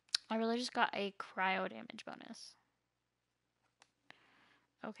 I really just got a cryo damage bonus.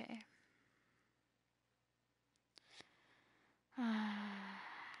 Okay.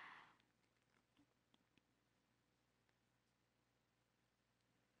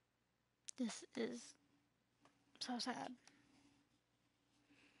 This is so sad.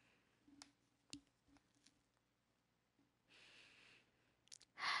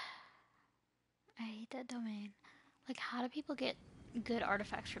 I hate that domain. Like, how do people get good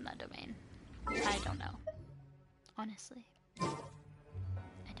artifacts from that domain? I don't know. Honestly.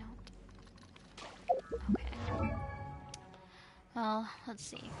 I don't. Okay. Well, let's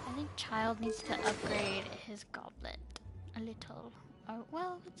see. I think Child needs to upgrade his goblet a little. Oh,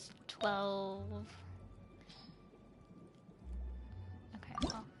 well, it's 12. Okay,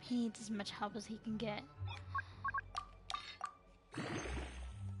 well, he needs as much help as he can get.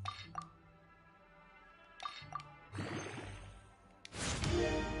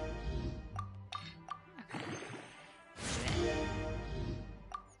 There.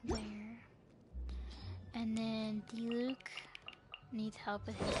 And then Luke needs help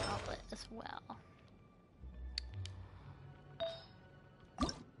with his goblet as well.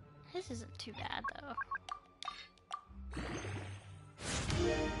 This isn't too bad though.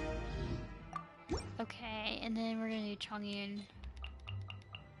 Okay, and then we're gonna do Chongyun.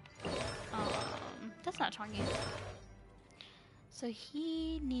 That's not Chongyun. So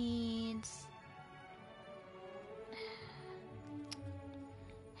he needs...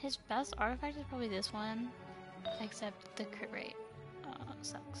 His best artifact is probably this one, except the crit rate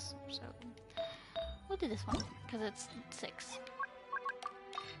sucks. So we'll do this one because it's 6.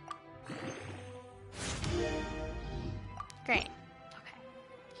 Great. Okay.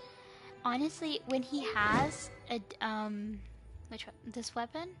 Honestly, when he has a which one? This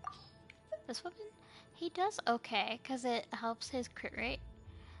weapon, he does okay because it helps his crit rate.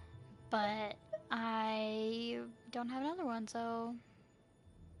 But I don't have another one, so.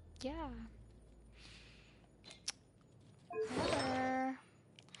 Yeah. Whatever.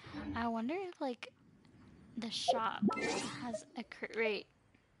 I wonder if, like, the shop has a crit rate.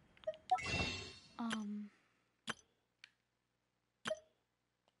 Or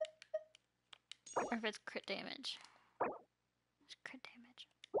if it's crit damage. It's crit damage.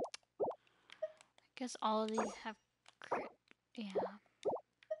 I guess all of these have crit. Yeah.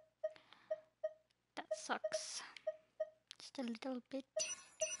 That sucks. Just a little bit.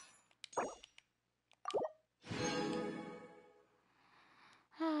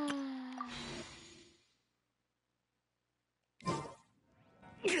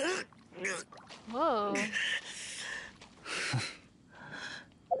 Whoa.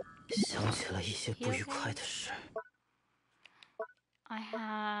 想起了一些不愉快的事。I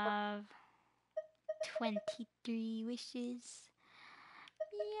have 23 wishes.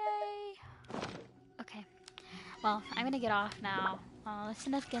 Yay. Okay. Well, I'm gonna get off now. That's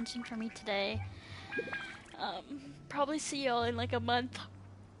enough Genshin for me today. Probably see y'all in like a month.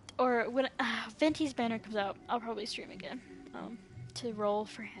 Or when Venti's banner comes out, I'll probably stream again. To roll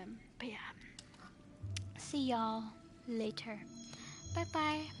for him. But yeah. See y'all later. Bye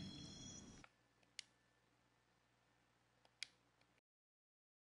bye.